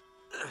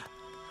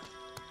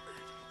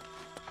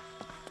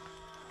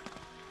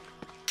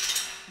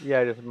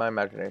 Yeah, just my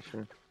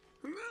imagination.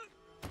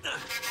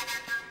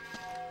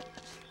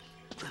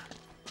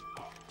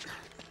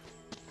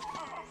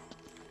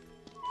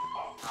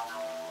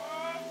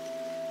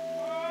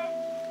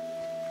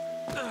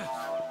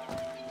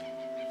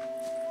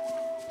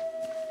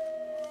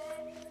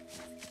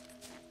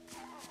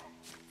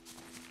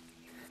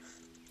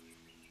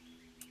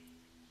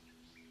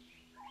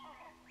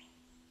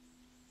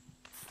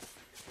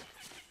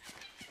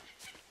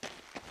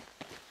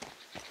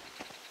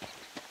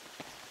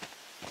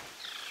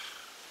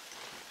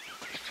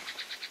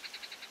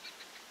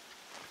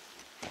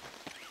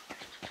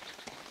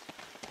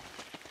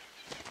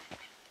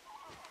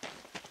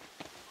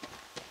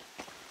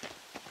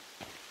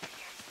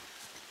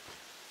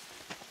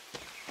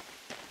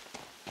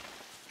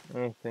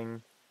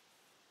 Anything.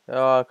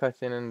 Oh,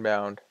 cutscene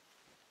inbound.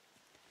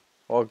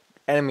 Or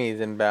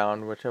enemies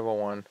inbound, whichever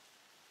one.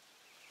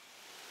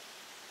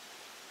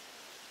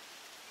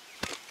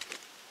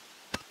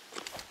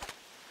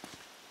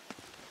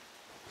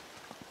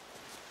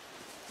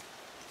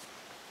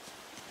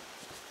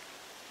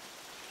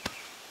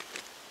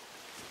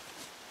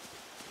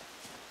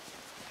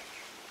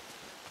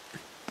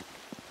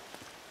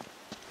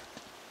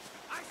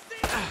 I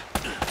see him!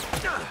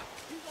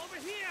 He's over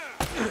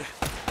here!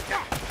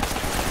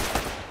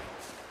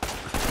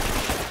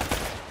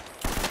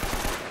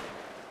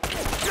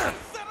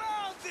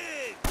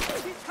 Surrounded!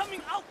 He's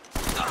coming out!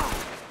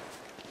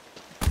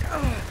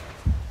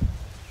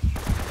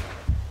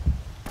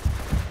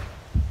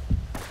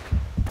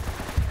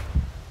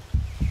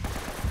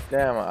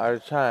 Damn, I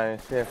was trying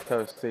to see if there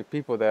was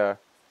people there.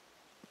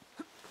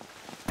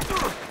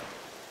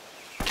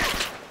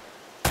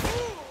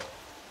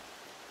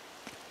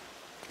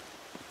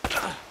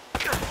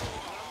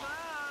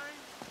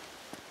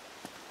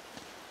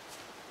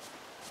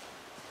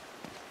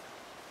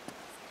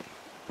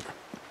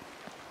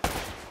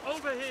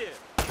 over here.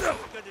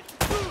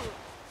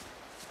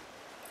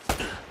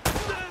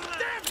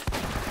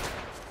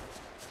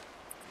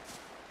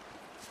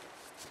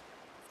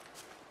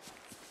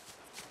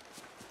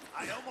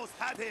 I almost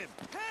had him.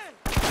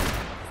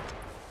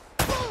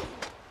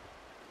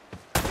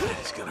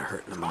 It's gonna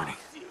hurt in the morning.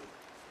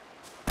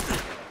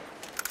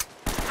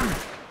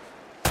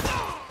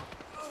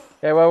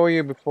 Hey, where were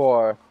you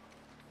before?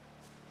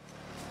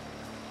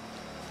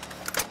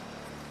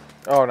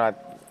 Oh, not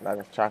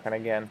shotgun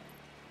again.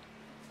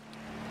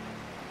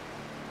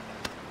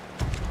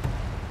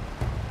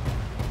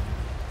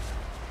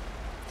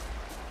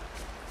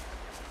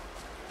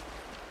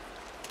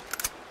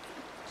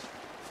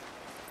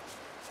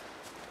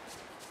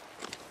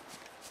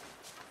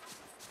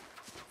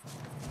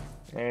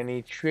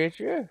 Any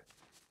treasure?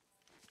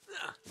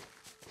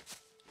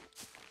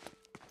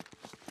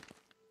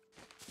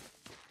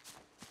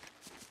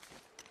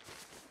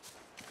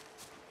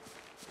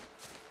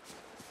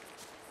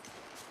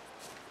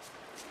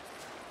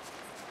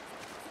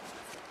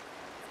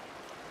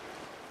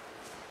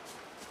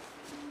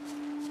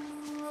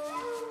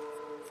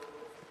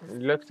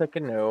 Looks like a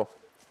no.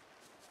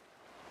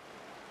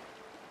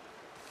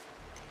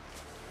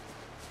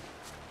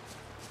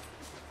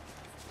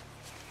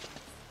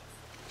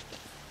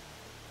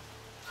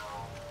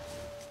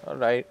 All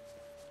right.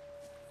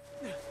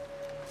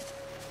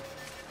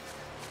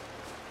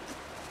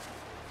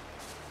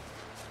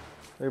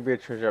 There'll be a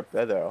treasure up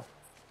there, though.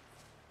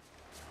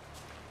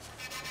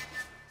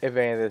 If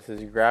any of this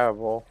is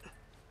grabbable.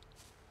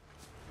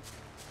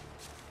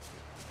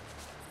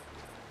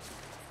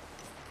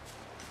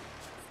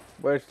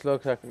 Which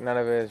looks like none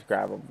of it is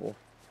grabbable.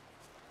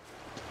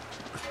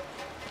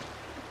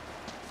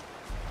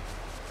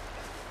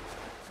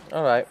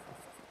 Alright.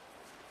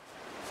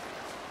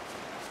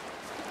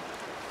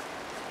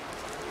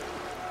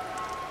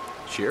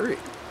 Cherry.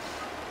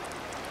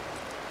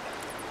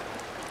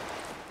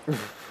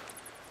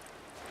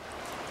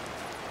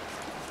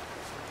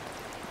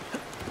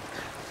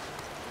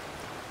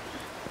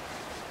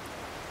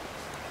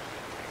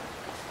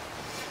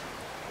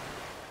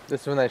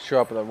 This is when they show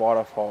up at the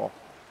waterfall,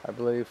 I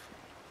believe.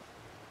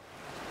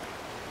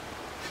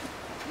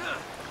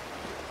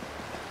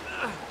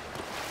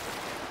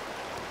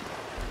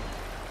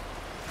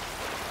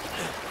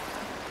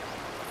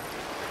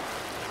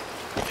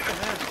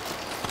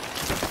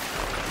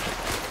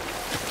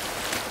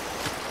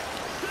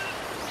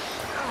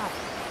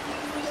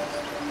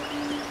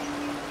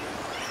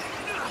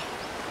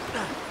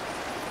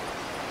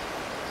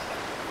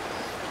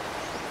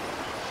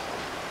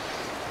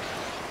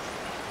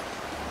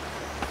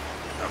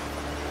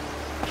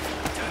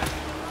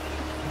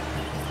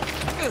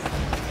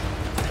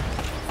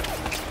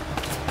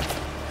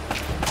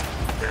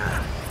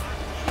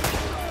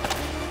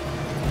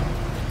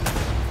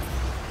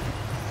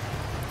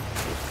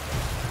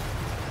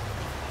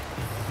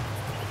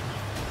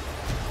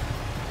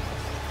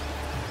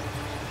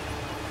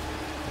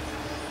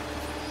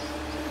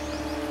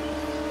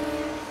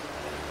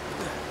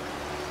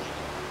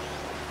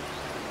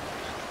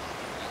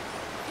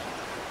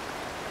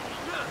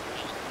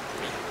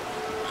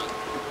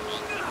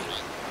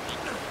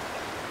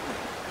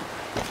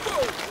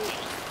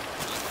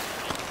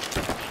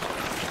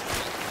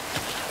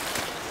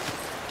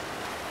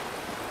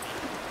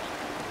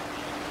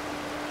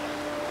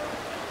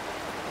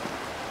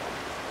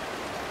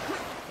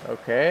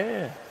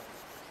 Okay.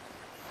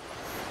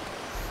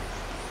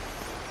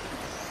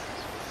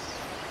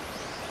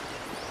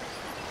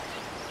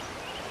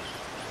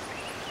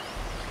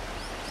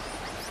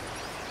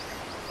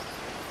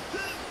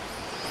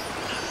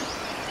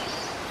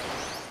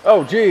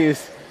 Oh,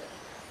 geez.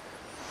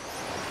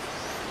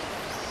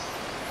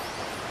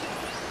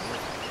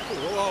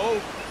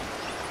 Whoa.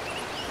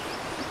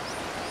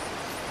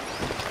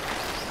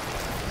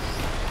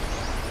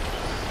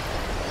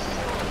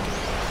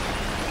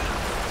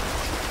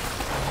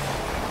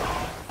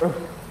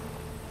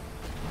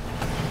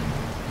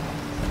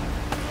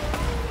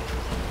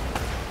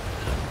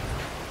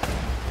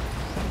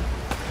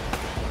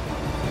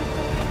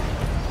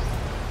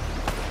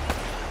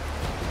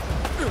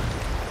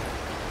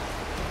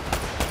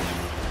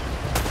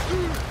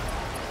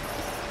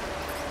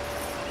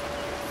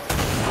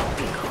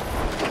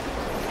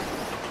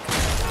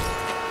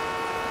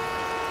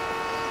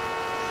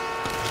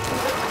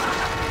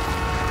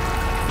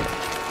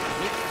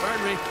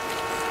 Burn me.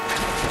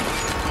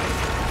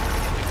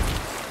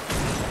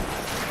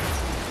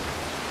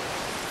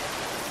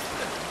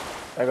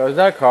 There goes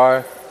that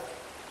car.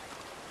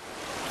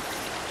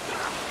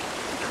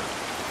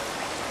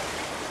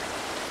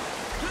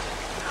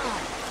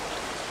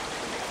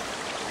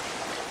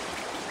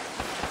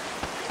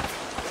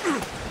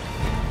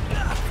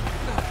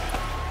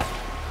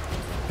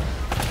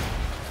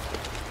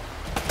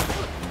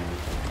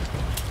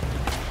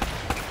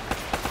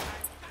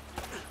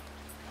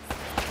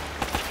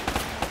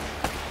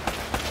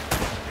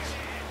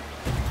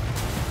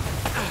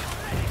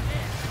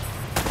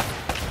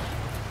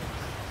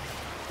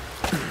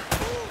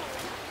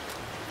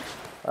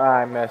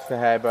 I missed the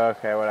head, but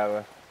okay,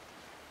 whatever.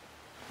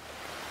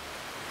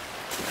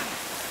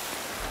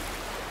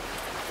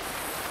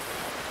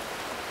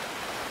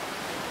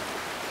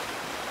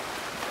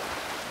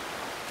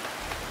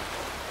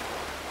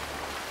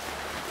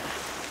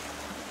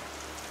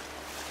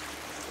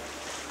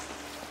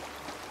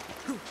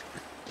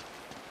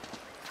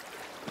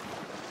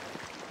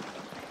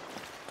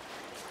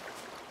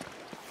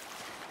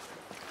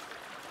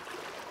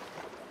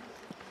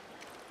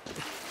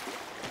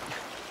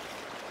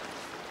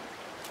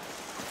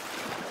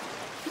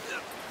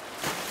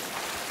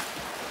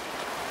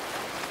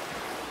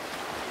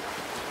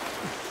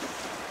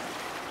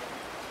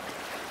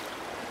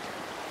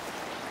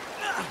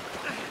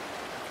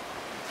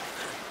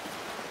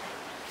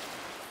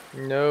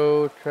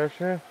 No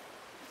treasure?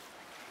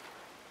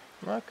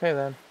 Okay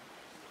then.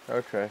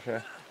 No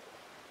treasure.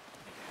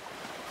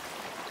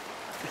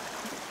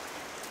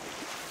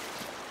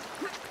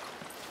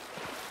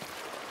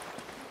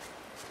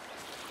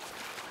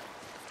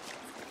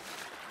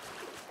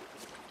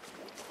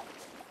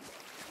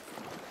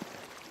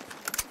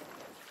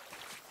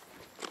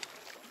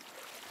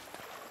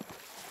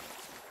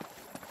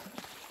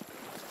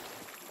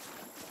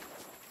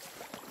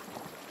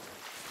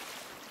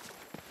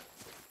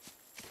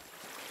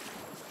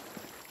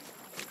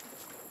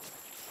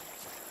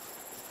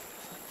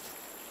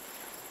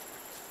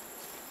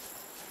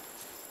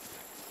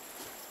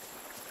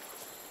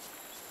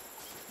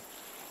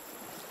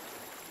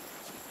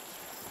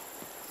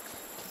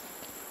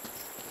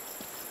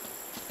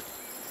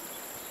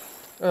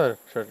 Oh,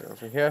 treasure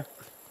over here.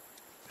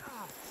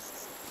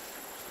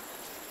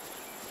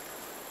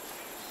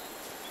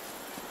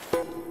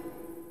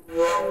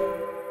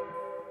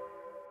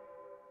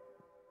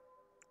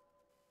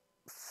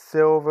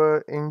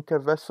 Silver Inca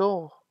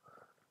vessel.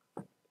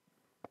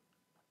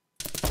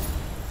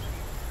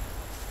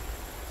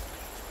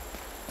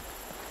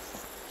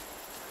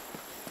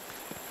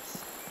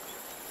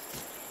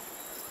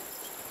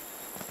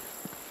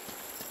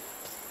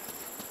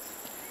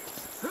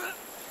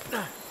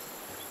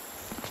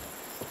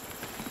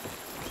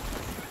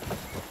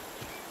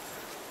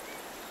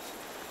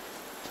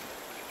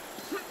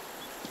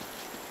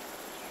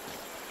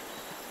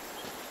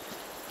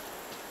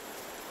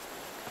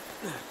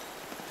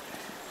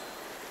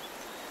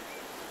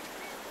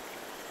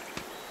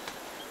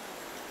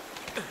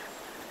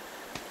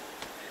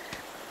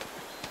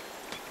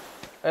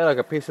 Hey, look,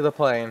 a piece of the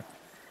plane.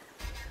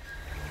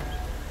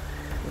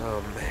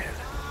 Oh, man.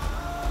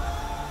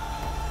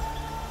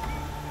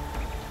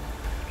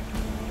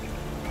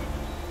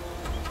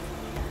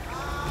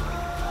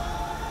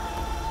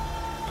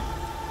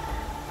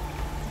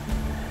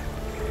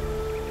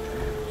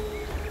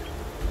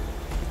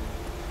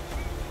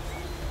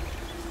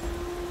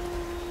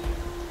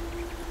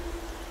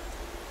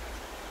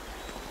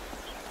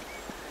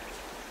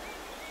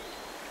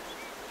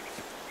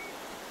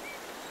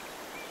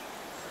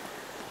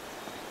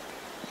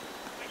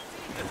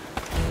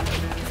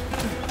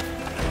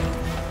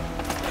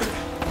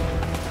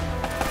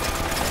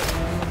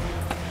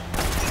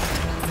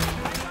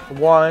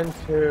 One,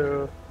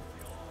 two.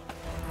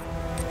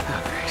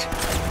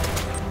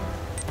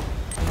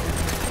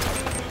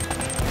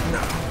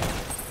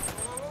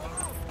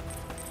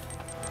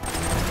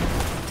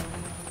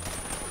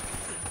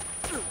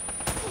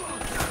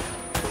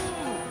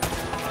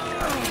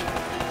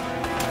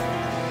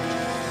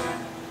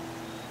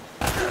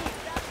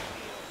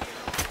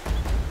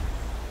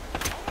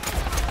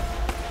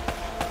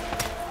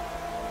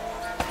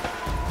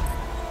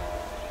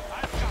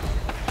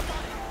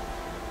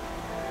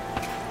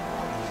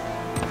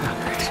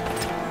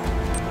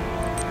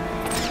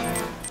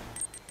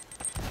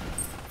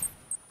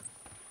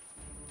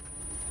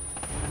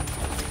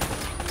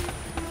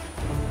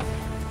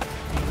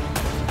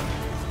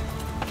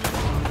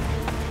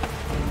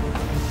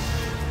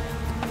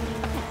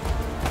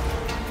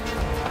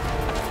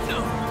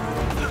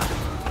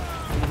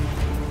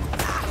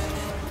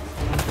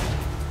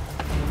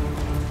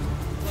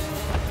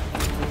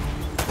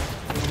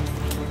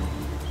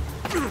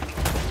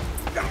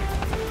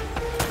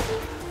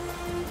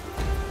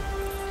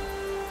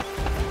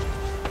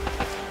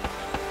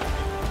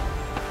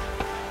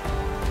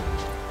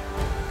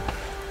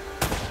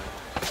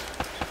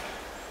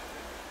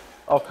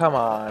 Oh, come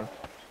on.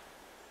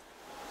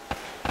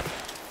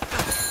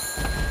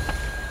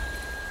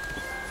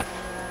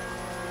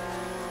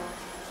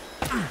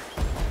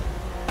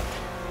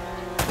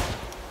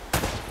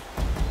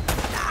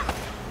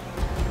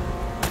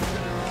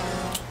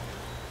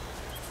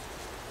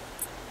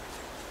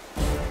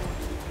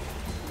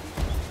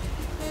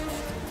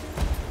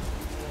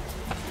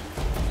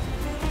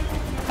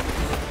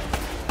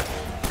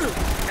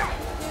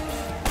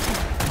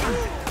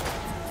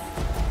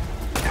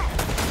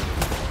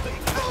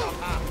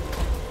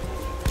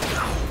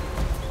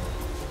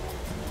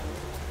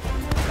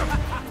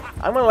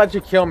 I'm gonna let you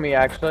kill me,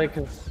 actually,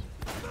 because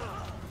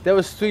there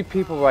was 3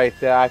 people right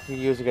there I could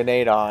use a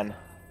grenade on.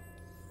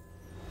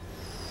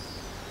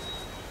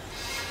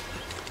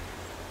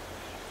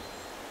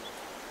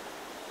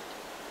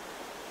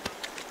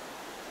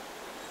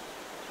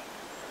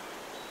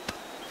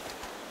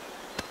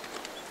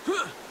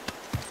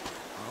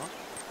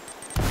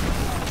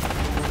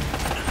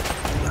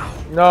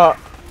 No.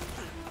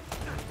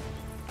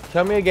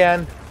 Kill me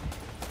again.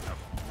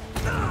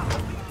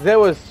 There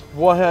was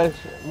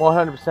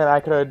 100% I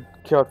could have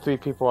killed 3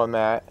 people on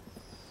that.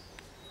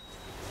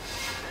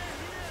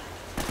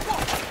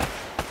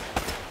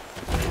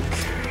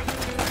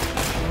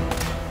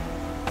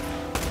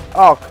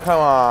 Oh, come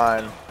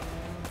on.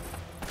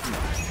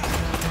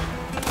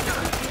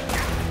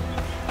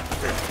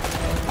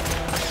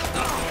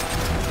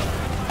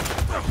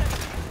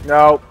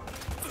 Nope.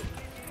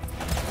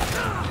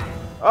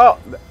 Oh.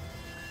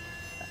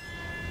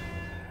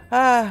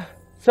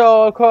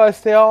 So of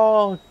course they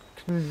all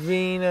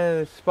convene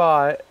in a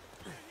spot.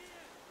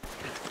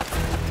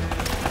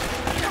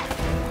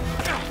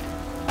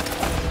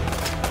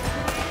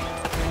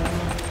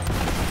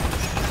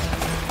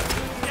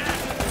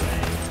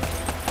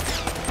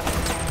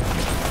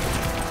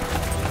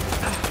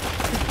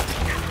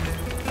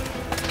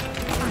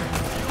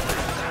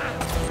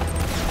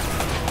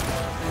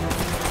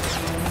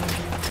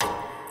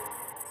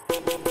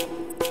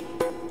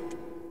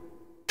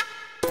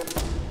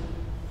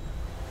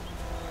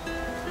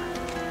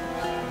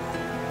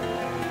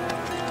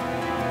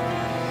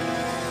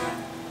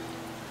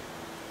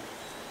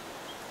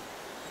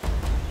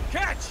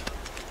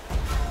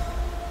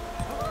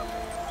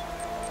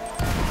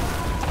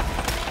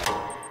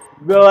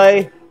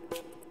 Really?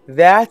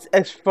 That's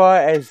as far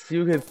as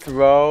you can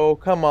throw?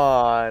 Come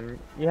on.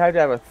 You have to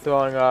have a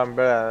throwing arm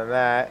better than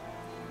that.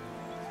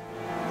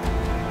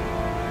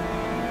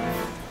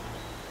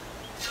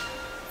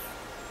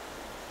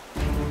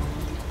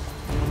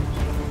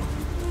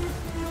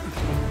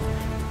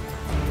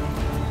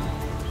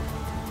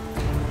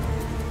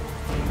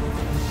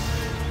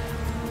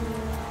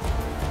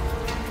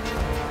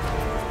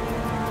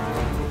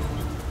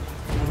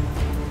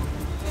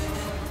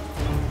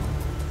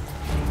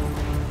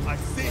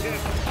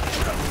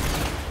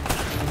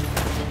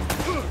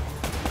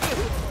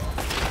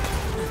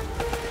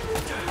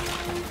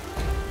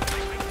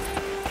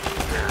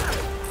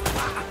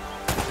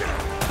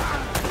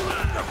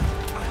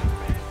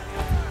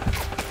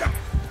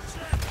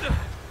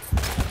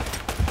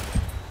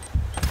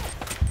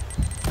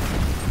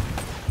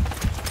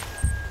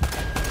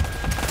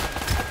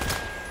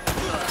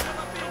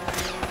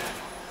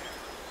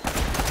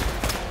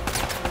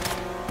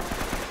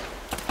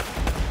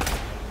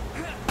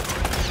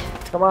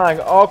 Come on,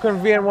 all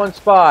convene in one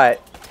spot.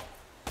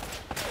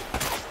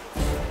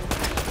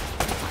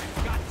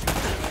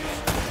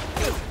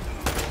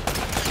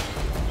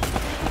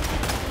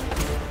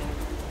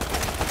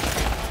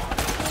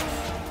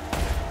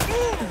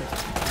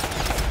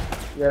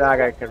 You're not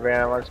gonna convene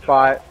in one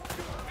spot.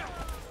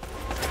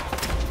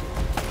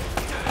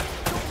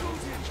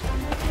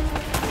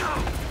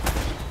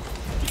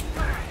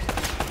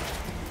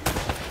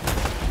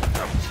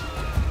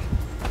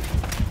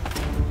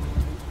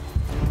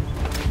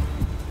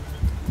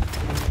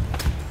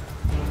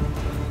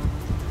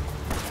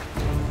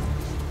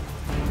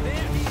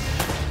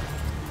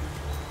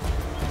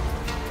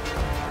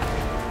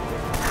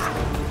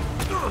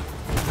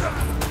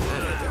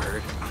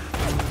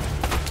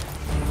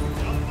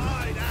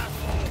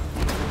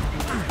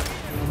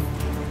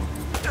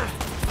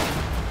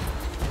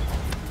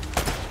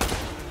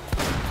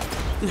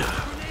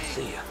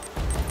 See ya.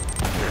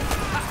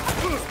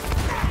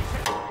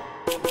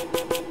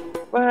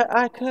 But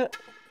I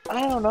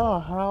don't know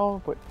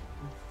how, but...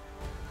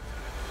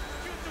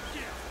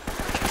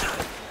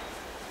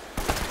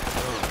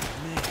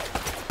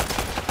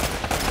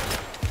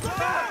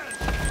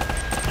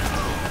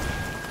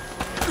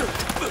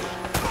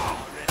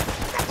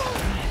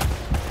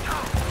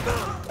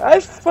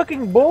 That's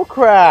fucking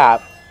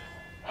bullcrap!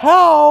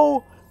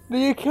 How do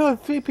you kill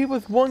 3 people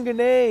with 1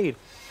 grenade?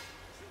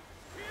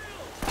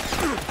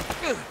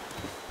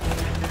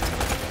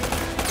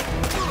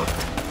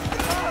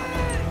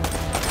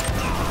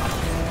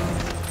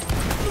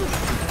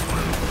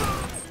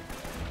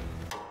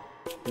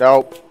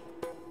 Nope.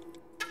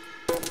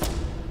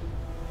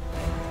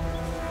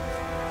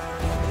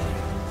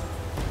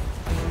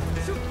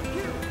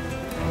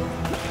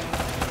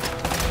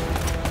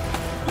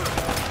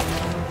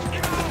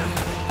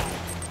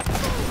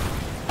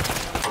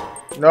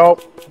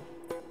 Nope.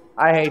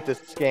 I hate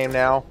this game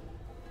now.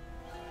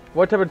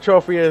 What type of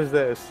trophy is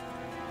this?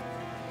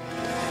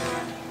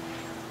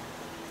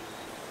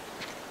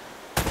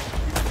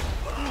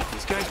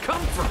 These guys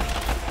come from.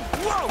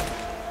 Whoa!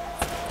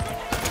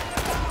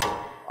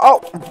 Oh!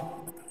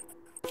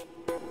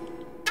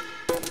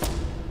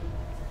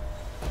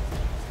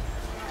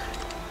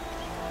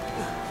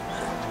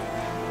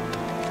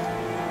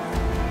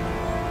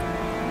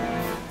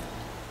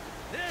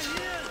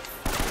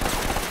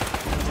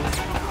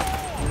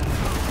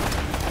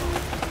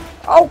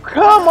 Oh,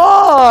 come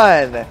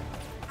on!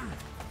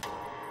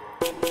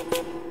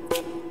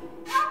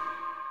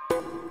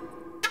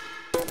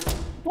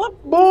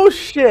 What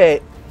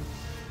bullshit?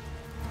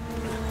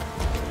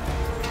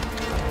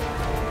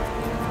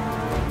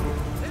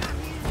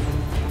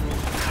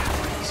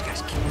 These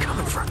guys keep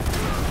coming from.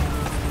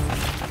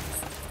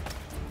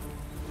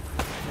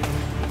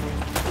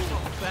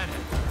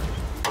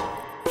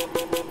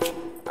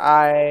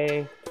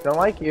 I don't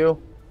like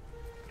you.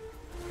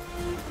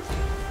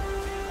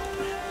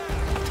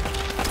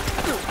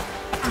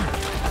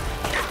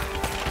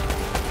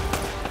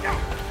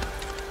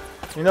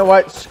 You know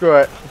what? Screw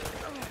it.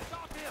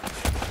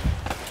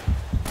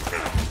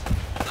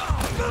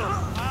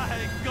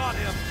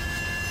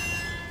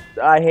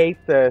 I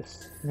hate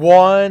this.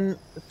 One.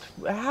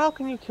 How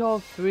can you kill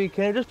 3?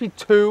 Can it just be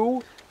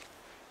 2?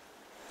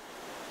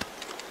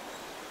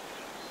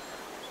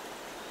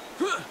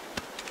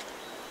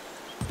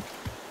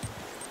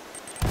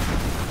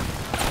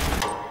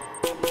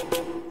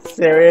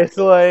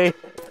 Seriously?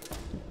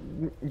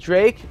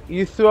 Drake,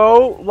 you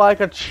throw like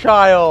a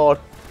child.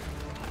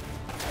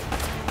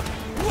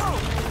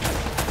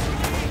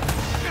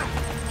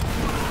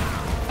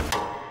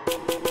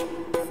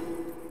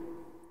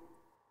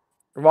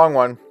 Wrong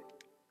one.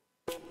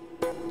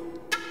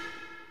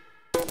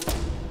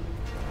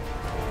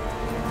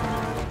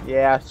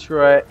 Yeah,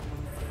 screw it.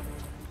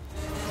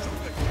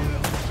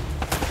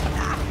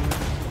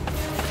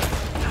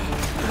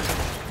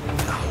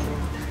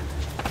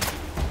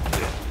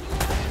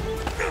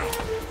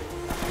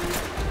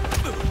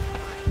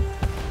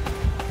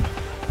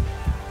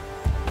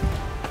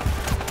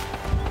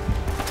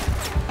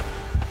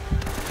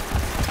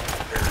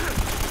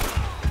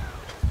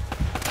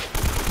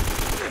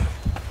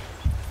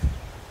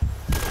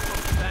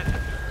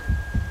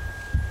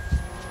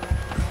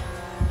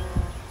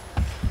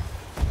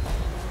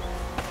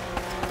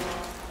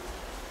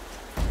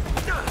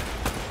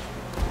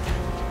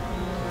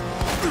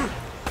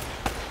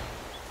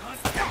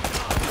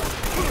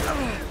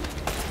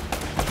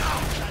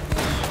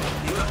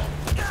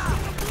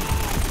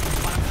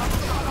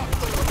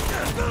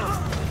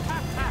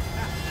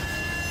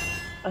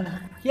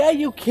 Yeah,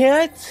 you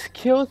can't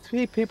kill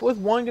 3 people with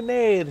 1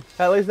 grenade.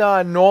 At least not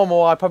on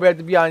normal. I probably have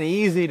to be on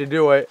easy to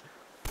do it.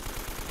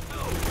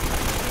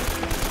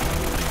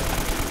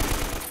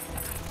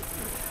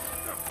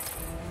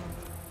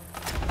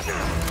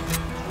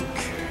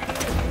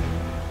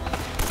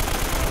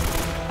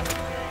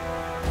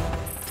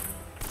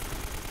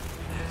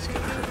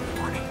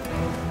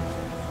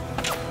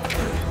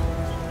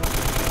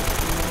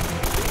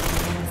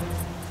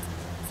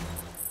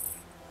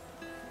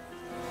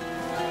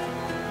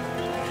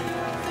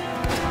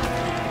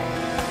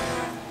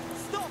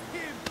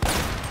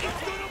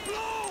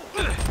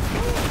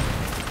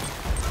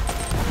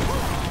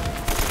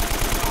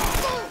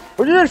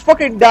 Would you just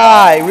fucking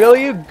die?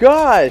 Really? You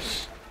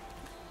gosh.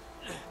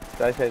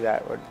 Did I say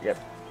that? Yep.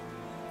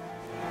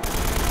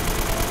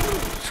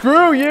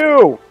 Screw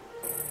you!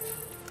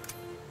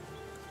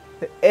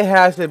 It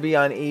has to be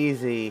on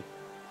easy.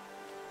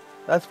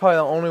 That's probably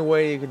the only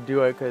way you could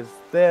do it, because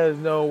there's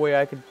no way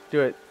I could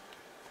do it.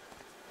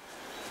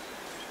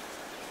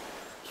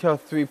 Kill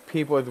 3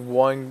 people with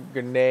 1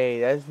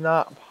 grenade. That's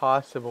not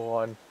possible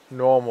on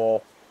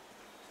normal.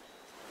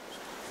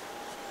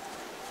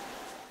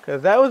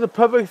 Because that was a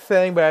perfect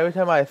thing, but every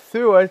time I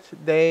threw it,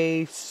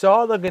 they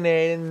saw the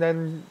grenade and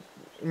then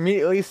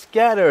immediately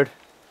scattered.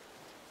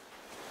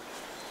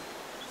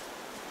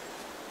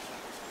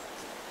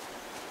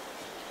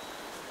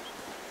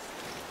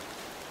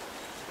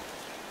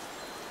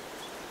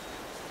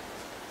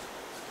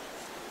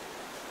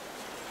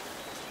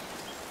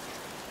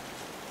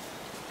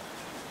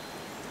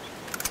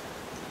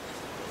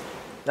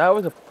 That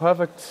was a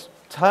perfect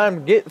time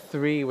to get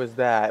 3 was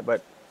that,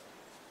 but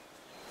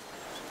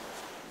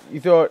you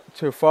throw it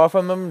too far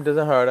from them,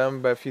 doesn't hurt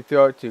them, but if you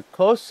throw it too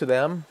close to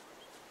them,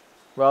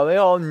 well, they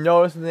all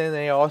notice and then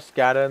they all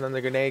scatter and then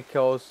the grenade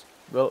kills,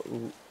 well,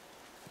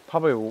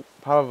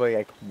 probably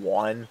like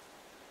 1.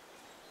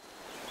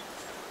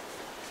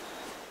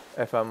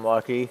 If I'm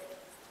lucky.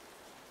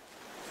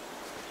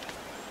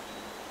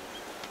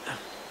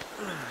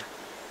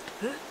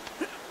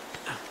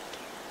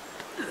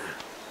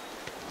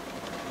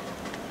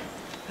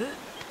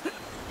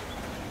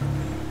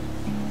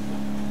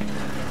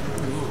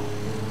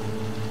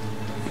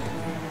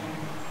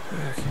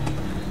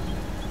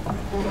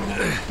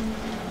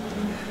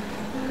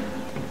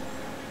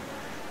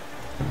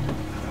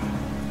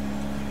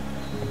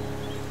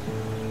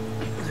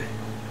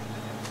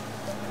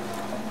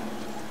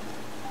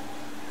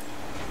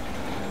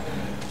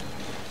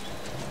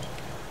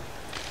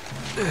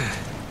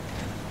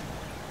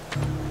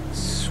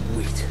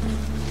 Sweet.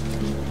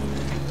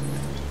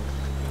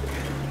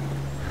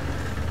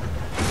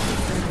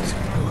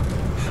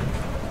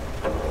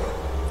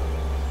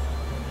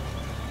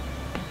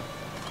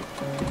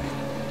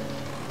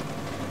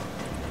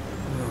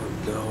 Oh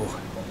no.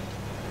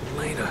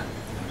 Elena.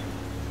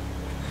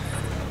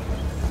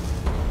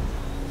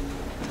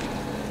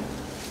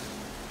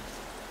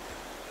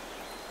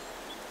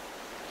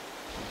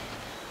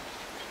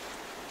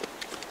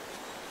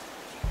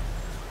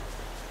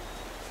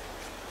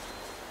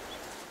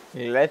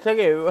 Let's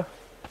go.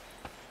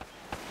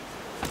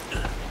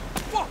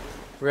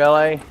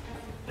 Really?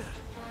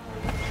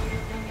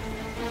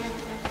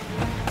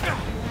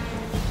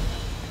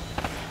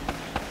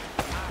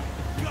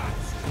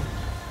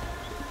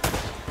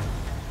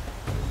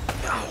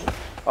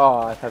 Oh,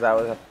 I thought that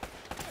was a...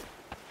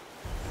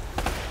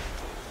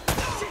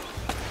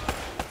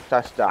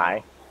 Just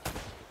die.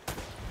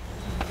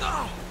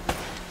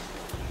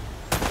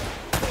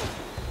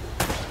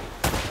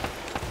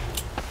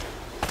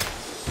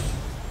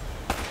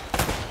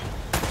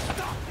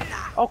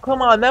 Oh,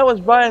 come on, that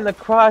was right in the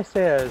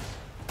crosshairs.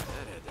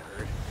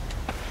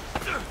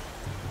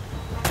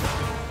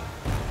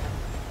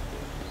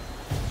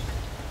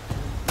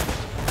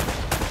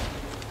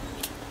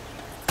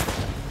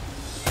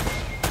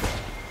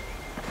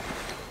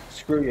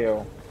 Screw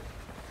you.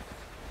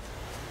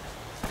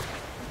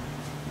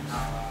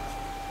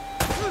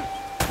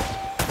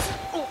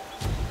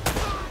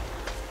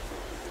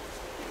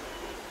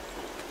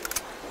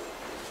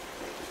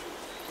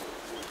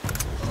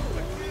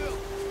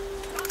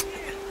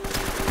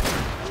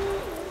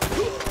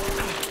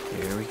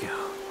 Here we go.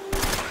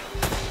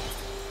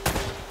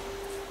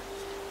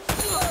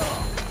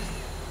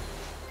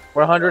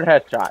 One 100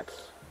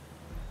 headshots.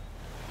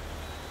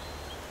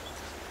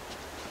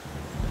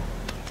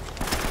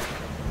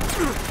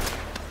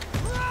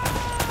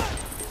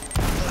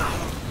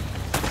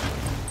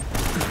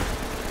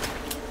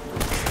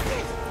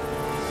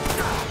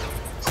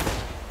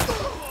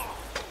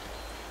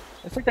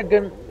 It's like the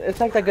gun. It's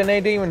like the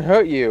grenade didn't even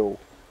hurt you.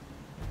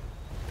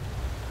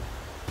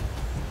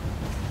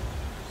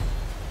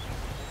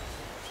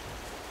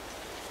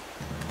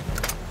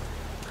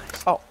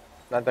 Oh,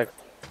 not the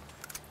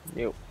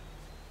you.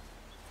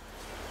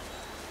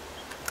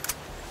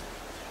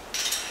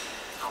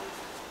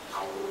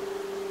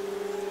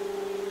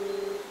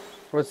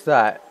 What's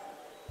that?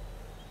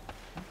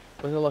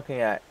 What's it looking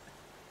at?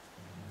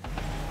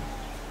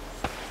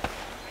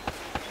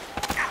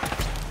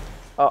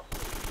 Oh.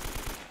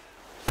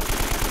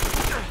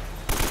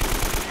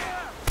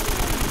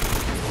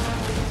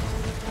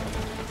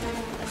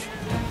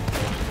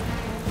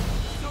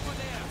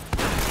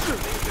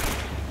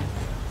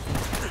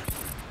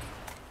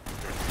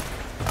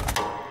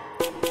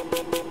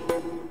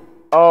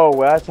 Oh,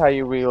 well, that's how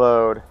you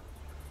reload.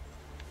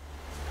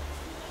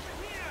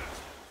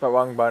 But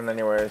wrong button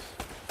anyways.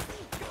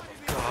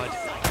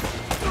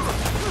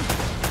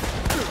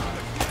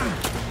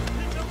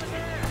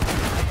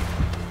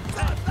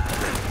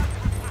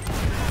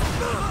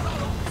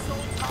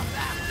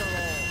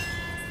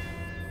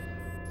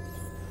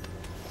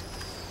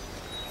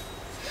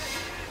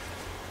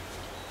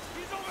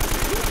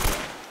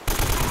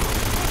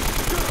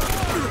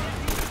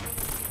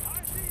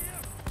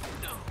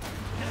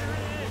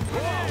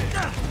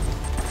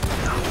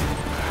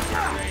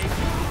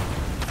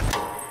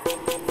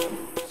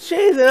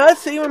 Jeez,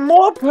 that's even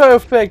more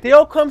perfect! They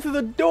all come through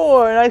the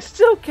door, and I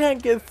still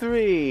can't get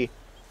 3!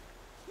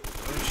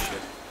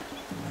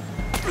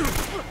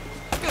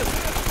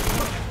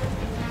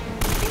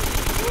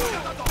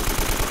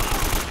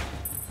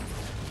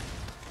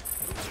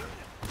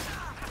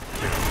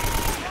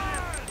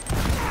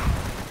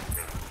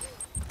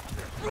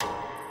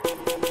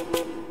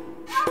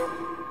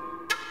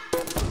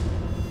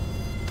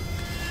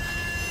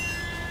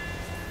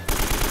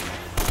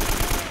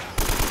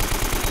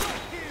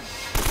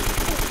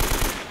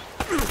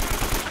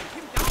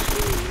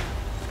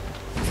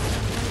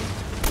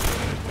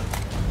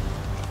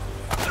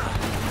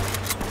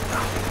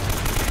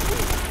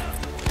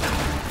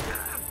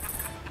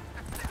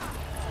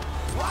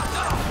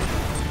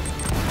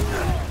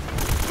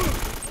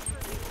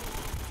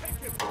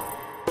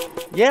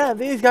 Yeah,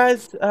 these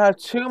guys have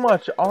too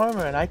much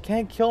armor, and I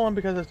can't kill them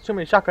because there's too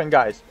many shotgun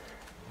guys.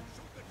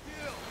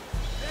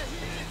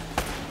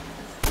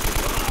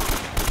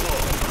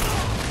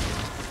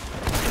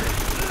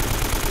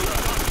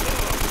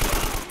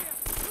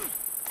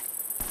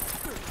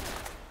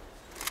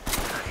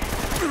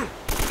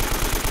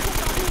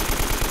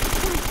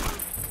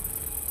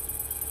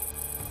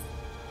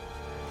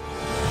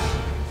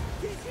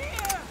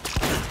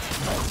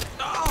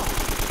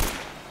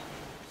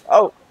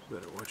 Oh!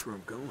 Better watch where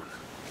I'm going.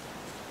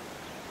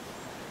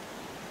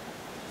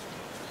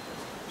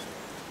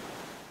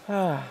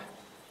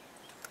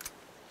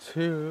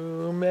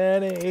 Too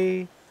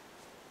many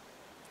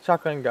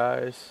shotgun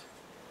guys.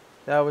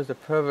 That was the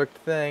perfect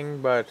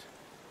thing, but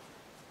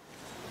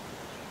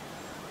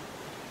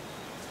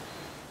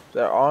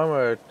their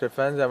armor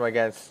defends them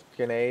against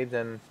grenades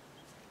and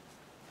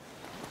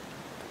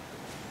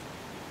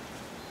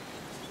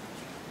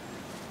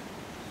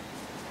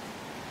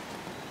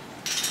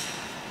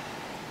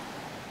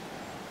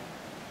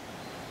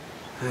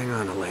Hang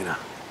on, Elena.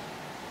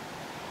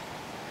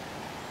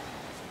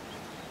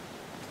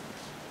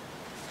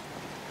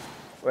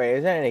 wait,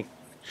 is there any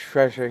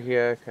treasure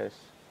here? Cause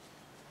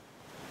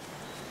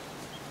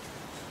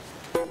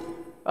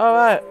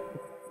alright.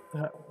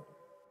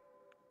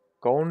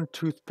 Golden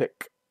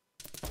toothpick.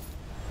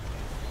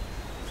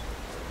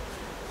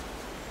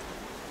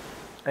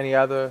 Any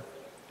other?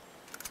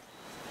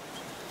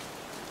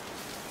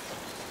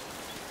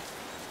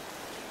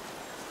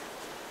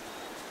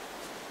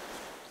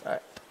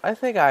 I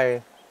think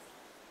I...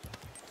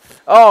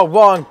 Oh,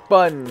 wrong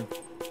button!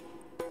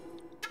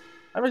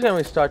 I'm just gonna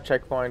restart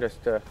checkpoint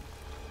just to...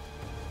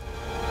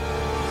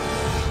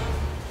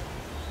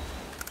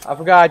 I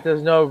forgot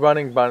there's no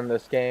running button in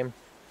this game.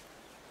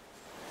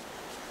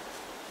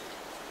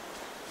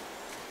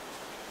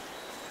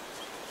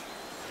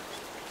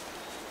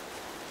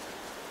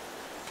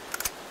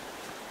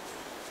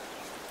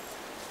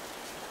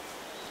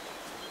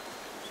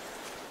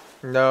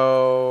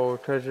 No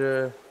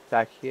treasure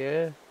back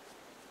here.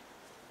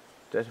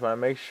 Just want to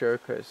make sure,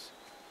 cause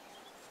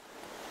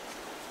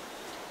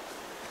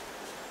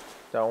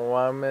don't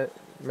want to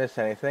miss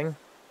anything.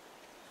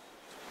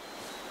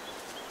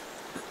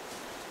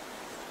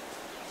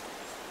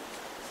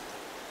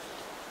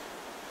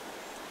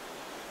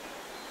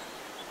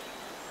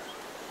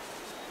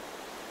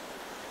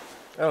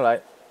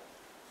 Alright.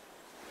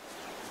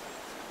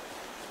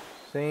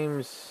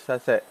 Seems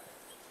that's it.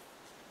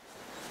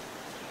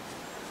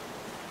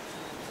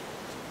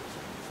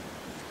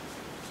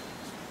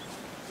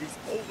 He's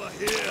over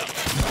here.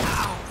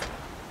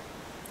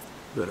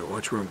 Better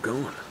watch where I'm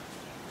going.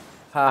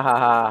 Ha ha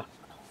ha.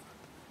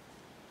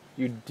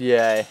 You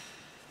dare.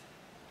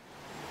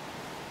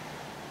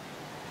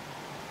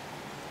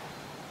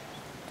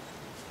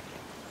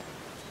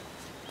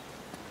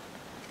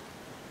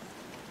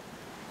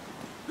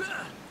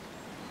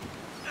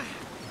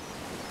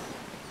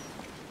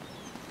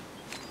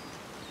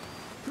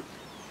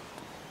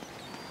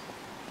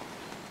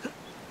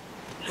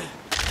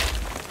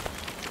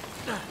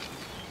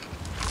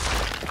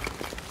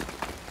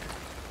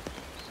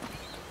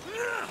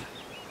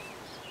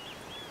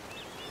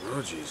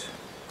 Oh, jeez.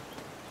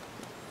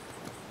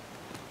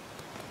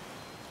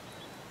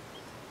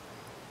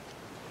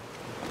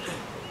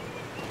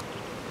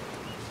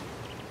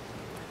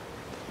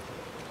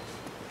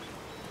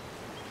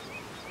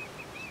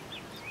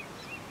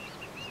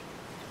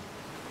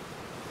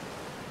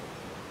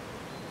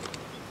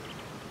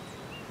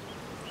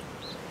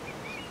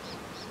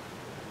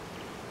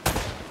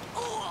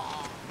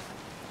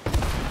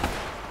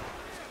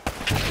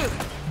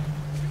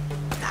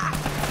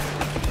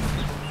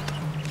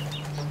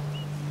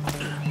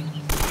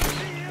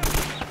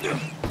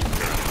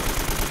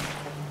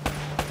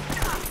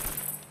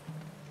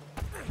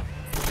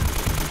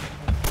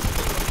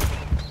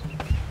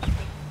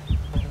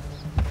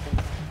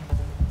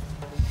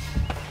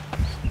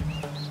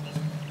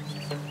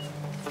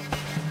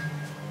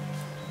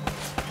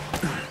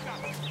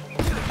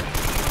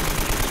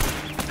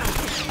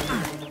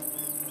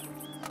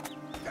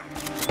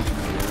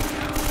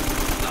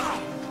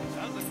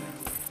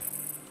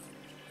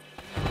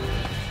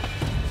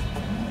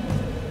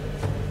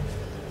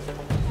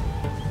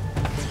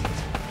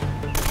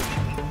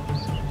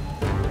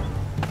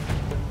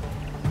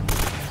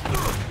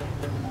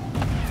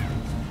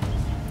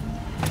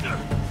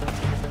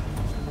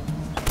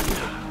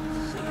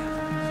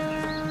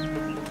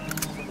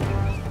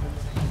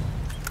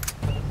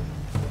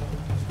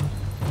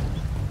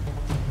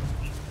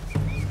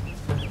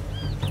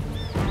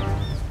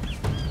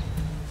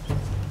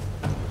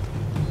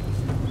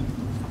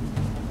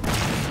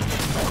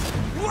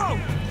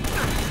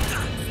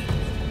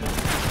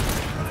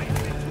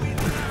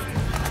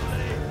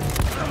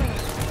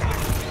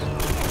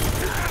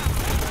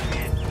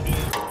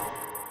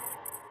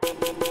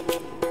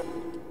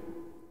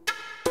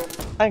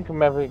 I can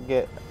never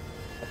get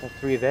like a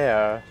 3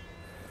 there.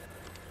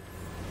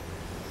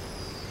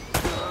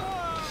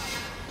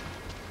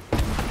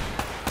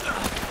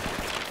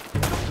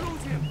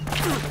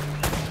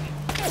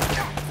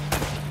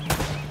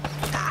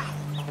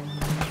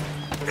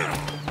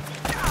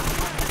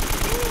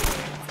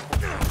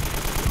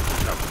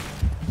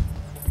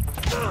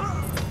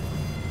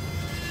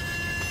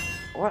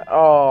 What?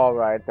 Oh,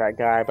 right, that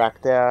guy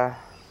back there.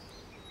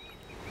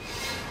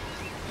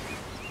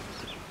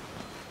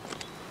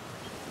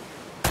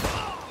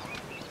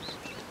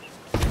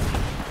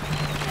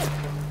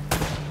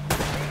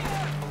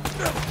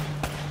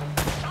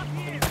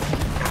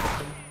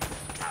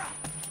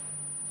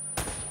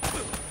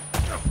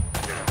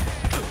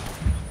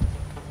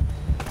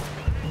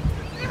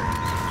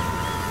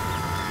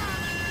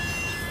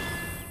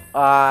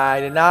 I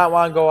did not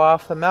want to go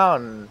off the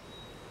mountain.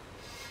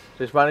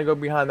 Just want to go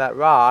behind that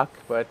rock,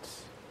 but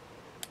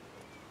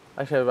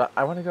actually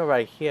I want to go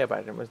right here,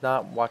 but I was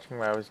not watching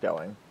where I was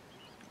going.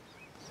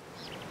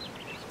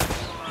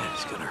 Man,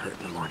 it's gonna hurt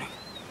in the morning.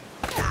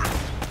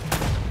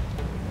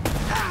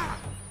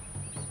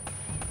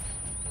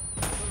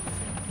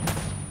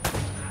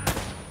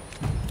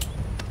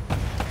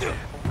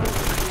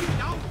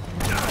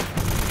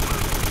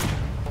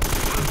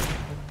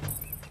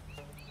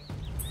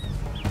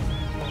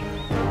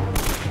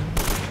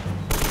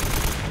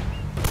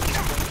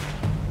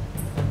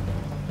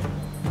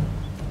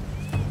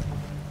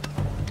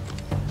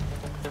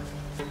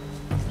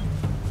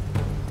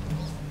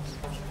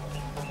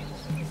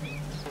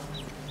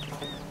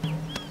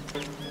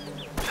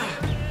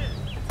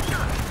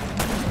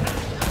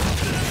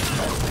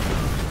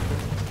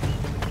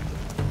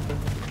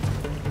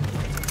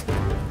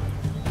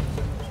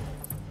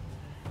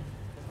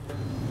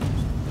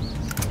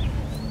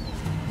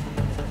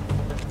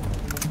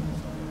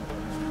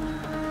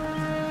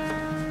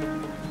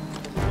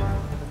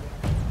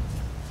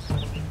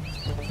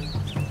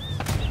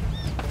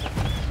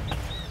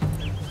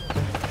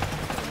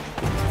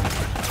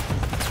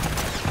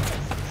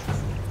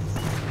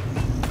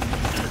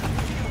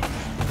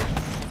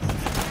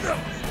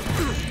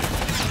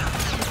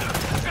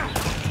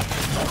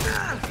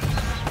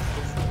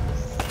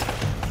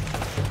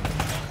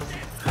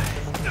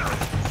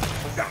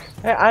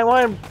 Hey,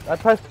 I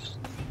pressed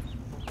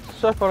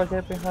circle to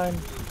get behind.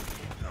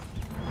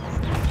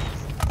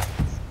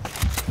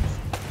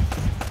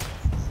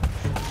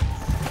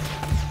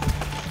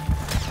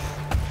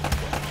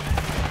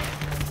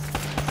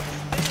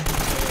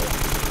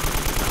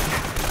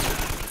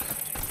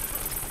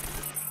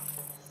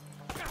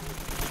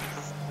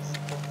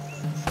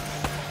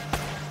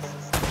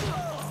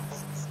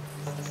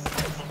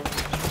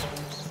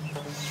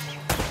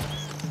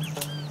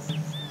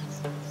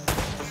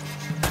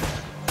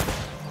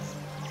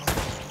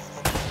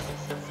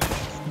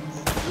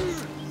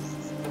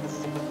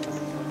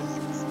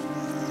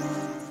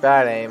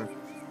 Bad aim.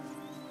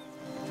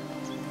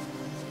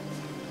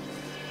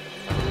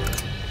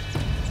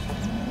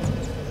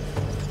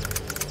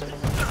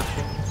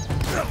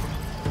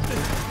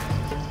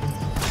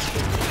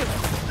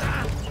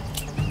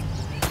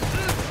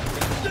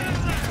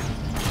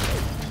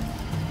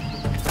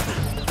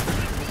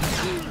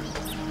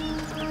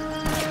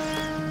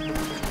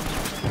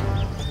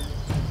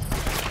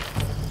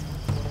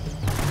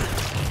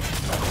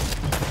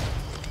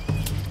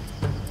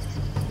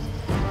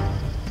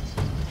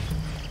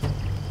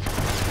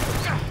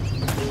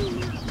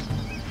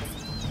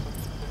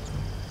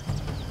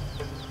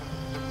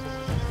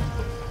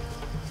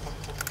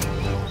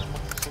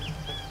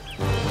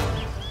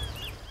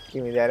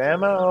 Give me that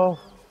ammo.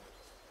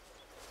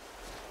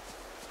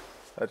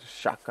 That's a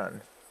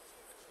shotgun.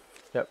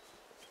 Yep.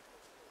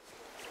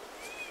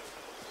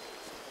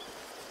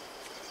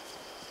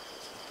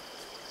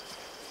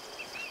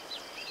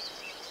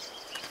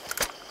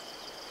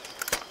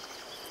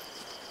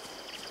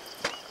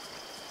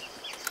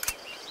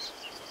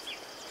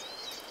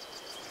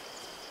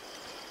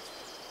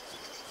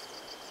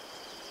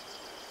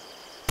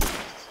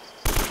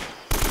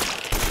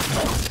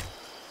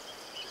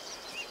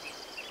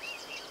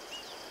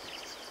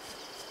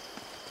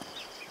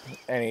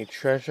 Any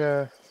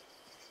treasure?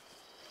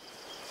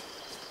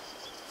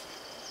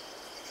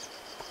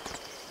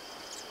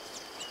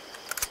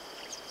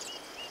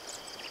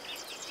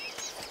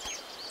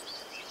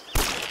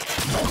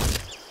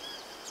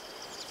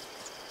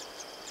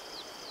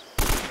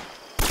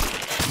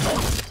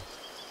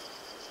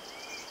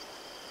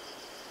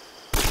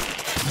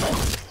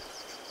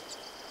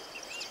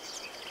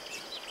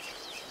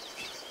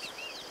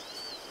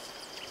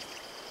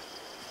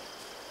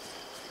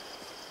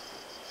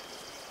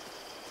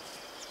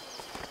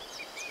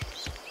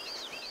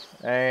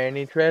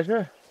 Any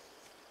treasure?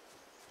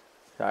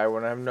 I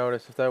wouldn't have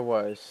noticed if there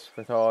was,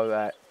 with all of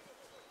that.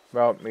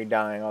 Well, me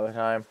dying all the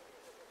time.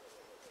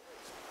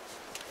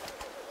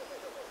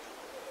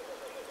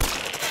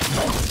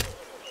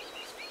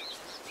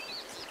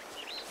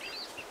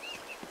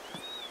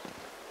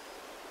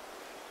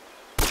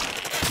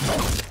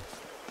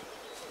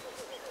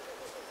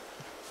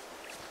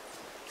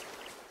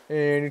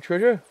 Any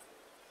treasure?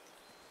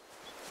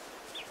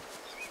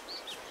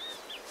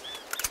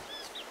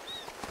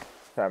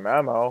 Some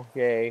ammo,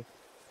 yay.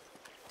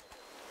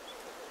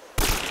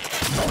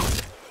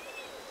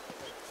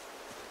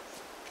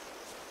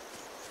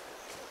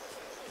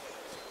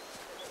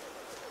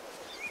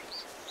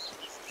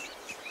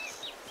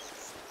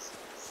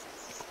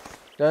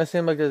 Doesn't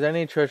seem like there's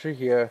any treasure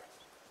here.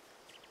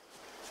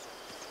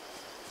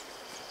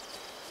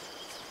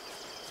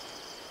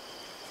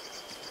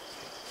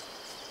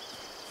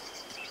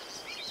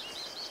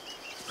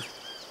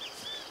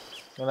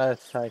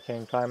 Unless I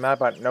can climb that,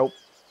 but nope.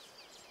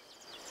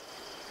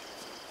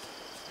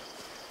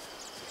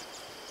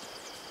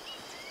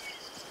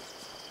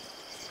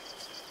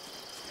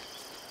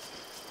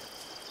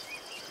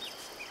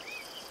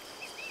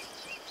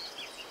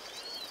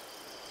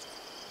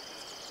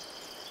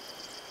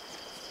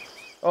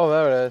 Oh,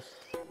 there it is.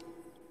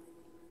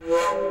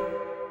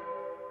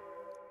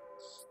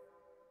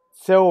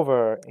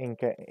 Silver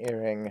Inca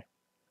earring.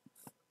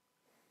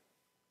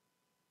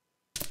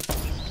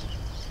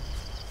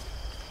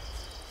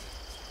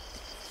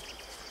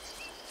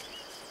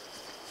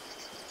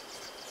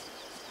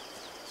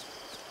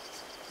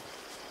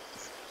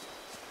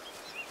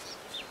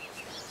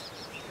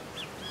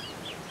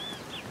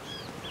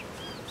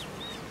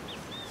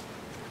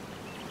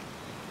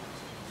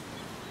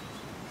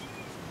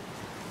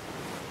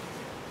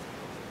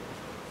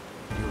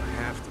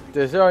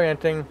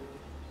 Disorienting.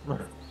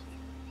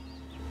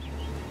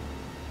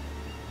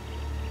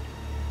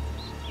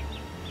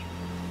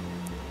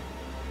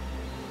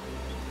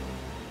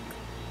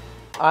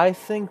 I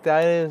think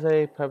that is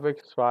a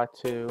perfect spot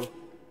to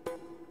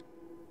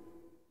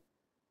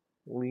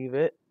leave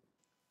it.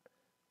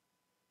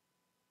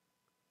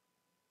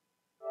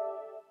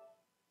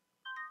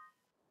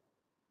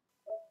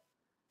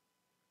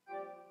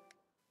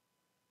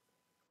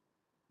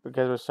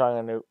 Because we're starting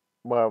a new,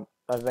 well,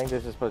 I think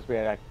this is supposed to be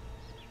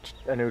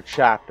a new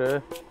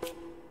chapter.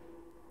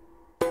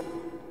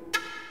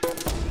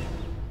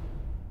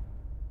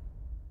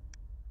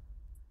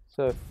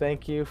 So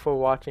thank you for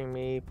watching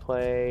me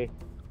play,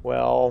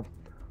 well,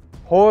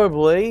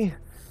 horribly.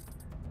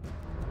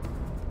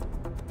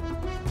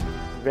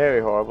 Very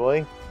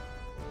horribly.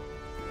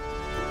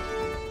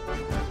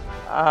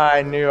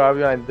 I knew I was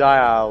gonna die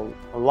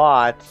a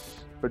lot,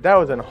 but that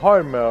was in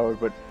hard mode,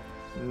 but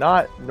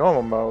not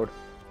normal mode.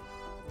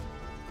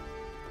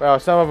 Well,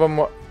 some of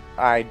them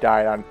I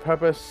died on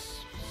purpose,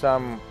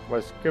 some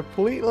was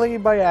completely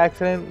by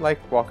accident, like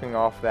walking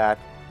off that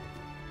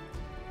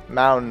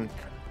mountain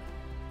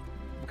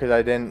because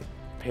I didn't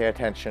pay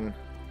attention.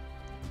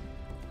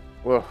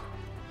 Whoa.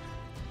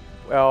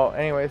 Well,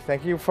 anyways,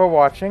 thank you for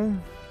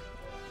watching,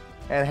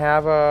 and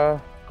have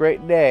a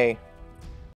great day.